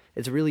 but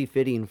it's really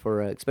fitting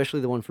for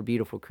especially the one for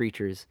Beautiful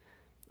Creatures.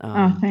 Oh,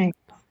 Um, thanks.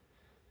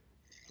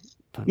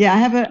 but Yeah, I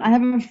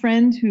have a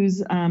friend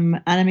who's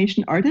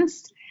animation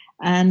artist,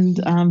 and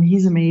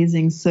he's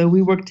amazing. So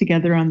we work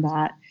together on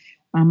that.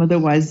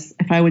 Otherwise,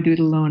 if I would do it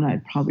alone,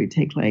 I'd probably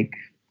take like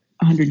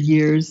 100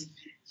 years.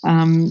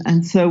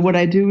 And so what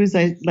I do is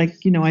I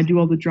do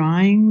all the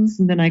drawings,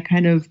 and then I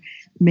kind of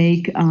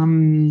make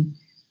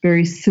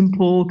very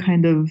simple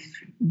kind of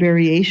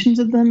variations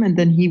of them, and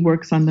then he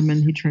works on them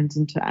and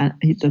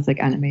he does like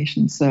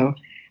animation. So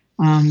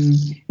um,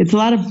 it's a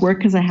lot of work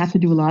because I have to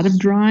do a lot of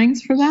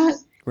drawings for that,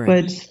 right.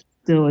 but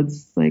still,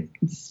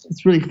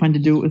 it's really fun to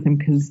do it with him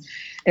because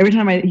every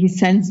time he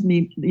sends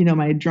me,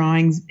 my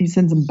drawings, he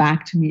sends them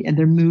back to me and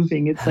they're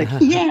moving. It's like,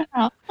 yeah,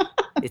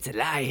 It's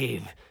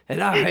alive,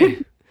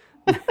 alive.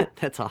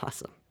 That's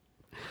awesome.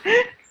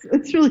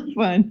 it's really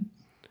fun.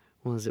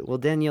 Was it? Well,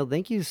 Danielle,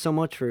 thank you so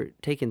much for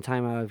taking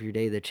time out of your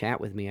day to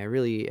chat with me. I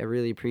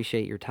really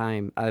appreciate your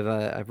time.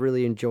 I've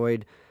really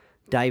enjoyed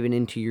diving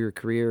into your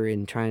career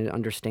and trying to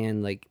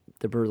understand like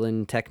the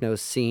Berlin techno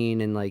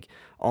scene and like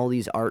all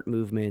these art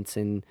movements,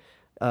 and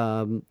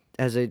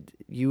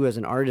you as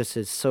an artist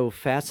is so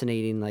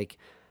fascinating, like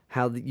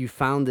how you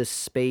found this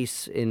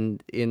space in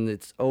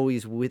it's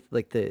always with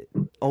like the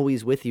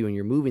always with you, and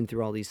you're moving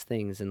through all these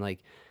things, and like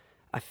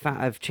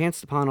I've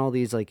chanced upon all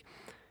these like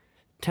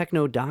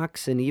techno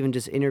docs and even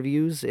just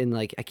interviews, and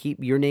like I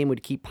keep your name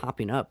would keep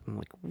popping up. I'm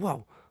like,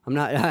 whoa, I'm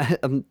not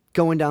I'm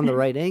going down the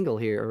right angle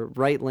here, or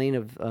right lane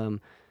of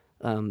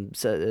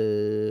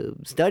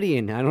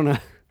studying. I don't know,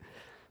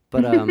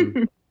 but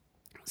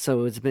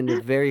so it's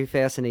been very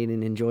fascinating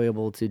and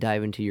enjoyable to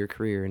dive into your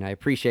career, and I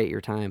appreciate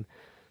your time.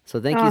 So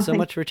thank you Oh, so thank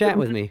much for you so chatting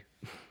with much. me.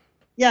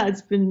 Yeah,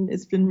 it's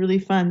been really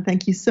fun.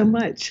 Thank you so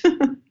much.